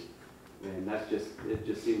Pawnees, and it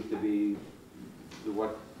just seems to be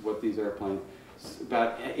what these airplanes,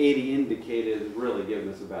 about 80 indicated, really giving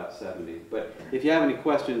us about 70. But if you have any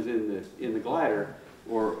questions in the glider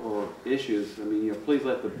or issues, I mean, please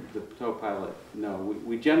let the tow pilot know.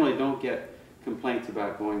 We generally don't get complaints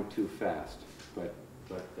about going too fast, but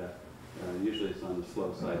usually it's on the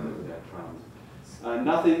slow side that we have problems.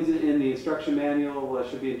 Nothing in the instruction manual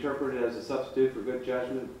should be interpreted as a substitute for good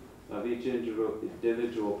judgment of each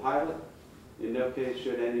individual pilot. In no case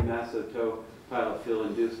should any NASA tow pilot feel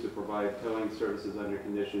induced to provide towing services under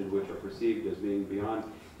conditions which are perceived as being beyond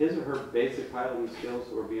his or her basic piloting skills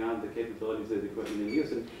or beyond the capabilities of the equipment in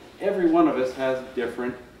use. And every one of us has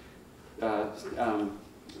different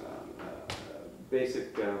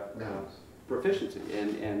basic proficiency.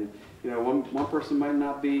 And one person might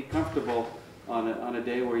not be comfortable on a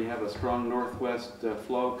day where you have a strong northwest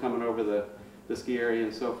flow coming over the ski area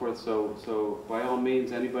and so forth. So by all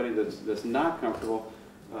means, anybody that's not comfortable,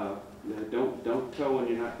 don't tow when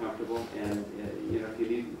you're not comfortable. And if you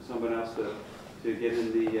need someone else to get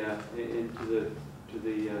into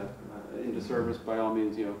service, by all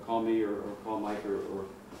means, call me or call Mike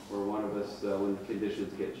or one of us when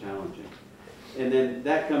conditions get challenging. And then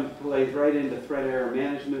that plays right into threat error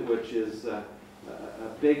management, which is a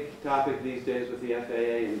big topic these days with the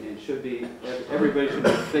FAA, and should be, everybody should be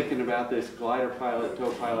thinking about this, glider pilot,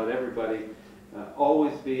 tow pilot, everybody.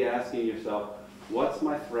 Always be asking yourself, what's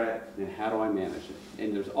my threat and how do I manage it?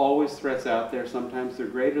 And there's always threats out there. Sometimes they're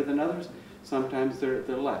greater than others, sometimes they're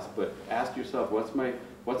less. But ask yourself, what's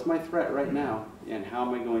my threat right now and how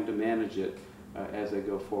am I going to manage it as I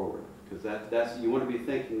go forward? Because you want to be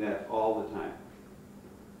thinking that all the time.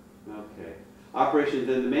 Okay. Operations,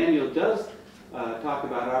 and the manual does talk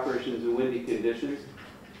about operations in windy conditions.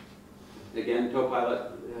 Again, tow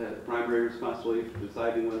pilot has primary responsibility for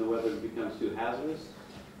deciding when the weather becomes too hazardous.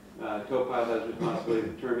 Tow pilot has responsibility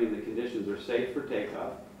for determining the conditions are safe for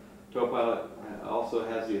takeoff. Tow pilot also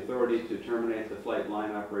has the authority to terminate the flight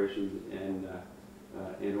line operations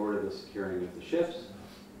and order the securing of the ships.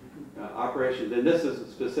 Operations, and this is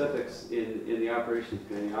specifics in the operations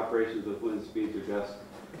planning. Operations with wind speeds or gusts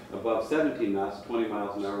above 17 knots, 20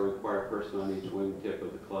 miles an hour, require a person on each wingtip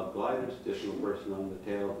of the club gliders, additional person on the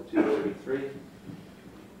tail of the 233.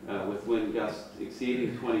 With wind gusts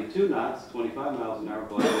exceeding 22 knots, 25 miles an hour,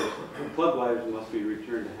 club gliders must be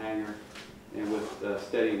returned to hangar, and with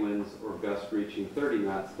steady winds or gusts reaching 30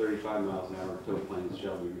 knots, 35 miles an hour, tow planes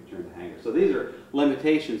shall be returned to hangar. So these are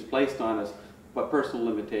limitations placed on us, but personal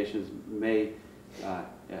limitations may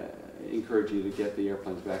encourage you to get the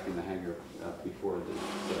airplanes back in the hangar before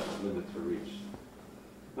the limits are reached.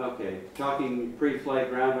 Okay, talking pre-flight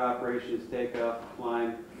ground operations, takeoff,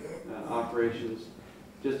 climb operations.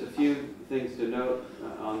 Just a few things to note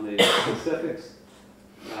on the specifics.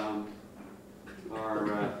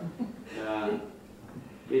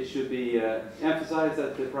 It should be emphasized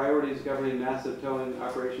that the priorities governing massive towing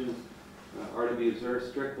operations are to be observed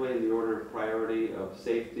strictly in the order of priority of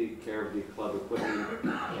safety, care of the club equipment,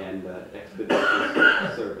 and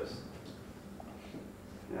expeditious service.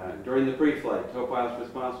 During the pre-flight, tow pilots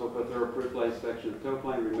responsible for thorough pre-flight inspection of the tow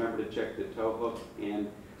plane remember to check the tow hook and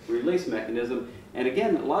release mechanism. And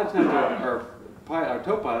again, a lot of times our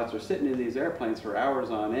tow pilots are sitting in these airplanes for hours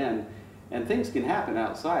on end, and things can happen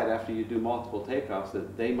outside after you do multiple takeoffs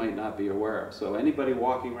that they might not be aware of. So anybody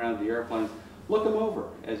walking around the airplane, look them over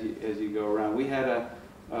as you go around. We had a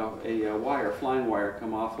wire, flying wire,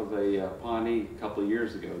 come off of a Pawnee a couple of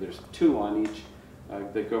years ago. There's two on each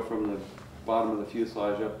that go from the bottom of the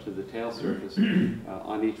fuselage up to the tail surface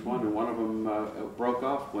on each one, and one of them broke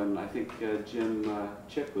off when I think Jim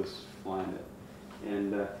Chick was flying it,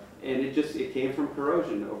 and it came from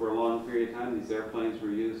corrosion over a long period of time. These airplanes were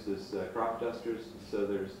used as crop dusters, so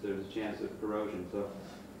there's a chance of corrosion.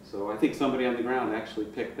 So I think somebody on the ground actually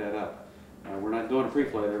picked that up. We're not doing a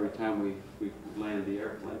pre-flight every time we land the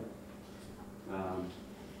airplane.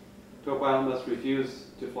 Tow pilot must refuse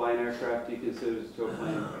to fly an aircraft he considers tow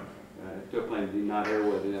plane to be not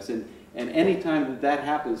airworthiness. And any time that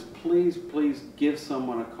happens, please give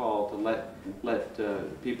someone a call to let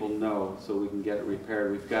people know so we can get it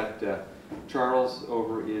repaired. We've got Charles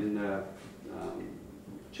over in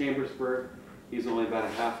Chambersburg. He's only about a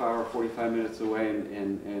half hour, 45 minutes away,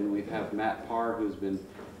 and we have Matt Parr, who's been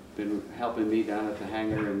helping me down at the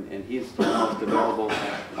hangar, and he's almost available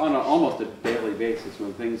on almost a daily basis.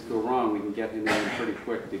 When things go wrong, we can get him in pretty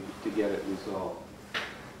quick to get it resolved.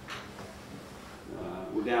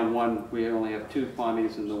 We're down one. We only have two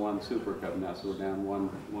Pawnees and the one Super Cub now, so we're down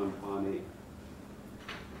one Pawnee.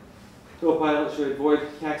 Tow pilots should avoid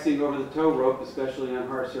taxiing over the tow rope, especially on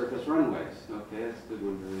hard surface runways. Okay, that's a good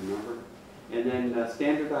one to remember. And then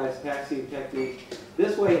standardized taxiing technique.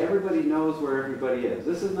 This way, everybody knows where everybody is.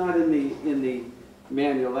 This is not in the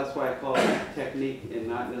manual. That's why I call it technique and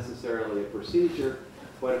not necessarily a procedure.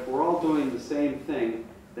 But if we're all doing the same thing,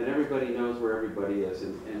 then everybody knows where everybody is.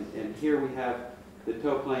 And here we have the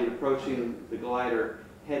tow plane approaching the glider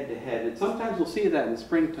head to head. And sometimes we'll see that in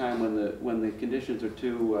springtime when the conditions are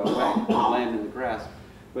too wet to land in the grass.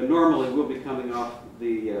 But normally we'll be coming off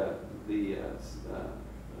the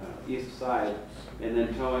east side and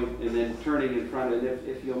then towing and then turning in front. And if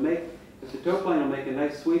the tow plane will make a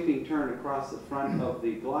nice sweeping turn across the front of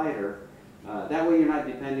the glider, that way you're not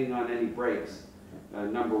depending on any brakes.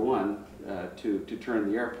 Number one, to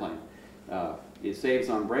turn the airplane. It saves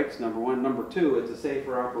on brakes, number one. Number two, it's a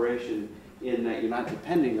safer operation in that you're not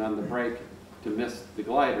depending on the brake to miss the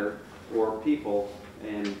glider or people,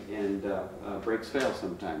 and brakes fail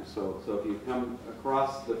sometimes. So if you come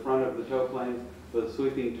across the front of the tow plane with a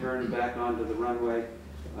sweeping turn back onto the runway,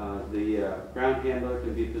 the ground handler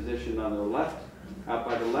can be positioned on the left, out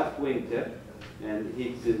by the left wingtip, and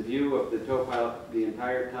he's in view of the tow pilot the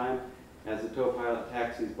entire time. As the tow pilot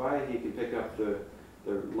taxis by, he can pick up the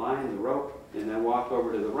line, the rope, and then walk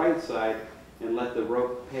over to the right side and let the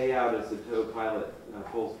rope pay out as the tow pilot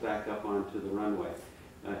pulls back up onto the runway.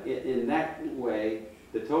 In that way,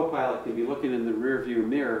 the tow pilot can be looking in the rear view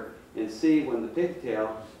mirror and see when the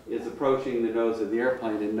pigtail is approaching the nose of the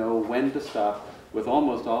airplane and know when to stop with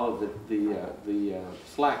almost all of the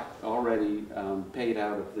slack already paid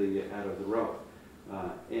out of the rope.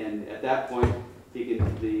 And at that point, the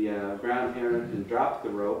ground handler can drop the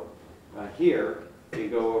rope here and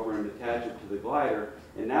go over and attach it to the glider.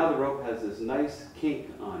 And now the rope has this nice kink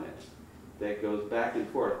on it that goes back and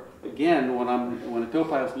forth. Again, when a tow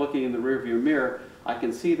pilot's looking in the rearview mirror, I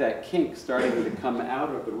can see that kink starting to come out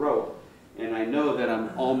of the rope, and I know that I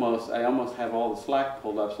almost have all the slack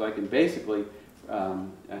pulled up, so I can basically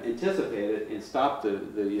anticipate it and stop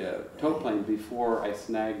the tow plane before I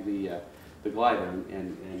snag the glider,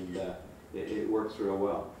 and it works real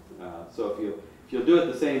well. So if you'll do it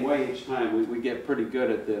the same way each time, we get pretty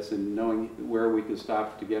good at this and knowing where we can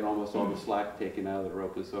stop to get almost all the slack taken out of the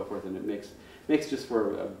rope and so forth, and it makes just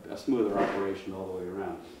for a smoother operation all the way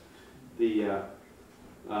around. The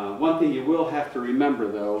one thing you will have to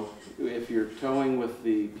remember, though, if you're towing with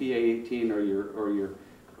the PA-18 or you're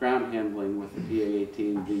ground handling with the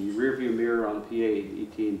PA-18, the rear view mirror on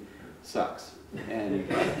PA-18 sucks. And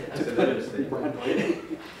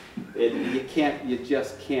you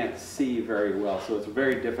just can't see very well, so it's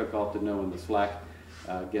very difficult to know when the slack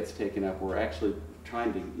gets taken up. We're actually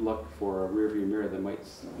trying to look for a rear view mirror that might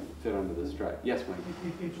fit under the strut. Yes, Wayne?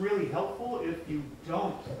 It's really helpful if you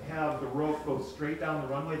don't have the rope go straight down the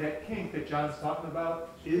runway. That kink that John's talking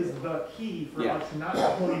about is the key for us not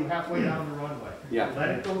to pull you halfway down the runway. Yeah.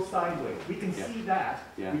 Let it go sideways. We can see that.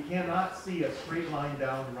 Yeah. We cannot see a straight line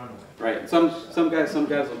down the runway. Right. Some guys will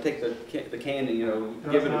take the can and, you know,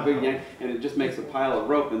 give it a big yank, and it just makes a pile of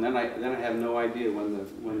rope, and then I have no idea when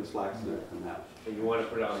the slack's going to come out. And you want to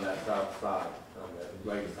put it on that south side, on the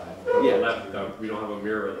right side. Yeah. The left, we don't have a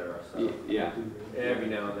mirror there, so. Yeah. Every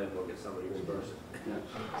now and then we'll get somebody who's person. Yeah.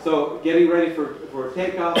 So getting ready for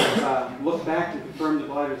takeoff, look back to confirm the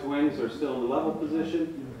glider's wings are still in the level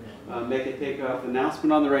position. Make a takeoff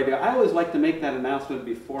announcement on the radio. I always like to make that announcement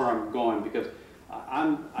before I'm going because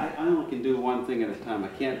I only can do one thing at a time. I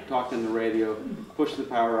can't talk in the radio, push the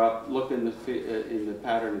power up, look in the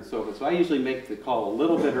pattern and so forth. So I usually make the call a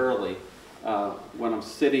little bit early when I'm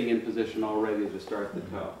sitting in position all ready to start the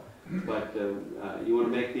tow. But you want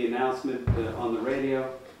to make the announcement on the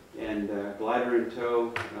radio, and glider in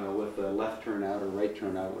tow with a left turn out or right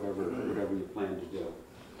turn out, whatever you plan to do.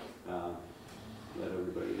 Let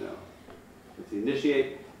everybody know. Let's see,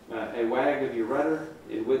 initiate a wag of your rudder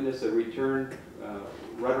and witness a return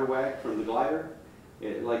rudder wag from the glider.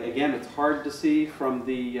 Again, it's hard to see from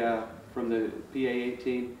the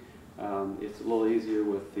PA-18. It's a little easier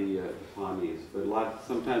with the Pawnees, but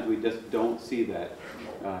sometimes we just don't see that.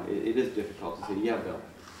 It is difficult to see. Yeah, Bill.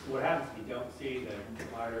 What happens if you don't see the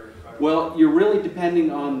glider? Well, you're really depending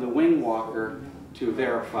on the wing walker to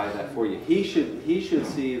verify that for you. He should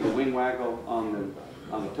see the wing waggle on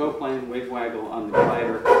the tow plane, wing waggle on the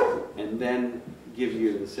glider, and then give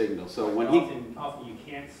you the signal. So when often you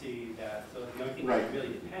can't see that. So the only thing Right. you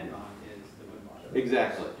really depend on is the wing walker.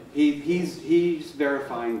 Exactly. He's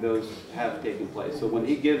verifying those have taken place. So when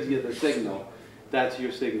he gives you the signal, that's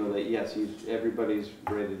your signal that yes, everybody's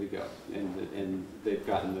ready to go, and they've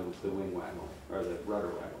gotten the wing waggle or the rudder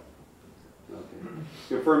waggle. Okay.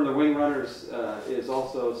 Confirm the wing runners is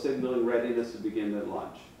also signaling readiness to begin at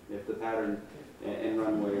launch if the pattern and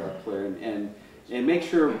runway are clear, and make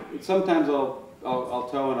sure. Sometimes I'll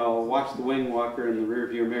tow and I'll watch the wing walker in the rear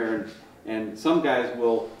view mirror, and some guys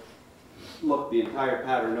will look the entire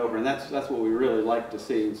pattern over, and that's what we really like to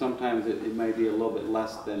see. And sometimes it may be a little bit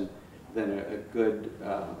less than a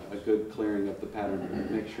good clearing of the pattern.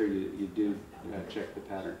 Make sure you do check the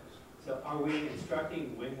pattern. So are we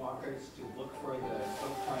instructing wing walkers to look for the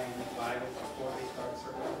tow plane glider before they start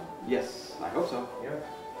circling? Yes, I hope so. Yeah.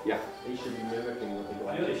 Yeah. They should be mimicking what the I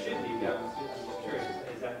glider. know they should be, but Yeah. I'm just curious,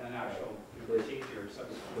 is that an actual procedure or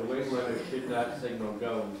something? The wing runner should not signal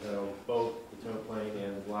go until both the tow plane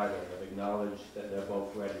and the glider have acknowledged that they're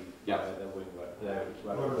both ready. Yeah. The wing rudder.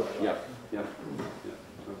 Yep. Yep.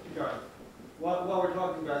 John, while we're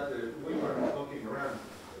talking about the wing runner looking around,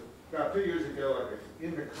 about 2 years ago,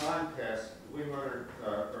 in the contest, wing runner,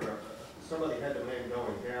 somebody had the man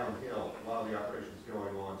going downhill while the operation's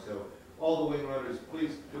going on. So all the wing runners,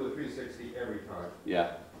 please do a 360 every time.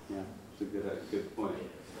 Yeah. It's a good point.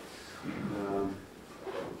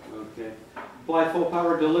 Okay. Apply full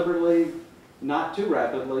power deliberately, not too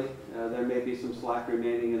rapidly. There may be some slack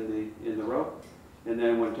remaining in the rope. And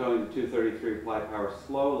then when towing the 233, apply power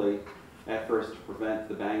slowly at first to prevent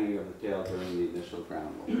the banging of the tail during the initial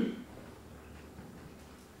ground roll.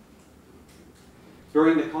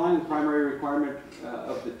 During the climb, the primary requirement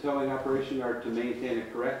of the towing operation are to maintain a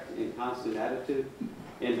correct and constant attitude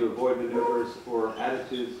and to avoid maneuvers or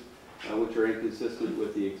attitudes which are inconsistent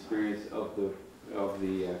with the experience of the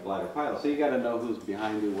glider pilot. So you got to know who's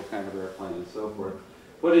behind you, what kind of airplane, and so forth.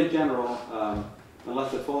 But in general,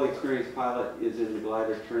 unless a fully experienced pilot is in the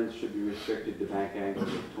glider, turns should be restricted to bank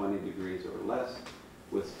angles of 20 degrees or less.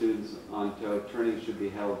 With students on tow, turning should be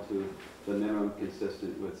held to the minimum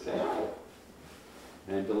consistent with safety.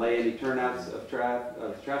 And delay any turnouts of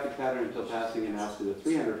traffic pattern until passing an altitude of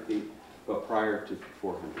 300 feet, but prior to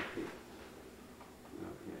 400 feet.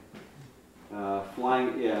 Okay.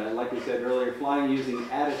 Flying, like we said earlier, flying using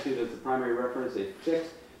attitude as the primary reference, a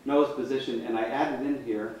fixed nose position, and I added in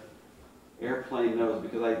here airplane nose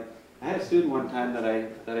because I had a student one time that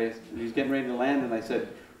he was getting ready to land, and I said,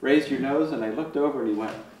 raise your nose, and I looked over and he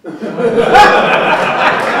went.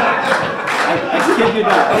 I kid you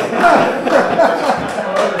not.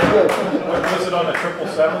 Was it on a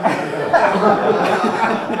 777?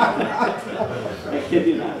 I kid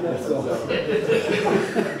you not.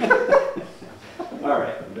 All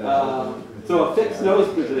right. So a fixed nose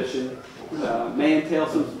position may entail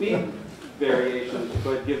some speed variations,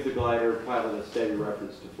 but give the glider pilot a steady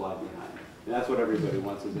reference to fly behind. And that's what everybody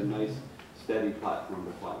wants, is a nice, steady platform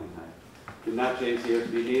to fly behind. did not change the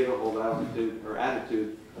airspeed either, hold altitude or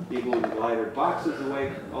attitude, even when the glider boxes the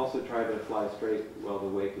wake. Also try to fly straight while the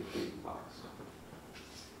wake is being boxed.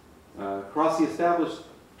 Cross the established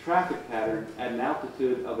traffic pattern at an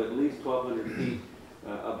altitude of at least 1,200 feet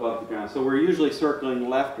above the ground. So we're usually circling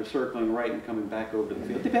left or circling right and coming back over the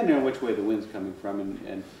field, depending on which way the wind's coming from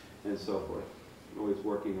and so forth. Always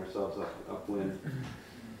working ourselves upwind.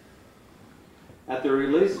 At the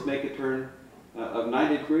release, make a turn of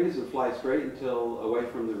 90 degrees and fly straight until away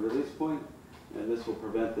from the release point. And this will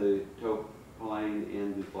prevent the tow plane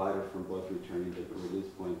and the glider from both returning to the release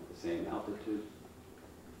point at the same altitude.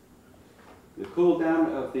 The cool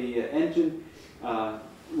down of the engine. A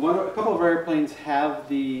couple of airplanes have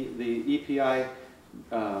the EPI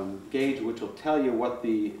gauge, which will tell you what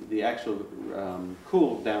the actual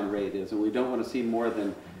cool down rate is, and we don't want to see more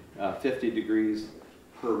than 50 degrees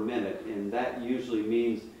per minute, and that usually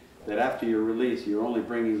means that after your release, you're only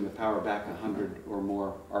bringing the power back 100 or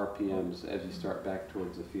more RPMs as you start back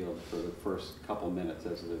towards the field for the first couple minutes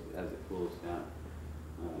as it cools down.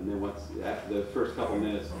 And then after the first couple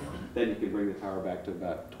minutes, then you can bring the power back to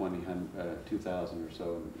about 2,000 or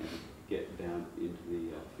so and get down into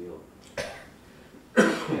the field.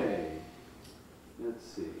 Okay, let's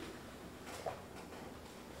see.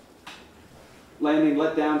 Landing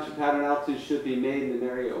let down to pattern altitude should be made in an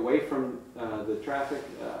area away from the traffic.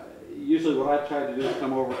 Usually what I try to do is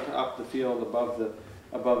come over up the field above the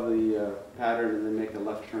pattern and then make a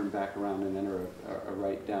left turn back around and enter a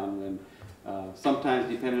right downwind. Sometimes,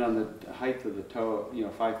 depending on the height of the tow,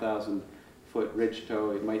 5,000 foot ridge tow,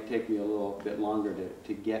 it might take me a little bit longer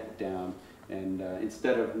to get down. And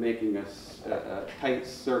instead of making a tight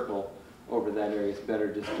circle over that area, it's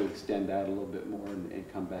better just to extend out a little bit more and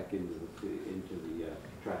come back into the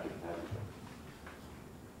traffic pattern.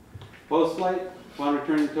 Post-flight, upon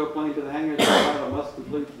returning the tow plane to the hangar, the pilot must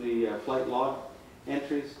complete the flight log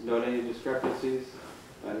entries, note any discrepancies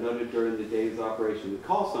noted during the day's operation.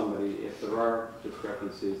 Call somebody if there are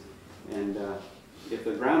discrepancies, and if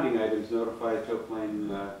the grounding items, notify tow-plane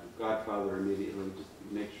Godfather immediately. Just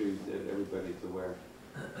make sure that everybody's aware.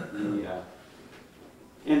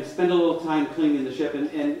 And spend a little time cleaning the ship,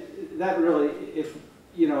 and that really, if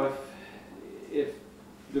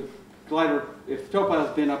the glider, if the tow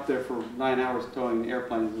pilot's been up there for 9 hours towing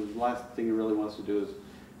airplanes, the last thing he really wants to do is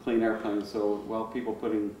clean airplanes. So while people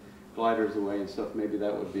putting gliders away and stuff, maybe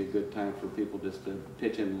that would be a good time for people just to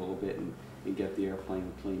pitch in a little bit and get the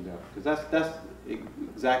airplane cleaned up. Because that's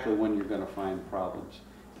exactly when you're going to find problems,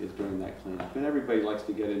 is during that cleanup. And everybody likes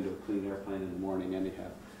to get into a clean airplane in the morning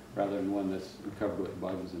anyhow, rather than one that's covered with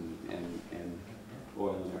bugs and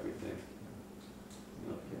oil and everything.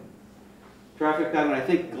 Okay. Traffic pattern. I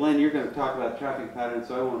think, Glenn, you're going to talk about traffic patterns,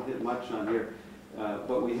 so I won't hit much on here.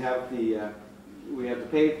 But we have the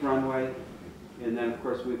paved runway. And then, of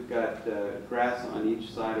course, we've got grass on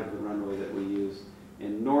each side of the runway that we use.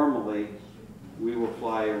 And normally, we will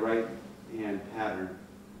fly a right-hand pattern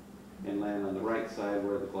and land on the right side,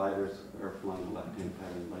 where the gliders are flying a left-hand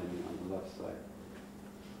pattern, landing on the left side.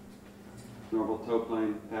 Normal tow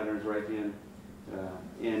plane patterns, right-hand.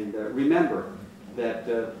 Remember that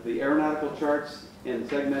the aeronautical charts and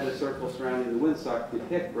segmented circles surrounding the windsock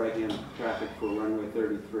depict right-hand traffic for runway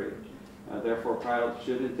 33. Therefore, pilots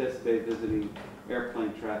should anticipate visiting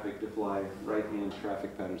airplane traffic to fly right-hand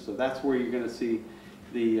traffic patterns. So that's where you're going to see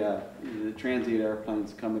the transient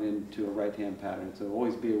airplanes coming into a right-hand pattern. So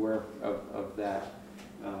always be aware of that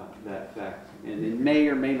fact. And it may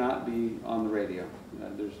or may not be on the radio.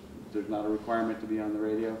 There's not a requirement to be on the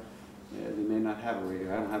radio. They may not have a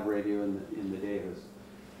radio. I don't have a radio in the Davis.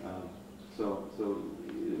 So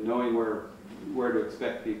knowing where to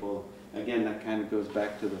expect people. Again, that kind of goes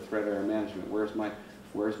back to the threat area management. Where's my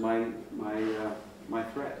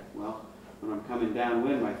threat? Well, when I'm coming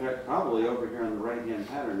downwind, my threat probably over here on the right-hand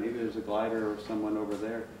pattern. Maybe there's a glider or someone over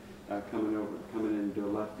there coming into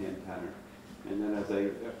a left-hand pattern. And then as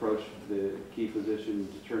I approach the key position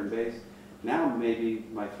to turn base, now maybe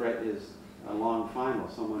my threat is a long final,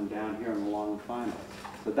 someone down here on the long final.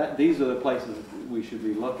 So these are the places we should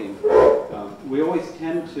be looking. We always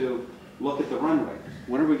tend to look at the runway.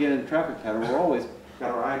 Whenever we get in the traffic pattern, we're always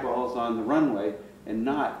got our eyeballs on the runway and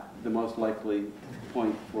not the most likely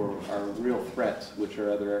point for our real threats, which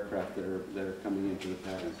are other aircraft that are coming into the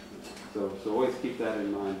pattern. So always keep that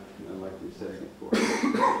in mind, like we said before.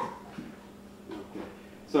 Okay.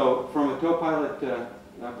 So from a tow pilot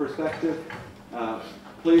perspective,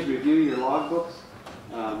 please review your logbooks,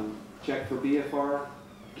 check for BFR,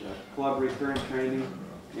 club recurrent training,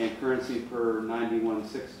 and currency per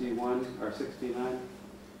 9161 or 69.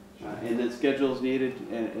 And then schedules needed,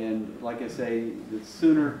 and like I say, the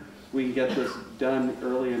sooner we can get this done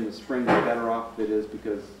early in the spring, the better off it is,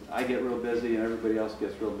 because I get real busy and everybody else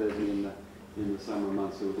gets real busy in the summer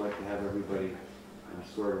months, so we'd like to have everybody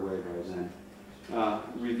squared away by then.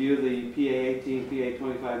 Review the PA18,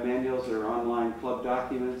 PA25 manuals or online club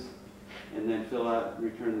documents, and then fill out and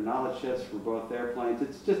return the knowledge tests for both airplanes.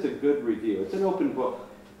 It's just a good review. It's an open book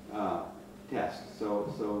test,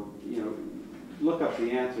 so you know, look up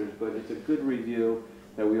the answers, but it's a good review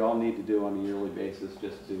that we all need to do on a yearly basis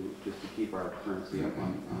just to keep our currency up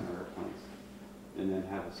on our airplanes, and then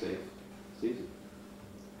have a safe season.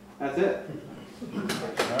 That's it.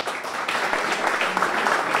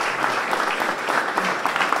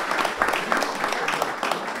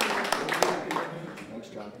 Thanks,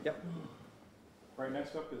 John. Yep. All right,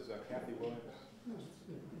 next up is Kathy Williams.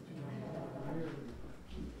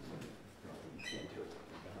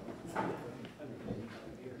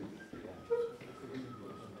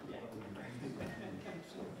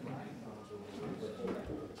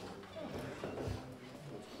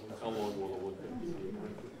 How long will it look?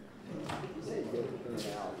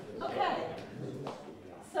 Okay,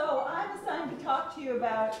 so I'm assigned to talk to you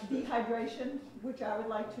about dehydration, which I would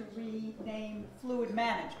like to rename fluid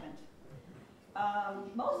management.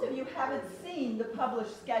 Most of you haven't seen the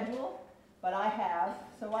published schedule, but I have,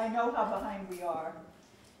 so I know how behind we are.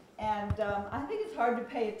 And I think it's hard to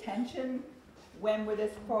pay attention when we're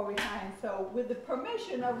this far behind. So with the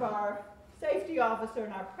permission of our safety officer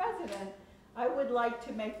and our president, I would like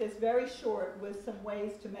to make this very short with some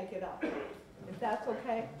ways to make it up. If that's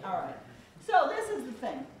okay? All right. So this is the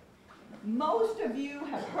thing. Most of you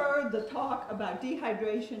have heard the talk about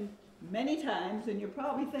dehydration many times, and you're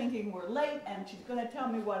probably thinking we're late and she's going to tell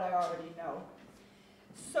me what I already know.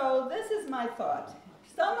 So this is my thought.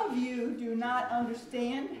 Some of you do not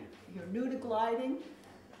understand. You're new to gliding.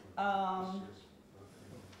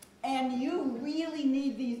 And you really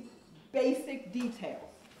need these basic details.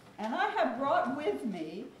 And I have brought with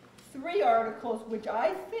me 3 articles which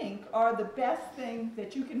I think are the best thing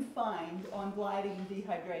that you can find on gliding and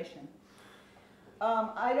dehydration.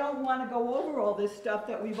 I don't want to go over all this stuff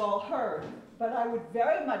that we've all heard, but I would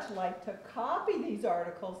very much like to copy these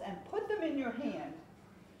articles and put them in your hand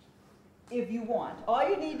if you want. All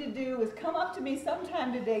you need to do is come up to me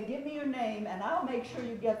sometime today, give me your name, and I'll make sure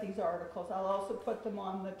you get these articles. I'll also put them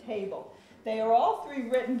on the table. They are all 3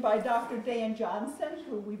 written by Dr. Dan Johnson,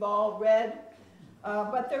 who we've all read,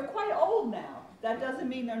 but they're quite old now. That doesn't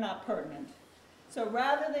mean they're not pertinent. So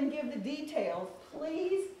rather than give the details,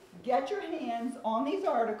 please get your hands on these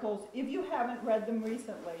articles if you haven't read them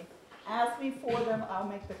recently. Ask me for them, I'll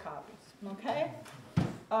make the copies, okay?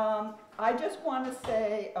 I just want to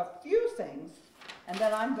say a few things, and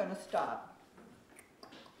then I'm going to stop.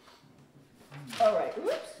 All right,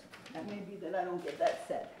 oops, that may be that I don't get that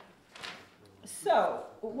said. So,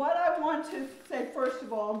 what I want to say first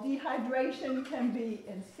of all, dehydration can be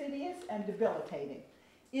insidious and debilitating.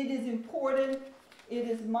 It is important, it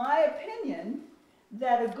is my opinion,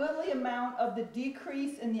 that a goodly amount of the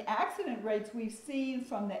decrease in the accident rates we've seen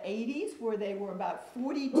from the 80s, where they were about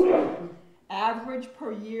 42 average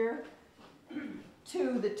per year,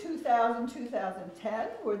 to the 2000-2010,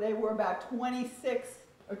 where they were about 26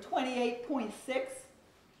 or 28.6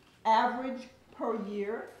 average per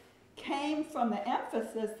year, came from the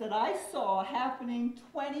emphasis that I saw happening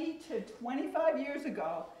 20 to 25 years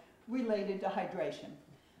ago related to hydration.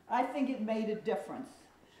 I think it made a difference.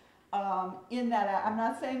 In that, I'm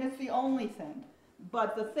not saying it's the only thing,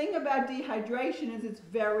 but the thing about dehydration is it's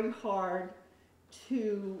very hard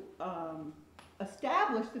to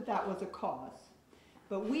establish that that was a cause.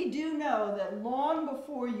 But we do know that long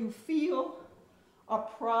before you feel a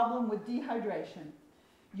problem with dehydration,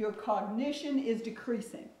 your cognition is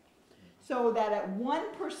decreasing. So that at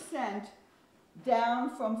 1%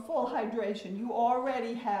 down from full hydration, you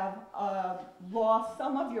already have lost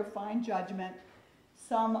some of your fine judgment,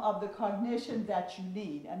 some of the cognition that you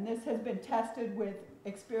need. And this has been tested with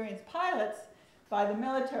experienced pilots by the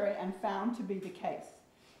military and found to be the case.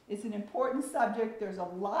 It's an important subject. There's a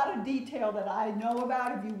lot of detail that I know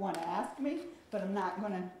about if you want to ask me, but I'm not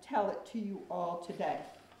going to tell it to you all today.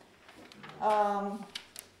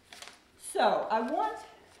 So I want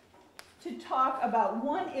to talk about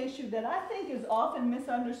one issue that I think is often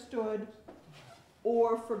misunderstood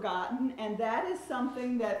or forgotten, and that is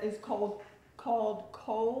something that is called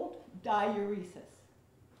cold diuresis.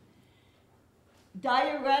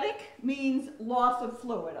 Diuretic means loss of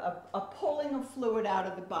fluid, a pulling of fluid out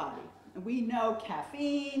of the body. And we know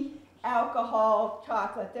caffeine, alcohol,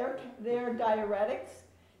 chocolate, they're diuretics.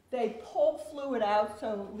 They pull fluid out,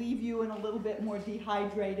 so leave you in a little bit more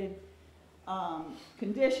dehydrated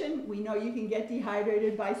condition. We know you can get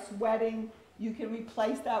dehydrated by sweating. You can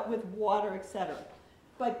replace that with water, etc.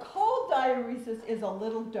 But cold diuresis is a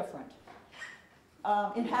little different.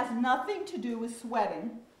 It has nothing to do with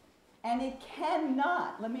sweating, and it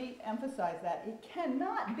cannot, let me emphasize that, it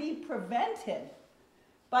cannot be prevented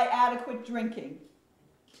by adequate drinking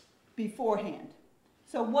beforehand.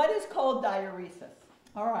 So what is cold diuresis?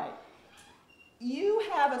 All right. You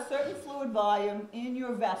have a certain fluid volume in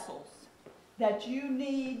your vessels that you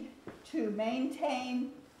need to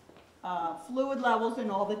maintain fluid levels in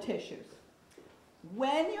all the tissues.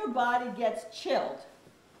 When your body gets chilled,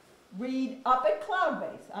 read up at cloud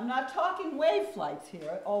base. I'm not talking wave flights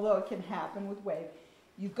here, although it can happen with wave.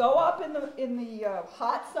 You go up in the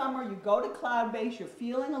hot summer, you go to cloud base, you're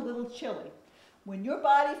feeling a little chilly. When your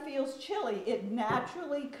body feels chilly, it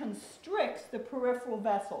naturally constricts the peripheral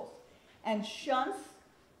vessels and shunts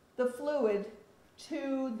the fluid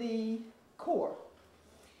to the core.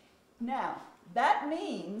 Now, that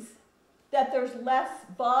means that there's less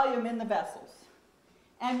volume in the vessels.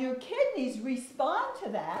 And your kidneys respond to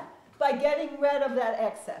that by getting rid of that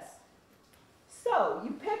excess. So,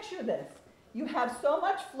 you picture this. You have so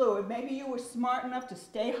much fluid, maybe you were smart enough to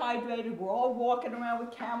stay hydrated, we're all walking around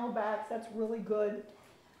with camelbacks, that's really good.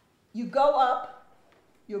 You go up,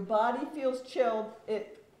 your body feels chilled,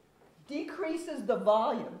 it decreases the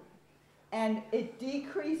volume, and it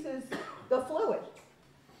decreases the fluid.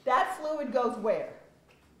 That fluid goes where?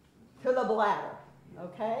 To the bladder,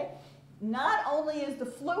 okay? Not only is the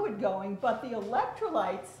fluid going, but the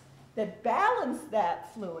electrolytes that balance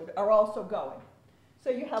that fluid are also going. So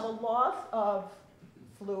you have a loss of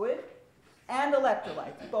fluid and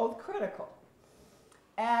electrolytes, both critical.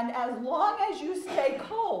 And as long as you stay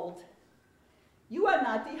cold, you are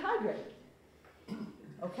not dehydrated.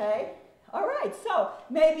 Okay? All right, so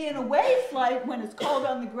maybe in a wave flight, when it's cold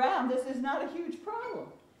on the ground, this is not a huge problem.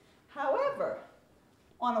 However,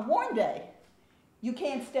 on a warm day, you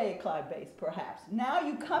can't stay at cloud base, perhaps. Now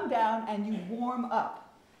you come down and you warm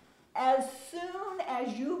up. As soon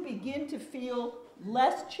as you begin to feel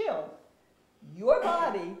less chill, your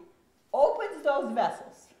body opens those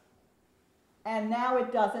vessels, and now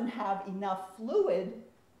it doesn't have enough fluid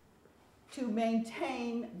to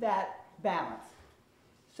maintain that balance.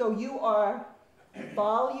 So you are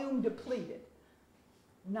volume depleted,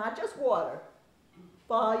 not just water,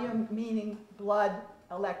 volume meaning blood,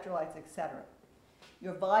 electrolytes, etc.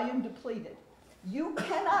 You're volume depleted. You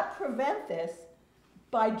cannot prevent this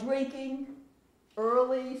by drinking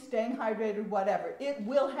early, staying hydrated, whatever. It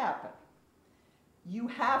will happen. You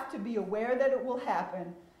have to be aware that it will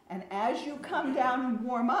happen, and as you come down and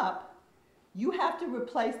warm up, you have to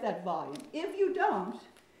replace that volume. If you don't,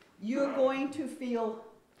 you're going to feel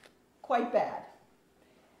quite bad,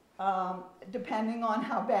 depending on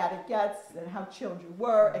how bad it gets and how chilled you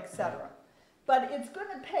were, etc. But it's going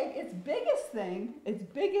to pay its biggest thing, its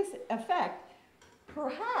biggest effect,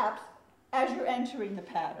 perhaps as you're entering the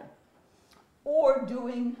pattern, or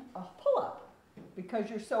doing a pull-up because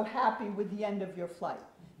you're so happy with the end of your flight.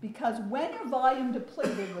 Because when you're volume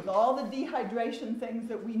depleted with all the dehydration things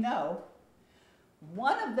that we know,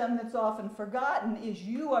 one of them that's often forgotten is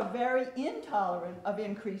you are very intolerant of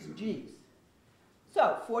increased Gs.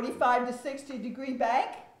 So 45 to 60 degree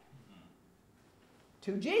bank,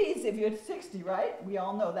 2 Gs if you're at 60, right? We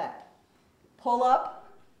all know that. Pull up,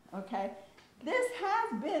 okay? This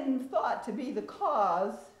has been thought to be the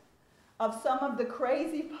cause of some of the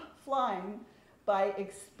crazy flying by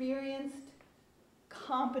experienced,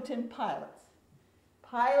 competent pilots.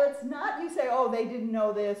 Pilots, not you say, oh, they didn't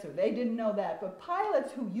know this or they didn't know that, but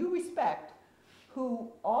pilots who you respect,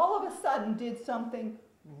 who all of a sudden did something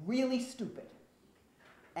really stupid.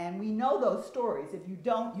 And we know those stories. If you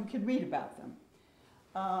don't, you can read about them.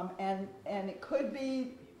 And it could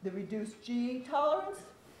be the reduced G tolerance,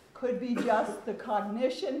 could be just the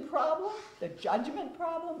cognition problem, the judgment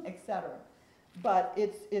problem, etc. But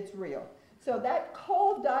it's real. So that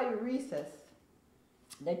cold diuresis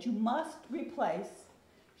that you must replace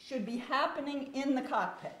should be happening in the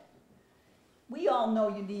cockpit. We all know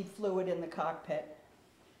you need fluid in the cockpit.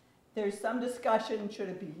 There's some discussion, should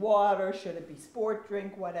it be water, should it be sport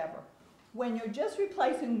drink, whatever. When you're just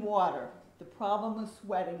replacing water, the problem of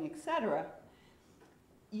sweating, etc.,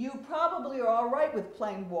 you probably are all right with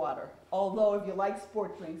plain water, although if you like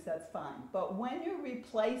sport drinks, that's fine. But when you're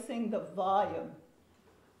replacing the volume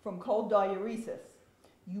from cold diuresis,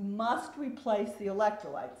 you must replace the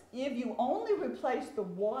electrolytes. If you only replace the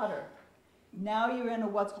water, now you're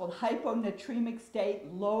in what's called hyponatremic state,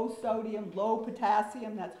 low sodium, low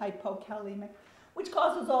potassium, that's hypokalemic, which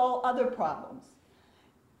causes all other problems.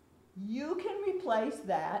 You can replace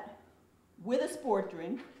that with a sport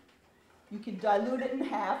drink. You can dilute it in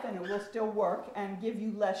half and it will still work and give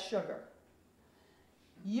you less sugar.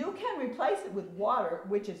 You can replace it with water,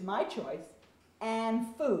 which is my choice, and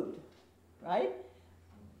food, right?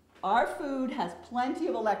 Our food has plenty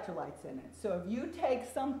of electrolytes in it. So if you take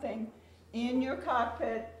something in your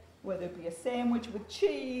cockpit, whether it be a sandwich with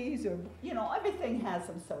cheese or, you know, everything has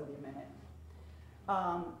some sodium in it.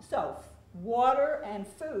 So water and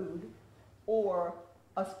food or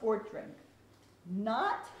a sport drink.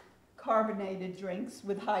 Not carbonated drinks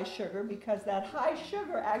with high sugar, because that high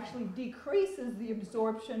sugar actually decreases the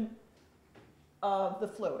absorption of the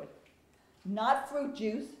fluid. Not fruit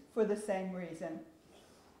juice for the same reason.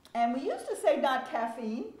 And we used to say not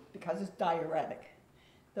caffeine because it's diuretic.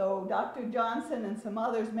 Though Dr. Johnson and some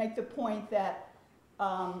others make the point that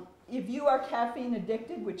if you are caffeine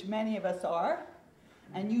addicted, which many of us are,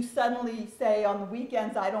 and you suddenly say on the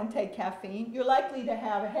weekends I don't take caffeine, you're likely to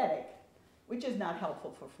have a headache, which is not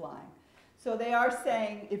helpful for flying. So they are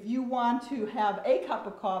saying if you want to have a cup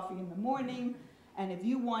of coffee in the morning, and if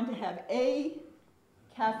you want to have a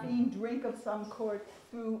caffeine drink of some sort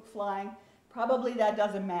through flying, probably that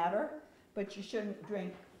doesn't matter, but you shouldn't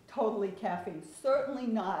drink totally caffeine. Certainly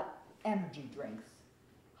not energy drinks,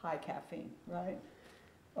 high caffeine, right?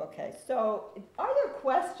 Okay, so are there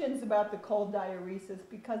questions about the cold diuresis?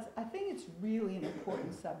 Because I think it's really an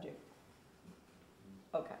important subject.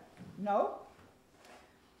 Okay, no?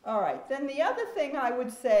 All right, then the other thing I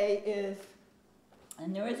would say is,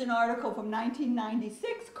 and there is an article from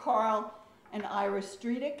 1996, Carl and Ira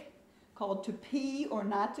Streetic, called To Pee or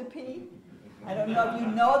Not to Pee. I don't know if you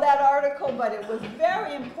know that article, but it was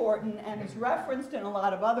very important and is referenced in a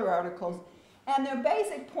lot of other articles. And their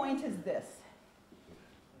basic point is this.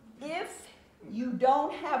 If you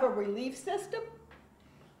don't have a relief system,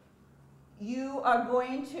 you are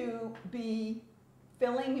going to be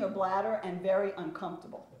filling your bladder and very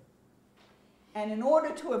uncomfortable. And in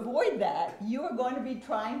order to avoid that, you are going to be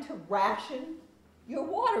trying to ration your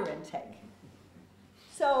water intake.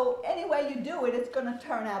 So any way you do it, it's going to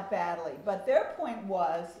turn out badly. But their point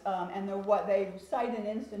was, and they cite an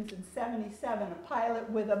instance in '77, a pilot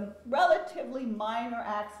with a relatively minor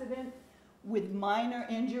accident with minor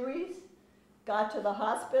injuries, got to the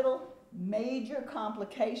hospital, major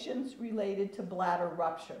complications related to bladder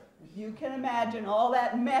rupture. If you can imagine all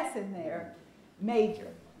that mess in there, major.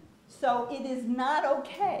 So it is not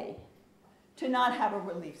okay to not have a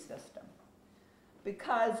relief system,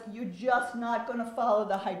 because you're just not going to follow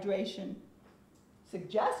the hydration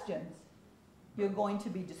suggestions. You're going to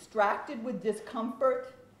be distracted with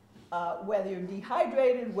discomfort, whether you're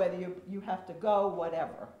dehydrated, whether you have to go,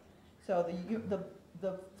 whatever. So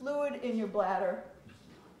the fluid in your bladder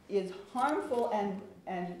is harmful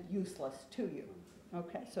and useless to you.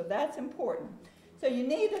 Okay, so that's important. So you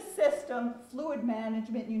need a system, fluid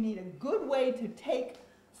management, you need a good way to take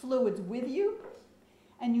fluids with you,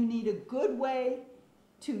 and you need a good way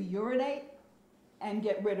to urinate and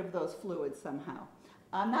get rid of those fluids somehow.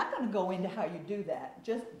 I'm not going to go into how you do that.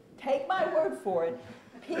 Just take my word for it.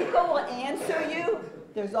 People will answer you.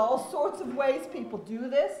 There's all sorts of ways people do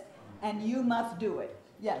this, and you must do it.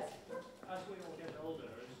 Yes? As we all get older,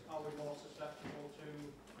 are we more susceptible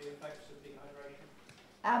to the effects of dehydration?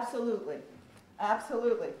 Absolutely.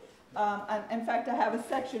 Absolutely. In fact, I have a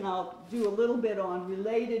section I'll do a little bit on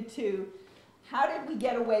related to how did we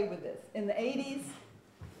get away with this. In the 80s,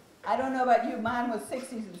 I don't know about you, mine was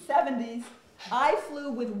 60s and 70s, I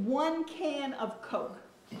flew with 1 can of Coke.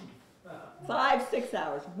 5, 6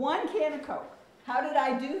 hours. 1 can of Coke. How did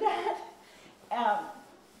I do that?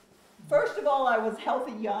 First of all, I was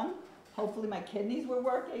healthy young. Hopefully my kidneys were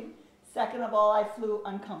working. Second of all, I flew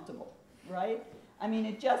uncomfortable, right? I mean,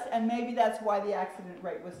 it just, and maybe that's why the accident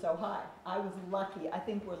rate was so high. I was lucky. I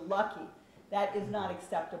think we're lucky. That is not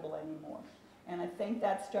acceptable anymore. And I think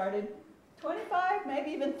that started 25,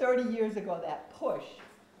 maybe even 30 years ago, that push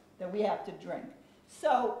that we have to drink.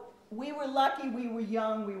 So we were lucky, we were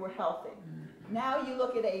young, we were healthy. Now you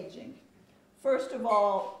look at aging. First of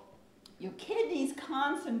all, your kidneys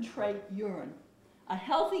concentrate urine. A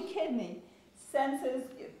healthy kidney senses,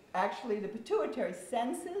 actually the pituitary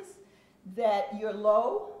senses that you're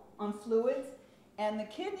low on fluids, and the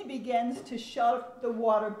kidney begins to shove the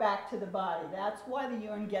water back to the body. That's why the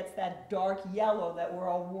urine gets that dark yellow that we're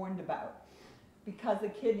all warned about, because the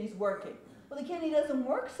kidney's working. Well, the kidney doesn't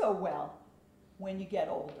work so well when you get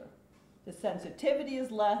older. The sensitivity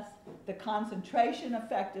is less, the concentration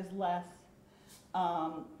effect is less,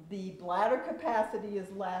 the bladder capacity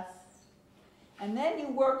is less. And then you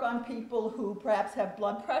work on people who perhaps have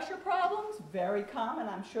blood pressure problems, very common.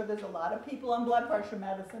 I'm sure there's a lot of people on blood pressure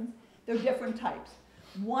medicines. There are different types.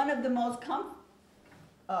 One of the most common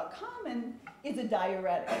is a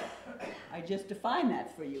diuretic. I just defined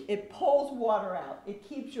that for you. It pulls water out. It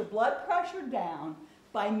keeps your blood pressure down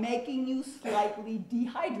by making you slightly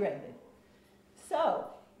dehydrated. So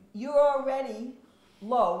you're already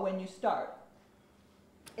low when you start.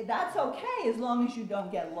 That's okay as long as you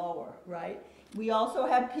don't get lower, right? We also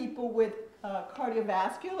have people with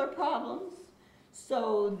cardiovascular problems,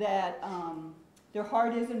 so that their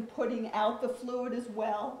heart isn't putting out the fluid as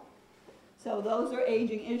well. So those are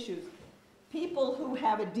aging issues. People who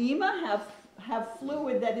have edema have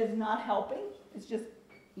fluid that is not helping. It's just,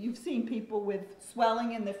 you've seen people with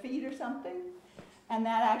swelling in the feet or something, and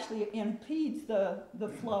that actually impedes the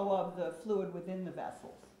flow of the fluid within the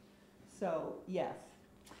vessels. So, yes.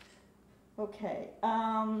 Okay.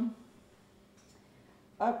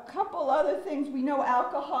 A couple other things. We know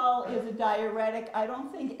alcohol is a diuretic. I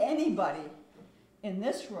don't think anybody in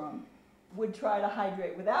this room would try to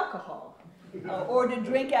hydrate with alcohol or to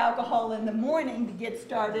drink alcohol in the morning to get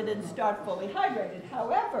started and start fully hydrated.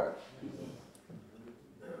 However,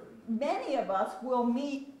 many of us will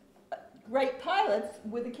meet great pilots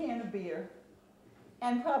with a can of beer,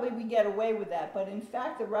 and probably we get away with that. But in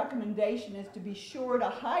fact, the recommendation is to be sure to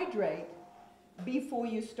hydrate before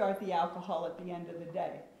you start the alcohol at the end of the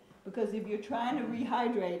day. Because if you're trying to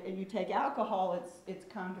rehydrate and you take alcohol, it's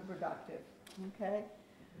counterproductive, okay?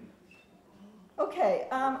 Okay,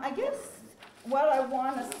 I guess what I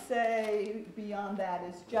want to say beyond that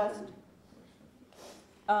is just,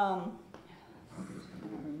 I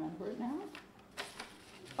remember it now?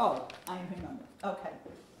 Oh, I remember, okay.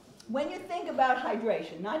 When you think about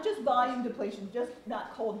hydration, not just volume depletion, just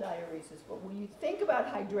not cold diuresis, but when you think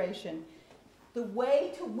about hydration, the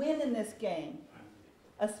way to win in this game,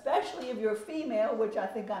 especially if you're a female, which I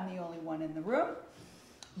think I'm the only one in the room,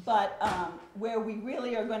 but where we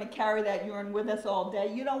really are going to carry that urine with us all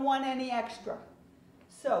day, you don't want any extra.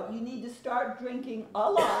 So you need to start drinking a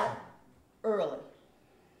lot early.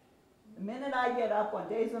 The minute I get up on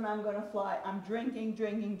days when I'm going to fly, I'm drinking,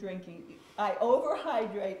 drinking, drinking. I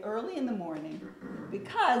overhydrate early in the morning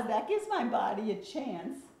because that gives my body a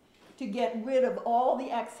chance to get rid of all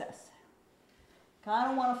the excess. I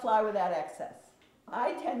don't want to fly with that excess.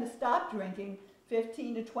 I tend to stop drinking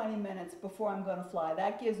 15 to 20 minutes before I'm going to fly.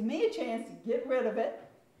 That gives me a chance to get rid of it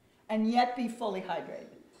and yet be fully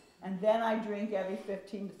hydrated. And then I drink every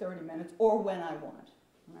 15 to 30 minutes or when I want,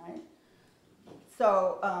 right?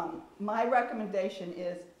 So my recommendation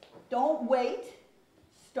is don't wait,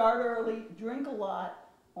 start early, drink a lot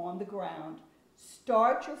on the ground,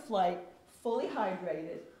 start your flight fully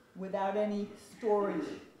hydrated without any storage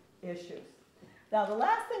issues. Now, the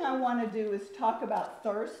last thing I want to do is talk about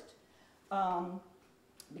thirst,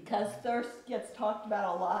 because thirst gets talked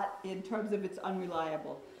about a lot in terms of it's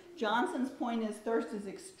unreliable. Johnson's point is thirst is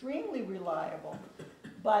extremely reliable,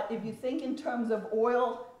 but if you think in terms of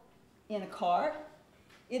oil in a car,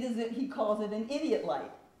 he calls it an idiot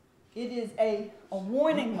light. It is a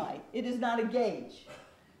warning light. It is not a gauge.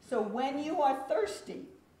 So when you are thirsty,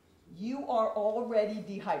 you are already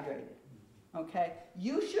dehydrated. Okay?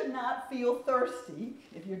 You should not feel thirsty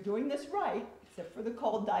if you're doing this right, except for the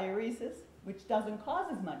cold diuresis, which doesn't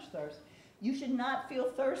cause as much thirst. You should not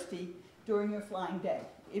feel thirsty during your flying day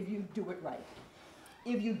if you do it right.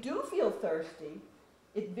 If you do feel thirsty,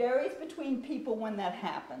 it varies between people when that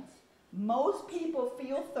happens. Most people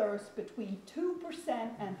feel thirst between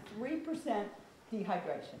 2% and 3%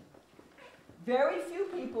 dehydration. Very few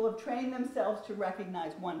people have trained themselves to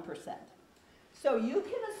recognize 1%. So you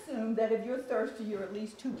can assume that if you're thirsty, you're at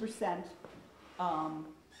least 2%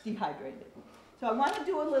 dehydrated. So I want to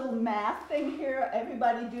do a little math thing here.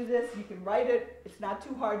 Everybody do this. You can write it. It's not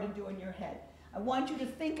too hard to do in your head. I want you to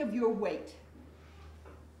think of your weight.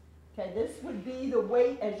 Okay, this would be the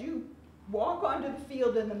weight as you walk onto the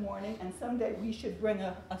field in the morning, and someday we should bring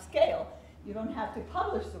a scale. You don't have to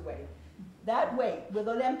publish the weight. That weight with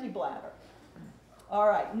an empty bladder. All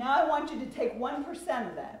right, now I want you to take 1%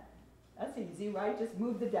 of that. That's easy, right? Just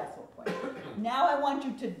move the decimal point. Now I want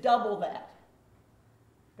you to double that.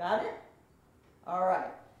 Got it? All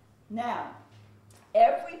right. Now,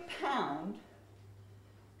 every pound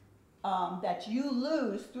that you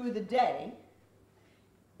lose through the day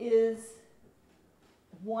is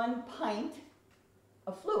 1 pint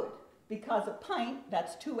of fluid. Because a pint,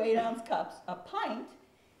 that's 2 8-ounce cups, a pint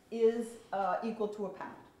is equal to a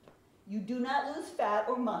pound. You do not lose fat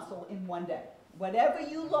or muscle in one day. Whatever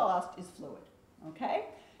you lost is fluid, okay?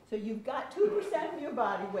 So you've got 2% of your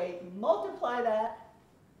body weight, you multiply that,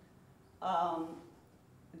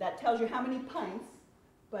 that tells you how many pints,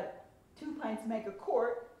 but 2 pints make a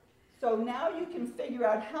quart, so now you can figure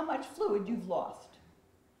out how much fluid you've lost,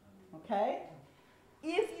 okay?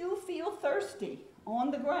 If you feel thirsty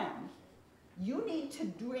on the ground, you need to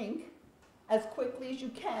drink as quickly as you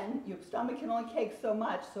can. Your stomach can only take so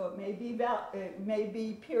much, so it may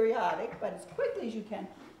be periodic, but as quickly as you can,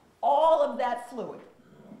 all of that fluid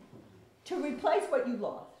to replace what you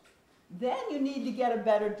lost. Then you need to get a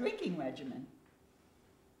better drinking regimen,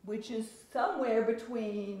 which is somewhere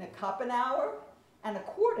between a cup an hour and a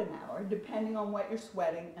quart an hour, depending on what you're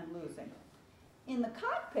sweating and losing. In the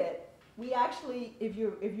cockpit, we actually, if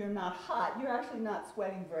you're not hot, you're actually not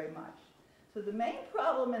sweating very much. So the main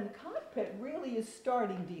problem in the cockpit really is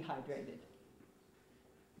starting dehydrated.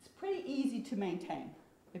 It's pretty easy to maintain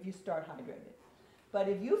if you start hydrated. But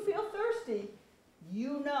if you feel thirsty,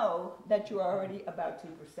 you know that you're already about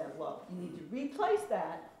 2% low. You need to replace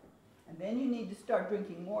that, and then you need to start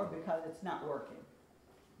drinking more because it's not working.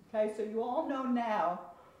 Okay, so you all know now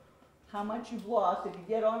how much you've lost. If you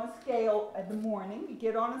get on a scale in the morning, you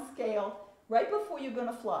get on a scale right before you're going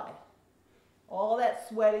to fly. All that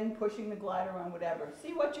sweating, pushing the glider on, whatever.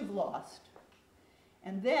 See what you've lost.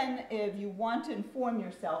 And then if you want to inform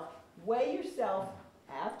yourself, weigh yourself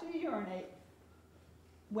after you urinate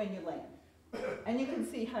when you land. And you can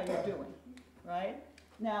see how you're doing, right?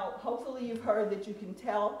 Now, hopefully you've heard that you can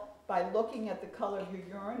tell by looking at the color of your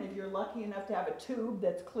urine. If you're lucky enough to have a tube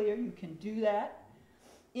that's clear, you can do that.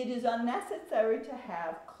 It is unnecessary to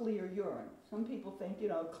have clear urine. Some people think, you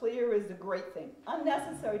know, clear is a great thing.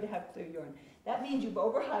 Unnecessary to have clear urine. That means you've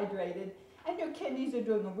overhydrated and your kidneys are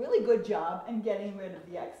doing a really good job in getting rid of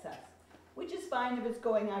the excess, which is fine if it's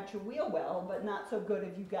going out your wheel well, but not so good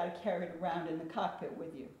if you've got to carry it around in the cockpit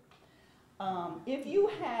with you. If you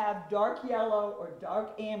have dark yellow or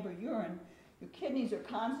dark amber urine, your kidneys are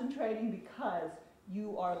concentrating because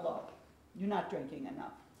you are low. You're not drinking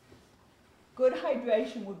enough. Good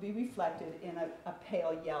hydration would be reflected in a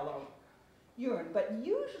pale yellow urine, but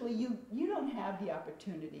usually you don't have the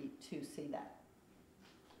opportunity to see that.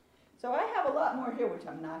 So I have a lot more here, which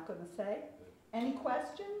I'm not going to say. Any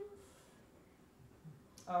questions?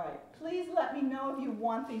 All right, please let me know if you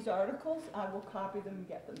want these articles. I will copy them and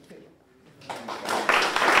get them to you.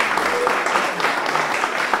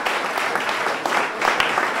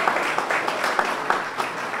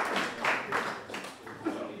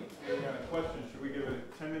 Question, should we give a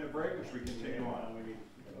 10-minute break or should we continue on?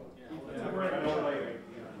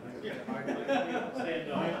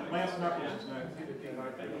 Lance Knuckles is next.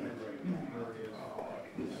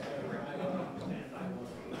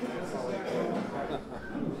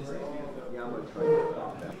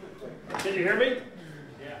 Can you hear me?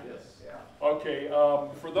 Yeah. Yes. Okay,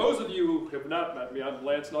 for those of you who have not met me, I'm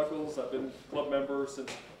Lance Knuckles. I've been a club member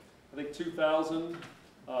since, I think, 2000.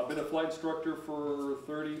 Been a flight instructor for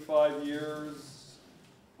 35 years,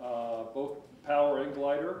 both power and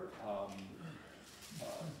glider.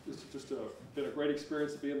 It's just been a great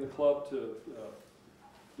experience to be in the club, to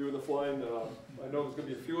doing the flying. I know there's going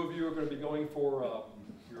to be a few of you who are going to be going for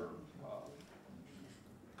your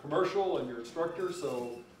commercial and your instructor,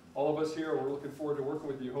 so all of us here, we're looking forward to working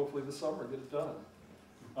with you hopefully this summer, get it done.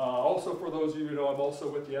 Also, for those of you who know, I'm also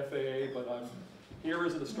with the FAA, but I'm here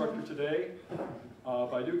as an instructor today.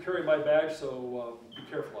 But I do carry my badge, so be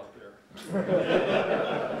careful out there.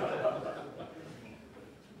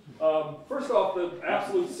 First off, the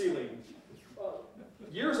absolute ceiling.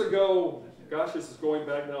 Years ago, gosh, this is going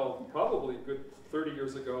back now probably a good 30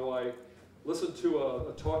 years ago, I listened to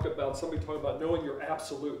a talk about somebody talking about knowing your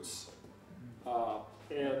absolutes.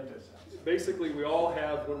 And basically we all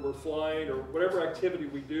have, when we're flying or whatever activity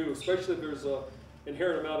we do, especially if there's an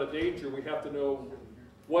inherent amount of danger, we have to know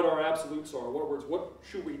what our absolutes are. In other words, what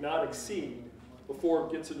should we not exceed before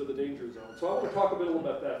it gets into the danger zone. So I want to talk a bit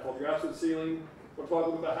about that, called your absolute ceiling. We're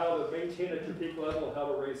talking about how to maintain at your peak level and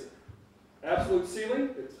how to raise it. Absolute ceiling,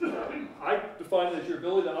 I define it as your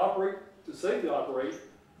ability to operate, to safely operate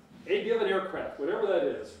a given aircraft, whatever that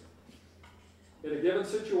is, in a given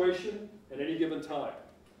situation at any given time.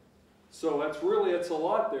 So it's a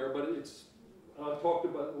lot there, but I've talked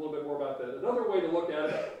about a little bit more about that. Another way to look at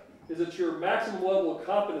it is it's your maximum level of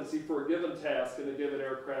competency for a given task in a given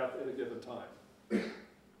aircraft at a given time.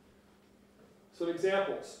 Some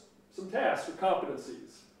examples, some tasks or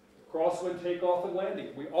competencies. Crosswind takeoff and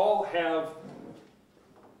landing. We all have,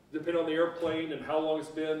 depending on the airplane and how long it's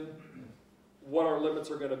been, what our limits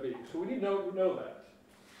are going to be. So we need to know that.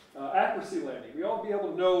 Accuracy landing. We ought to be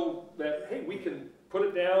able to know that, hey, we can put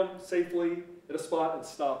it down safely at a spot and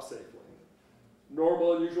stop safely.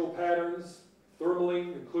 Normal and unusual patterns,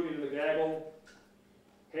 thermaling, including the gaggle,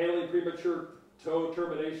 handling premature tow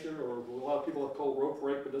termination, or a lot of people have called rope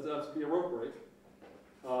break, but it doesn't have to be a rope break.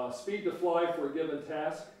 Speed to fly for a given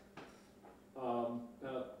task.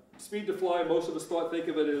 speed to fly, most of us think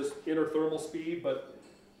of it as inner thermal speed, but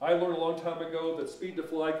I learned a long time ago that speed to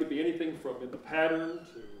fly could be anything from in the pattern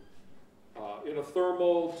to in a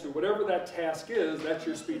thermal to whatever that task is, that's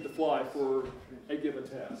your speed to fly for a given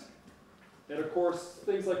task. And of course,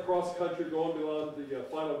 things like cross-country going beyond the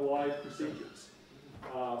final glide procedures.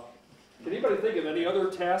 Can anybody think of any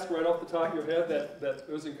other task right off the top of your head that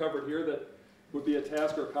isn't covered here that would be a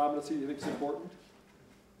task or a competency you think is important?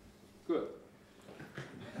 Good.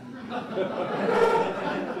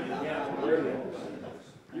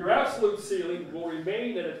 Your absolute ceiling will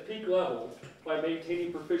remain at its peak level by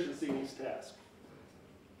maintaining proficiency in each task.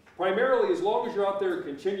 Primarily, as long as you're out there,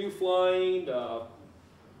 continue flying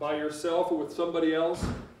by yourself or with somebody else,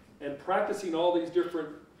 and practicing all these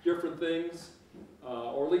different things,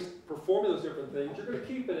 or at least performing those different things, you're going to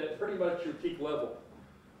keep it at pretty much your peak level.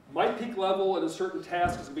 My peak level at a certain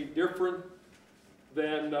task is going to be different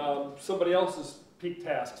than somebody else's peak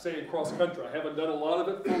task, say in cross country. I haven't done a lot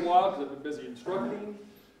of it for a while because I've been busy instructing.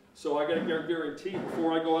 So I got to guarantee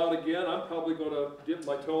before I go out again, I'm probably going to dip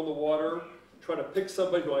my toe in the water, try to pick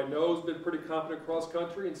somebody who I know has been pretty competent cross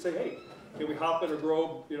country and say, hey, can we hop in a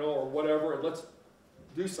grove, or whatever, and let's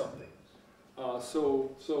do something.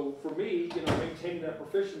 So for me, maintaining that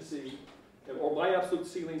proficiency, or my absolute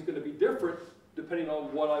ceiling is going to be different depending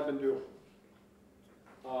on what I've been doing.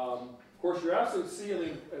 Of course, your absolute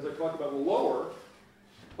ceiling, as I talked about, will lower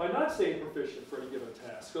by not staying proficient for any given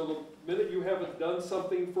task. So the minute you haven't done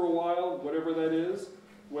something for a while, whatever that is,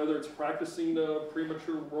 whether it's practicing a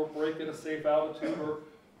premature rope break at a safe altitude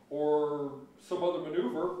or some other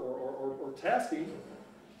maneuver or tasking,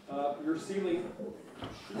 your ceiling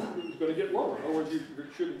is going to get lower. In other words, you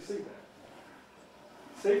should exceed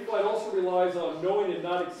that. Safe flight also relies on knowing and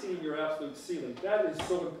not exceeding your absolute ceiling. That is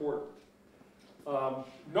so important.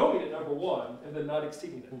 Knowing it, number one, and then not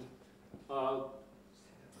exceeding it.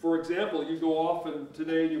 For example, you go off and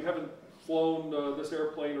today you haven't flown this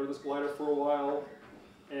airplane or this glider for a while,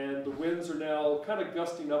 and the winds are now kind of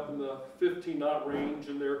gusting up in the 15-knot range,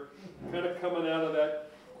 and they're kind of coming out of that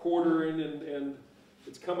quartering, and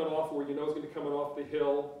it's coming off where you know it's going to be coming off the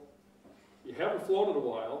hill. You haven't flown in a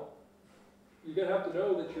while. You're going to have to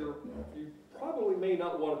know that you probably may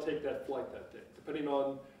not want to take that flight that day, depending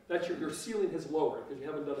on that your ceiling has lowered because you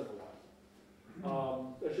haven't done it in a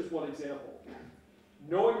while. That's just one example.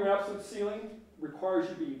 Knowing your absolute ceiling requires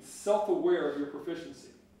you to be self-aware of your proficiency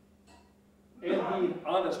and being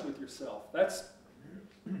honest with yourself. That's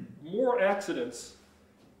more accidents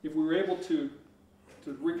if we were able to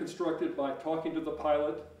reconstruct it by talking to the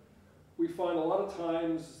pilot. We find a lot of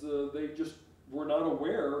times they just were not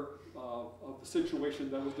aware of the situation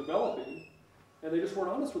that was developing, and they just weren't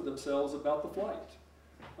honest with themselves about the flight.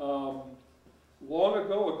 Long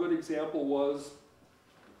ago, a good example was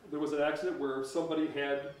there was an accident where somebody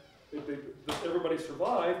everybody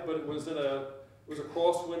survived, but it was a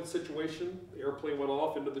crosswind situation. The airplane went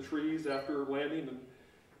off into the trees after landing, and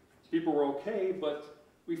people were okay, but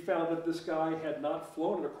we found that this guy had not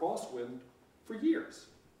flown in a crosswind for years.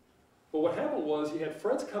 But what happened was he had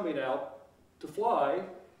friends coming out to fly,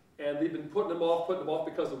 and they'd been putting them off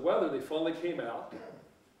because of weather. They finally came out.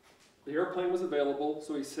 The airplane was available,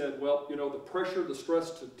 so he said, well, the pressure, the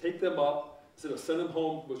stress to take them up, instead of sending them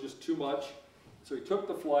home was just too much. So he took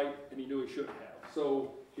the flight, and he knew he shouldn't have.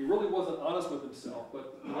 So he really wasn't honest with himself,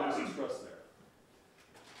 but there was some stress there.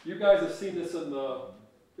 You guys have seen this in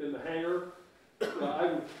the hangar. I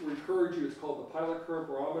would encourage you, it's called the Pilot Current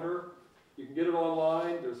Barometer. You can get it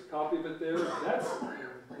online, there's a copy of it there. That's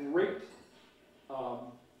great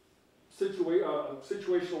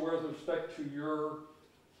situational awareness with respect to your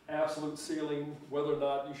absolute ceiling, whether or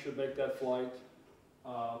not you should make that flight.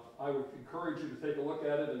 I would encourage you to take a look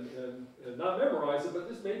at it and not memorize it, but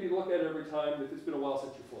just maybe look at it every time if it's been a while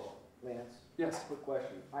since you've flown. Lance? Yes? Quick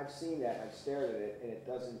question. I've seen that, I've stared at it, and it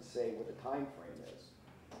doesn't say what the time frame is.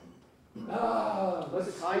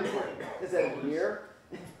 What's the time frame? Is that a year?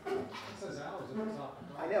 It says hours at the top.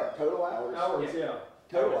 I know, total hours? Hours, yeah.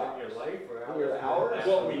 Total hours. In your life or In your hours?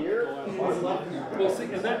 Well, A year? Well, see,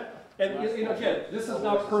 and again, this is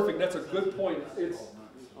not perfect. That's a good point.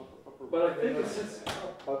 But I think it's just.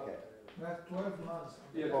 Okay. That's 12 months.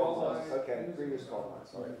 Yeah, 12 months. Okay, previous 12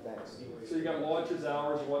 months. All right, thanks. So you got launches,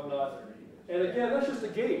 hours, and whatnot. And again, that's just a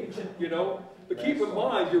gauge, But keep in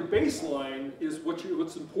mind, your baseline is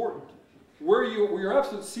what's important. Where your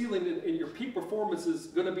absolute ceiling and your peak performance is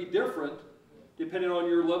going to be different depending on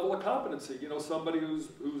your level of competency. Somebody who's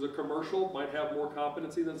a commercial might have more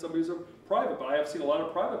competency than somebody who's a private. But I have seen a lot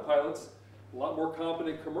of private pilots, a lot more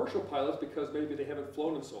competent commercial pilots because maybe they haven't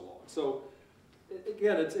flown in so long. So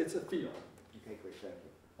again, it's a feel. Okay, great, thank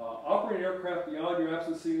Operating aircraft beyond your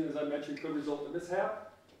absolute ceiling, as I mentioned, could result in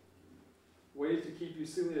mishap. Ways to keep you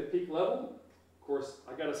ceiling at peak level. Of course,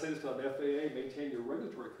 I got to say this about the FAA, maintain your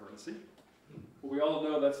regulatory currency. But we all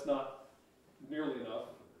know that's not nearly enough.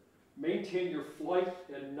 Maintain your flight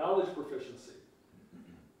and knowledge proficiency.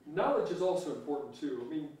 Knowledge is also important too. I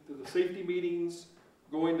mean, the safety meetings,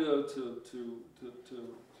 going to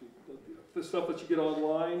the stuff that you get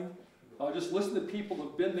online, just listen to people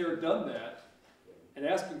who've been there, done that, and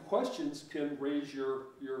asking questions can raise your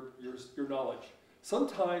knowledge.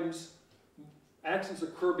 Sometimes accidents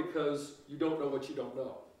occur because you don't know what you don't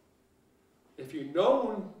know. If you'd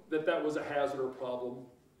known that that was a hazard or problem,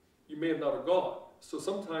 you may have not have gone. So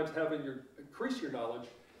sometimes increase your knowledge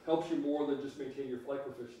helps you more than just maintain your flight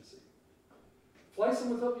proficiency. Fly with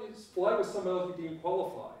someone else you deem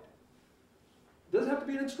qualified. It doesn't have to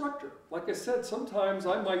be an instructor. Like I said, sometimes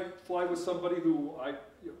I might fly with somebody who I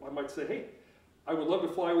might say, hey, I would love to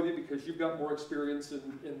fly with you because you've got more experience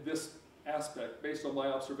in this aspect based on my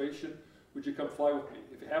observation. Would you come fly with me?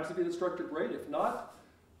 If it happens to be an instructor, great. If not,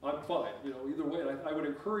 I'm fine. Either way. And I would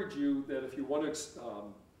encourage you that if you want to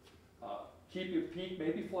keep your peak,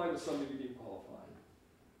 maybe fly with somebody you deem qualified.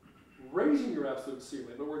 Raising your absolute ceiling.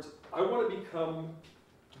 In other words, I want to become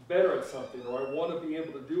better at something, or I want to be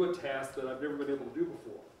able to do a task that I've never been able to do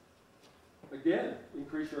before. Again,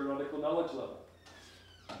 increase your aeronautical knowledge level.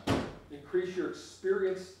 Increase your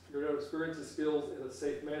experience and skills in a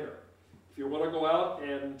safe manner. If you want to go out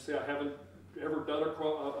and say, I haven't ever done a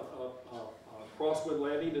crosswind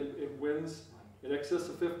landing in winds in excess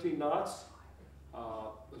of 15 knots,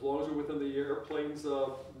 as long as you're within the airplane's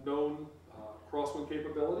known crosswind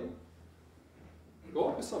capability, go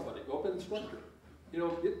up with somebody, go up with an instructor.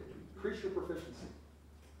 Increase your proficiency.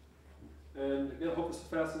 And again, I hope this is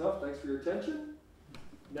fast enough. Thanks for your attention.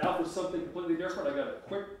 Now for something completely different, I got a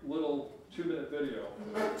quick little 2-minute video.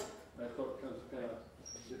 I thought kind of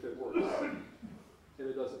if it works. And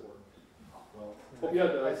it doesn't work. Well, hope you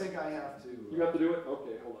had I think I have to. You have to do it?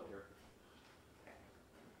 Okay, hold on here.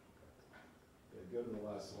 Yeah, go to the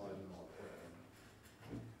last slide and I'll put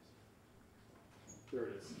it. There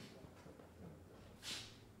it is.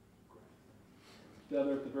 Down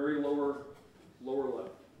there at the very lower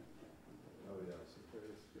left. Oh, yes. There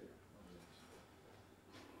it is.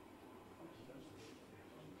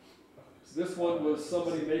 So this one was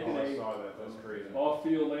somebody making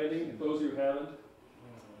off-field landing. For those of you who haven't,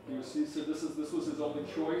 you see, so this was his only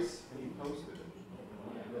choice. And he posted it.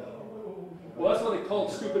 Well, that's what they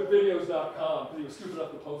called stupidvideos.com, because he was stupid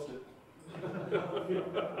enough to post it.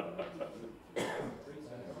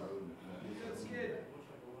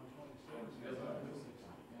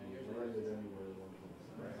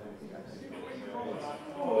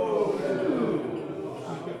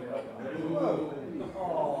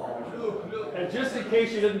 And just in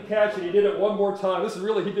case you didn't catch it, he did it one more time. This is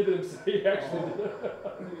really, he did it himself. He actually did it.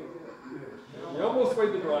 He almost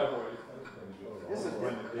made the driveway.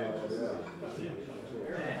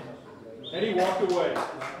 And he walked away.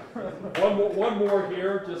 One more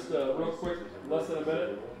here, just real quick, less than a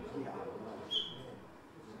minute.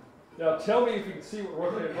 Now tell me if you can see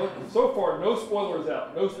what rotating. So far, no spoilers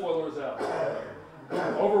out. No spoilers out.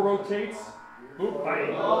 Over rotates. Boop,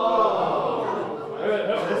 bang. Oh.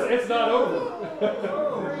 It's not over.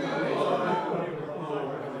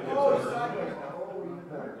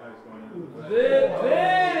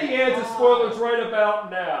 then he adds the spoilers right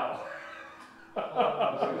about now.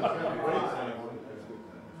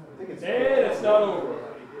 And it's not over.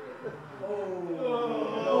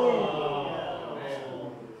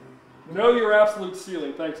 Know your absolute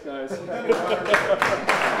ceiling. Thanks, guys.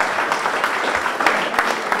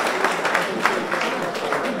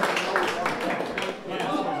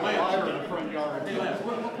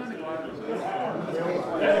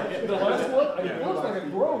 The last one? It looks like a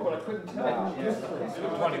grove, but I couldn't tell.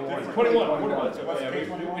 21. We don't want to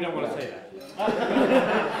say that.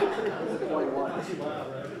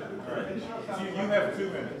 You have 2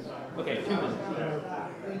 minutes. Okay, 2 minutes.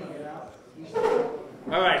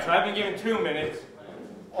 All right, so I've been given 2 minutes.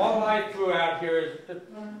 All I threw out here is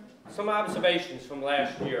some observations from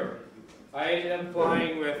last year. I ended up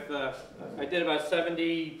flying with, I did about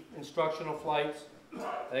 70 instructional flights.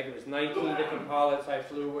 I think it was 19 different pilots I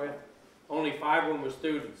flew with. Only 5 of them were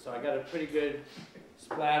students, so I got a pretty good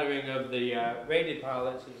splattering of the rated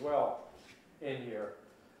pilots as well in here.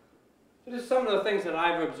 So just some of the things that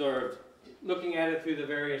I've observed, looking at it through the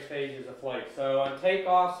various phases of flight. So on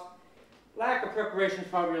takeoffs, lack of preparation is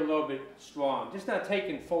probably a little bit strong. Just not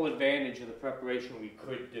taking full advantage of the preparation we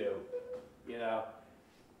could do.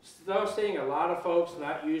 still seeing a lot of folks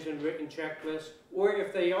not using written checklists, or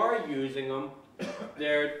if they are using them,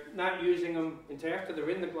 they're not using them until after they're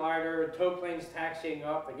in the glider, tow plane's taxiing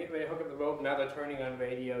up, they get ready to hook up the rope, now they're turning on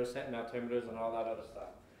radio, setting altimeters and all that other stuff.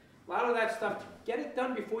 A lot of that stuff, get it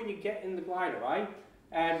done before you get in the glider. I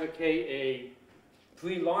advocate a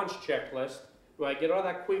pre-launch checklist where I get all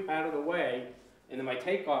that creep out of the way, and then my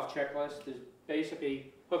takeoff checklist is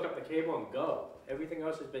basically hook up the cable and go. Everything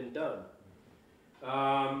else has been done.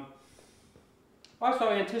 Also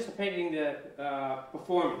anticipating the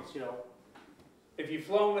performance, you know. If you've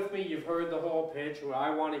flown with me, you've heard the whole pitch, what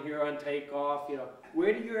I want to hear on takeoff, you know.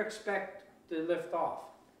 Where do you expect to lift off?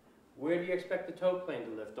 Where do you expect the tow plane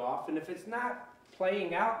to lift off? And if it's not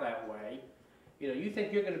playing out that way, you know, you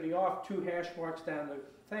think you're going to be off 2 hash marks down the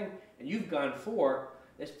thing, and you've gone 4,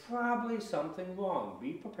 there's probably something wrong.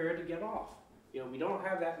 Be prepared to get off. You know, we don't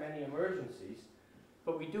have that many emergencies,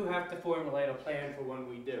 but we do have to formulate a plan for when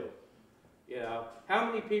we do. You know, how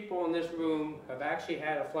many people in this room have actually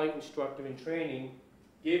had a flight instructor in training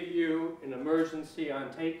give you an emergency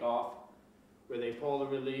on takeoff where they pull the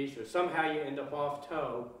release or somehow you end up off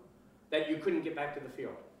tow that you couldn't get back to the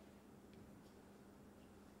field?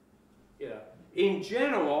 You know, in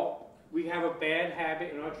general, we have a bad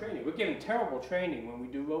habit in our training. We're getting terrible training when we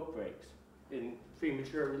do rope breaks in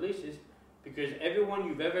premature releases because everyone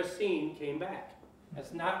you've ever seen came back.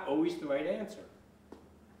 That's not always the right answer.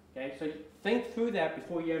 Okay, so think through that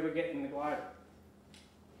before you ever get in the glider.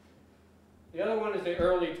 The other one is the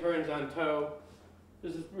early turns on tow.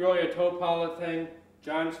 This is really a tow pilot thing.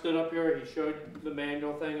 John stood up here, he showed the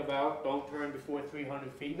manual thing about don't turn before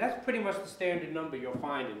 300 feet. And that's pretty much the standard number you'll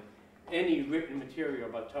find in any written material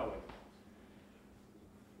about towing.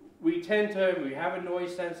 We have a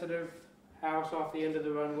noise sensitive house off the end of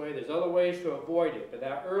the runway. There's other ways to avoid it, but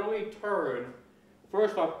that early turn,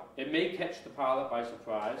 first off, it may catch the pilot by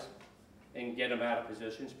surprise and get him out of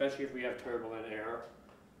position, especially if we have turbulent air.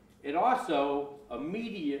 It also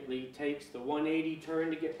immediately takes the 180 turn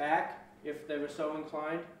to get back, if they were so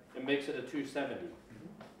inclined, and makes it a 270.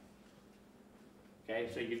 Okay,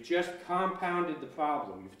 so you've just compounded the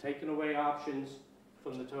problem. You've taken away options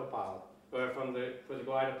from the tow pilot, or for the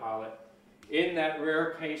glider pilot, in that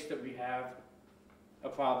rare case that we have a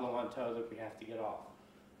problem on tow that we have to get off.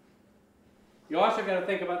 You also got to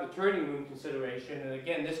think about the turning room consideration, and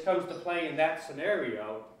again, this comes to play in that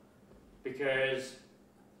scenario because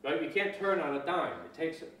right, you can't turn on a dime.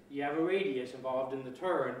 You have a radius involved in the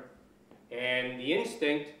turn, and the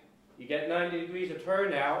instinct, you get 90 degrees of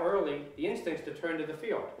turn now early, the instinct's to turn to the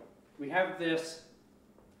field. We have this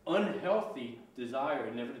unhealthy desire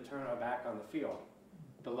never to turn our back on the field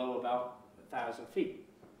below about 1,000 feet.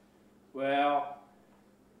 Well,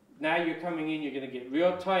 now you're coming in, you're going to get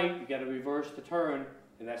real tight, you got to reverse the turn,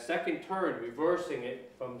 and that second turn, reversing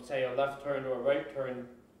it from, say, a left turn to a right turn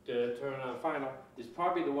to turn on final, is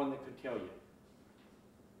probably the one that could kill you.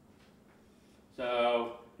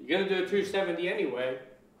 So, you're going to do a 270 anyway,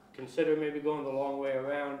 consider maybe going the long way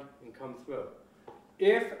around and come through.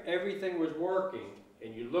 If everything was working,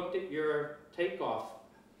 and you looked at your takeoff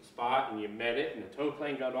spot, and you met it, and the tow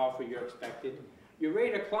plane got off where you expected, your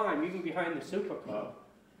rate of climb, even behind the Super Cub,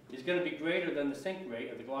 is going to be greater than the sink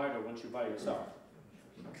rate of the glider once you're by yourself.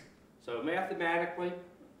 So mathematically,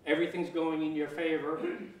 everything's going in your favor,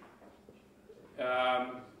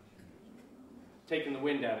 taking the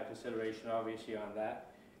wind out of consideration, obviously, on that.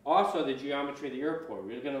 Also, the geometry of the airport.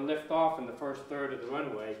 We're going to lift off in the first third of the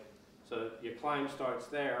runway, so your climb starts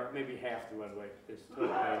there, maybe half the runway, it's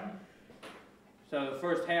totally. So the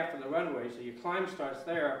first half of the runway, so your climb starts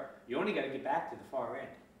there, you only got to get back to the far end.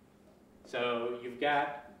 So you've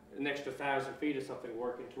got an extra 1,000 feet or something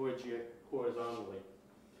working towards you horizontally.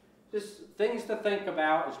 Just things to think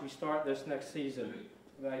about as we start this next season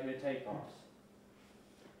about your takeoffs.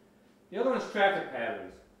 The other one is traffic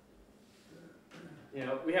patterns. You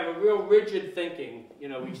know, we have a real rigid thinking. You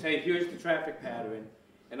know, we say, here's the traffic pattern.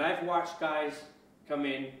 And I've watched guys come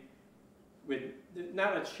in with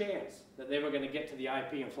not a chance that they were going to get to the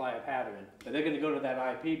IP and fly a pattern. But they're going to go to that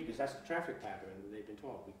IP because that's the traffic pattern that they've been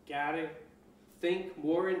told. We got to think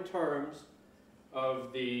more in terms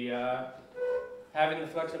of the having the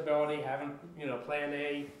flexibility, having, you know, plan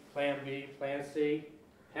A, plan B, plan C.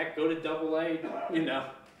 Heck, go to AA, you know.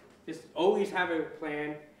 Just always have a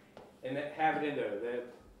plan and have it in there.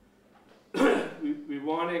 We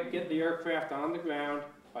want to get the aircraft on the ground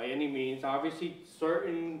by any means. Obviously,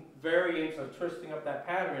 certain variants of twisting up that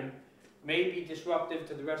pattern may be disruptive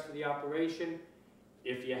to the rest of the operation.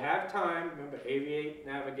 If you have time, remember, aviate,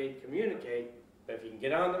 navigate, communicate. But if you can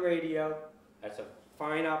get on the radio, that's a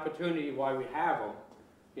fine opportunity why we have them.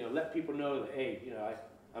 You know, let people know that, hey, you know,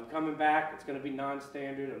 I'm coming back, it's gonna be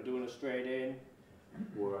non-standard, I'm doing a straight in,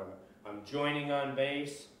 or I'm joining on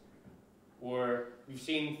base, or we've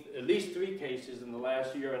seen at least 3 cases in the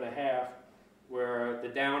last year and a half where the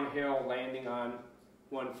downhill landing on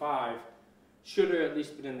 1.5 should have at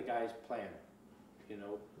least been in the guy's plan. You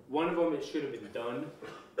know, one of them, it should have been done.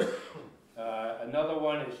 Another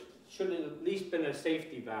one is should have at least been a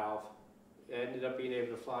safety valve. It ended up being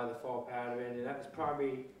able to fly the fall pattern, and that was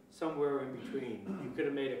probably somewhere in between. You could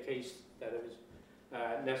have made a case that it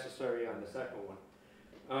was necessary on the second one.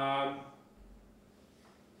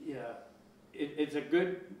 Yeah, it's a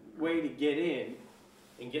good way to get in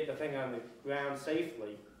and get the thing on the ground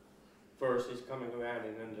safely versus coming around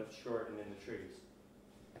and end up short and in the trees.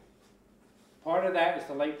 Part of that is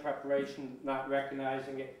the late preparation, not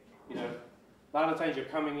recognizing it. You know, a lot of times you're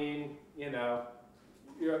coming in, you know,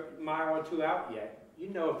 you're a mile or 2 out yet. You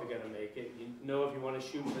know if you're going to make it. You know if you want to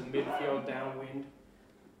shoot for the midfield downwind.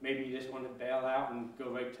 Maybe you just want to bail out and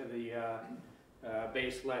go right to the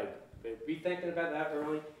base leg. But be thinking about that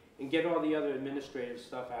early and get all the other administrative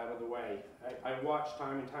stuff out of the way. I watch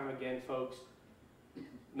time and time again folks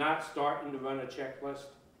not starting to run a checklist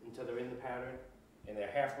until they're in the pattern, and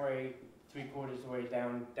they're halfway, 3/4 of the way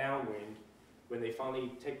downwind, when they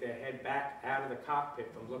finally take their head back out of the cockpit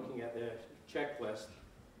from looking at the checklist,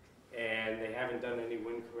 and they haven't done any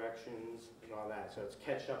wind corrections and all that. So it's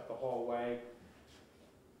catch up the whole way.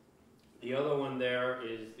 The other one there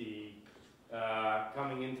is the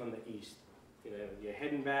coming in from the east. You know, you're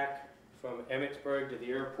heading back from Emmitsburg to the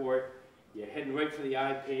airport. You're heading right for the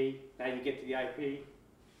IP. Now you get to the IP,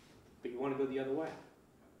 but you want to go the other way.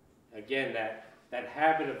 Again, that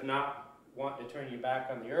habit of not wanting to turn you back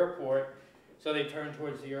on the airport, so they turn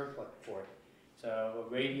towards the airport. So a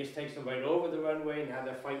radius takes them right over the runway. Now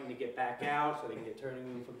they're fighting to get back out so they can get turning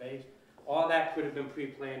room for base. All that could have been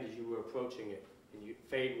pre-planned as you were approaching it. And you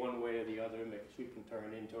fade one way or the other and make a sweep and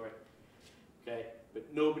turn into it. Okay?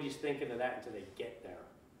 But nobody's thinking of that until they get there.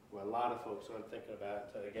 Well, a lot of folks aren't thinking about it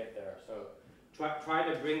until they get there. So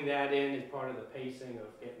try to bring that in as part of the pacing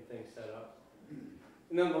of getting things set up.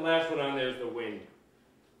 And then the last one on there is the wind.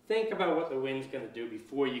 Think about what the wind's going to do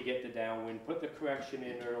before you get the downwind. Put the correction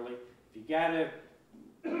in early. If you got to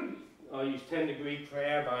use 10-degree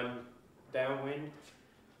crab on downwind,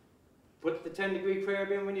 put the 10-degree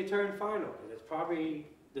crab in when you turn final. It's probably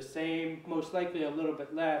the same, most likely a little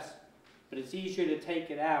bit less, but it's easier to take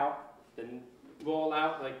it out than roll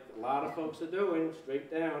out like a lot of folks are doing,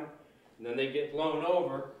 straight down, and then they get blown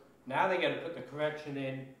over. Now they got to put the correction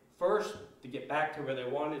in first to get back to where they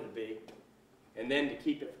wanted to be, and then to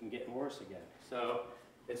keep it from getting worse again. So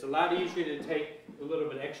it's a lot easier to take a little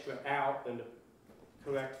bit extra out than to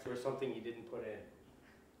correct for something you didn't put in.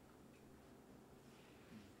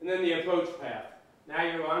 And then the approach path. Now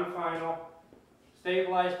you're on final.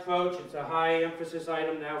 Stabilized approach, it's a high emphasis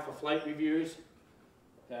item now for flight reviews.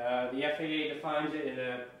 The FAA defines it in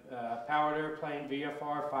a powered airplane,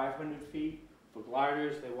 VFR, 500 feet. For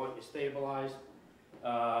gliders, they want you stabilized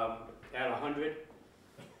at 100.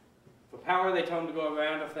 For power, they tell them to go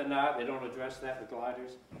around. If they're not, they don't address that with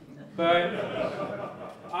gliders. But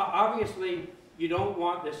obviously, you don't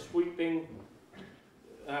want this sweeping,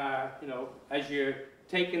 you know, as you're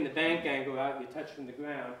taking the bank angle out, you're touching the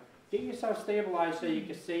ground. Get yourself stabilized so you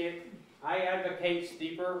can see it. I advocate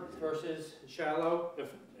steeper versus shallow. If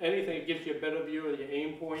anything, it gives you a better view of your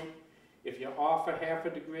aim point. If you're off a half a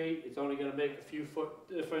degree, it's only going to make a few foot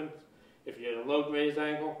difference. If you're at a low graze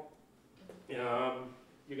angle, you're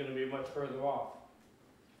going to be much further off.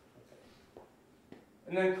 Okay.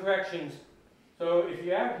 And then corrections. So if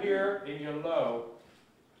you're out here and you're low,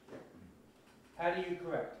 how do you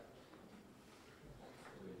correct?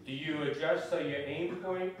 Do you adjust so your aim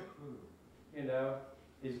point, you know,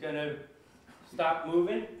 is going to stop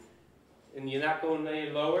moving, and you're not going any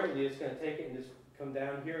lower? You're just going to take it and just come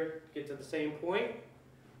down here, get to the same point,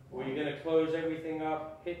 or you're going to close everything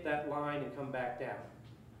up, hit that line, and come back down.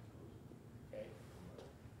 Okay.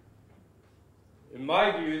 In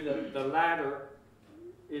my view, the latter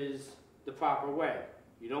is the proper way.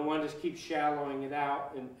 You don't want to just keep shallowing it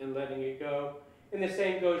out and letting it go. And the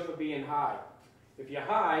same goes for being high. If you're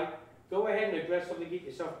high, go ahead and aggressively get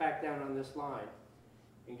yourself back down on this line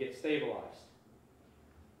and get stabilized.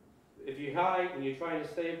 If you're high and you're trying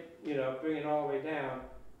to bring it all the way down,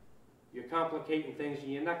 you're complicating things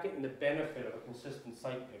and you're not getting the benefit of a consistent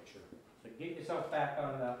sight picture. So get yourself back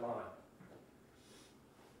on that line.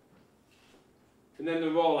 And then the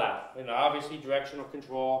rollout. You know, obviously directional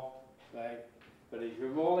control, right? But as you're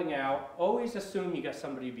rolling out, always assume you got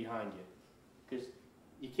somebody behind you, because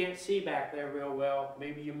you can't see back there real well.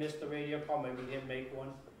 Maybe you missed the radio call, maybe you didn't make one.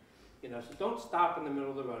 You know, so don't stop in the middle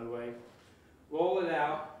of the runway. Roll it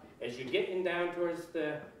out. As you're getting down towards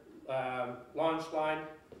the launch line,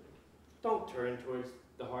 don't turn towards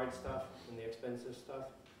the hard stuff and the expensive stuff.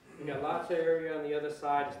 You got lots of area on the other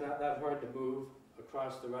side. It's not that hard to move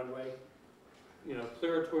across the runway. You know,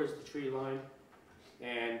 clear towards the tree line,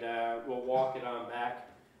 and we'll walk it on back.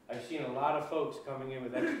 I've seen a lot of folks coming in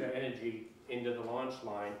with extra energy into the launch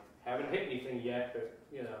line. Haven't hit anything yet, but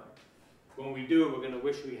you know, when we do, we're going to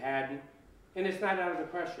wish we hadn't. And it's not out of the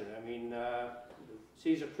question. I mean,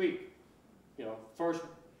 Cedar Creek, you know, first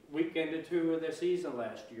weekend or two of their season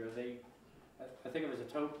last year, I think it was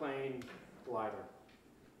a tow plane glider.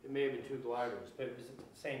 It may have been 2 gliders, but it was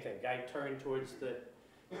the same thing. Guy turned towards the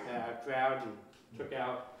crowd and took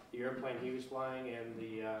out the airplane he was flying and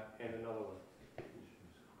another one.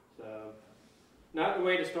 So, not the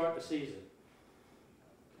way to start the season.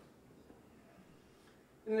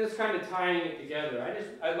 And this kind of tying it together.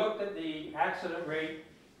 I looked at the accident rate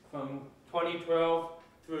from 2012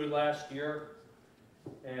 through last year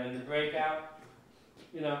and the breakout.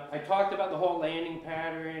 You know, I talked about the whole landing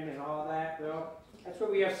pattern and all that. Well, that's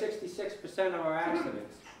where we have 66% of our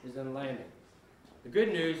accidents is in landing. The good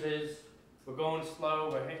news is we're going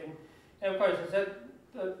slow, we're hitting, and of course I said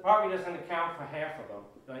that probably doesn't account for half of them.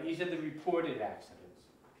 These are the reported accidents.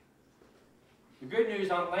 The good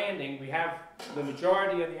news on landing, we have the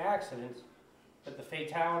majority of the accidents, but the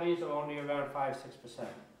fatalities are only around 5–6%.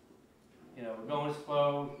 You know, we're going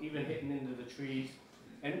slow, even hitting into the trees,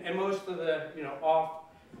 and most of the, you know,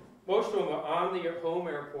 most of them are on the home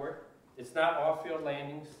airport. It's not off-field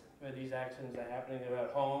landings where these accidents are happening. They're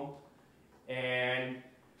at home, and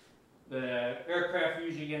the aircraft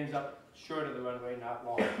usually ends up short of the runway, not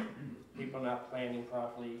long. People not planning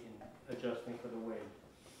properly and adjusting for the wind.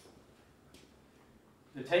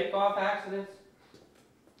 The takeoff accidents,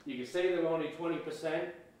 you can say they're only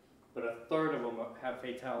 20%, but 1/3 of them have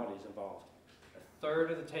fatalities involved.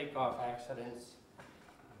 1/3 of the takeoff accidents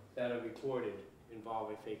that are reported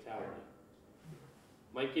involve a fatality.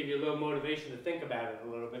 Might give you a little motivation to think about it a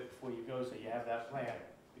little bit before you go, so you have that plan.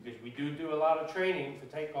 Because we do a lot of training for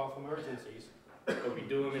takeoff emergencies, but we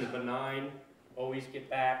do them in benign, always get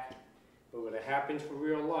back. But when it happens for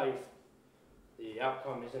real life, the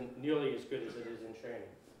outcome isn't nearly as good as it is in training.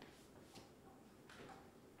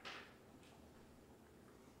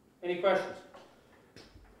 Any questions?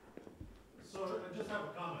 So I just have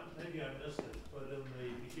a comment, maybe I missed it, but in the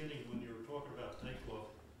beginning when you were talking about takeoff,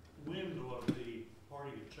 wind ought to be part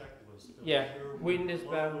of your checklist. Yeah, wind is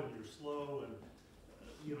bad. When you're slow and,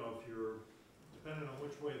 you know, if you're, depending on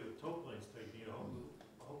which way the tow plane's taking you,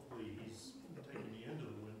 hopefully he's taking you into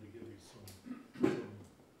the wind to give you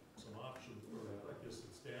some option, or I guess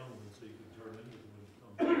it's downwind so you can turn into the wind to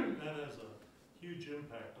come back. That has a huge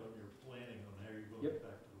impact on your planning on how you're going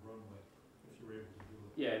back to the runway, if you're able to do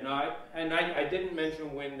it. Yeah, no, I didn't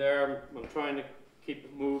mention wind there. I'm trying to keep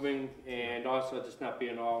it moving and also just not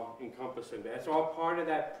being all encompassing. That's all part of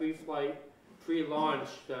that pre-flight, pre-launch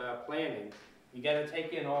planning. You got to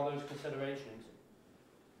take in all those considerations.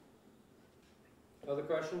 Other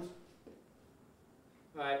questions?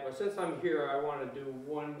 All right, well, since I'm here, I want to do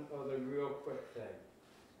one other real quick thing.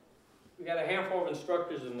 We got a handful of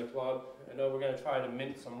instructors in the club. I know we're going to try to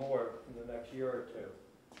mint some more in the next year or two.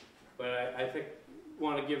 But I think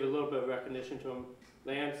want to give a little bit of recognition to them.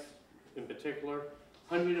 Lance, in particular,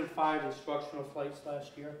 105 instructional flights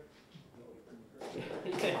last year. I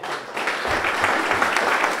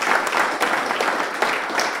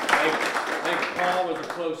think Paul was a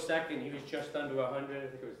close second. He was just under 100. I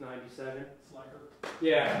think it was 97. Slacker.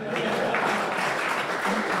 Yeah.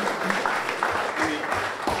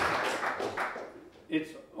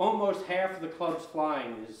 It's almost half of the club's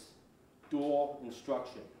flying is dual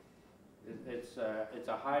instruction. It's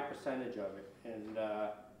a high percentage of it, and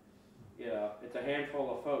you know, it's a handful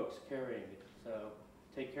of folks carrying it. So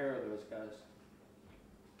take care of those guys.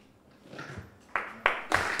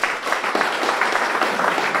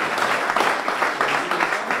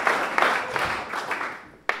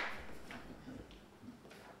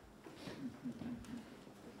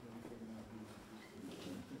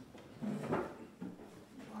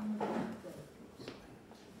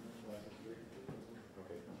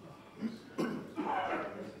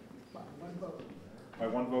 By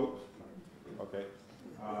one vote? Okay.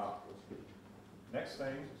 Next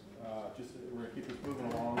thing, just we're gonna keep this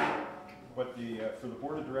moving along, but for the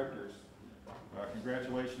board of directors,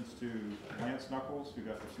 congratulations to Lance Knuckles, who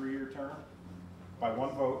got the 3-year term, by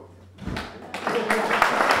one vote.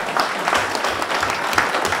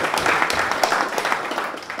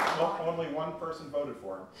 Only one person voted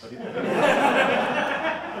for him. But he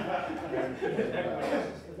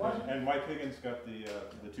And Mike Higgins got the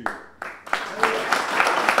 2.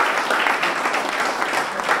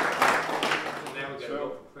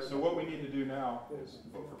 So what we need to do now is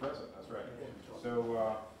vote for president, that's right.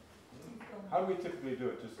 So how do we typically do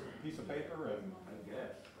it? Just a piece of paper and?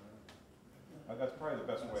 That's probably the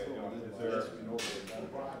best way of doing it. Is there?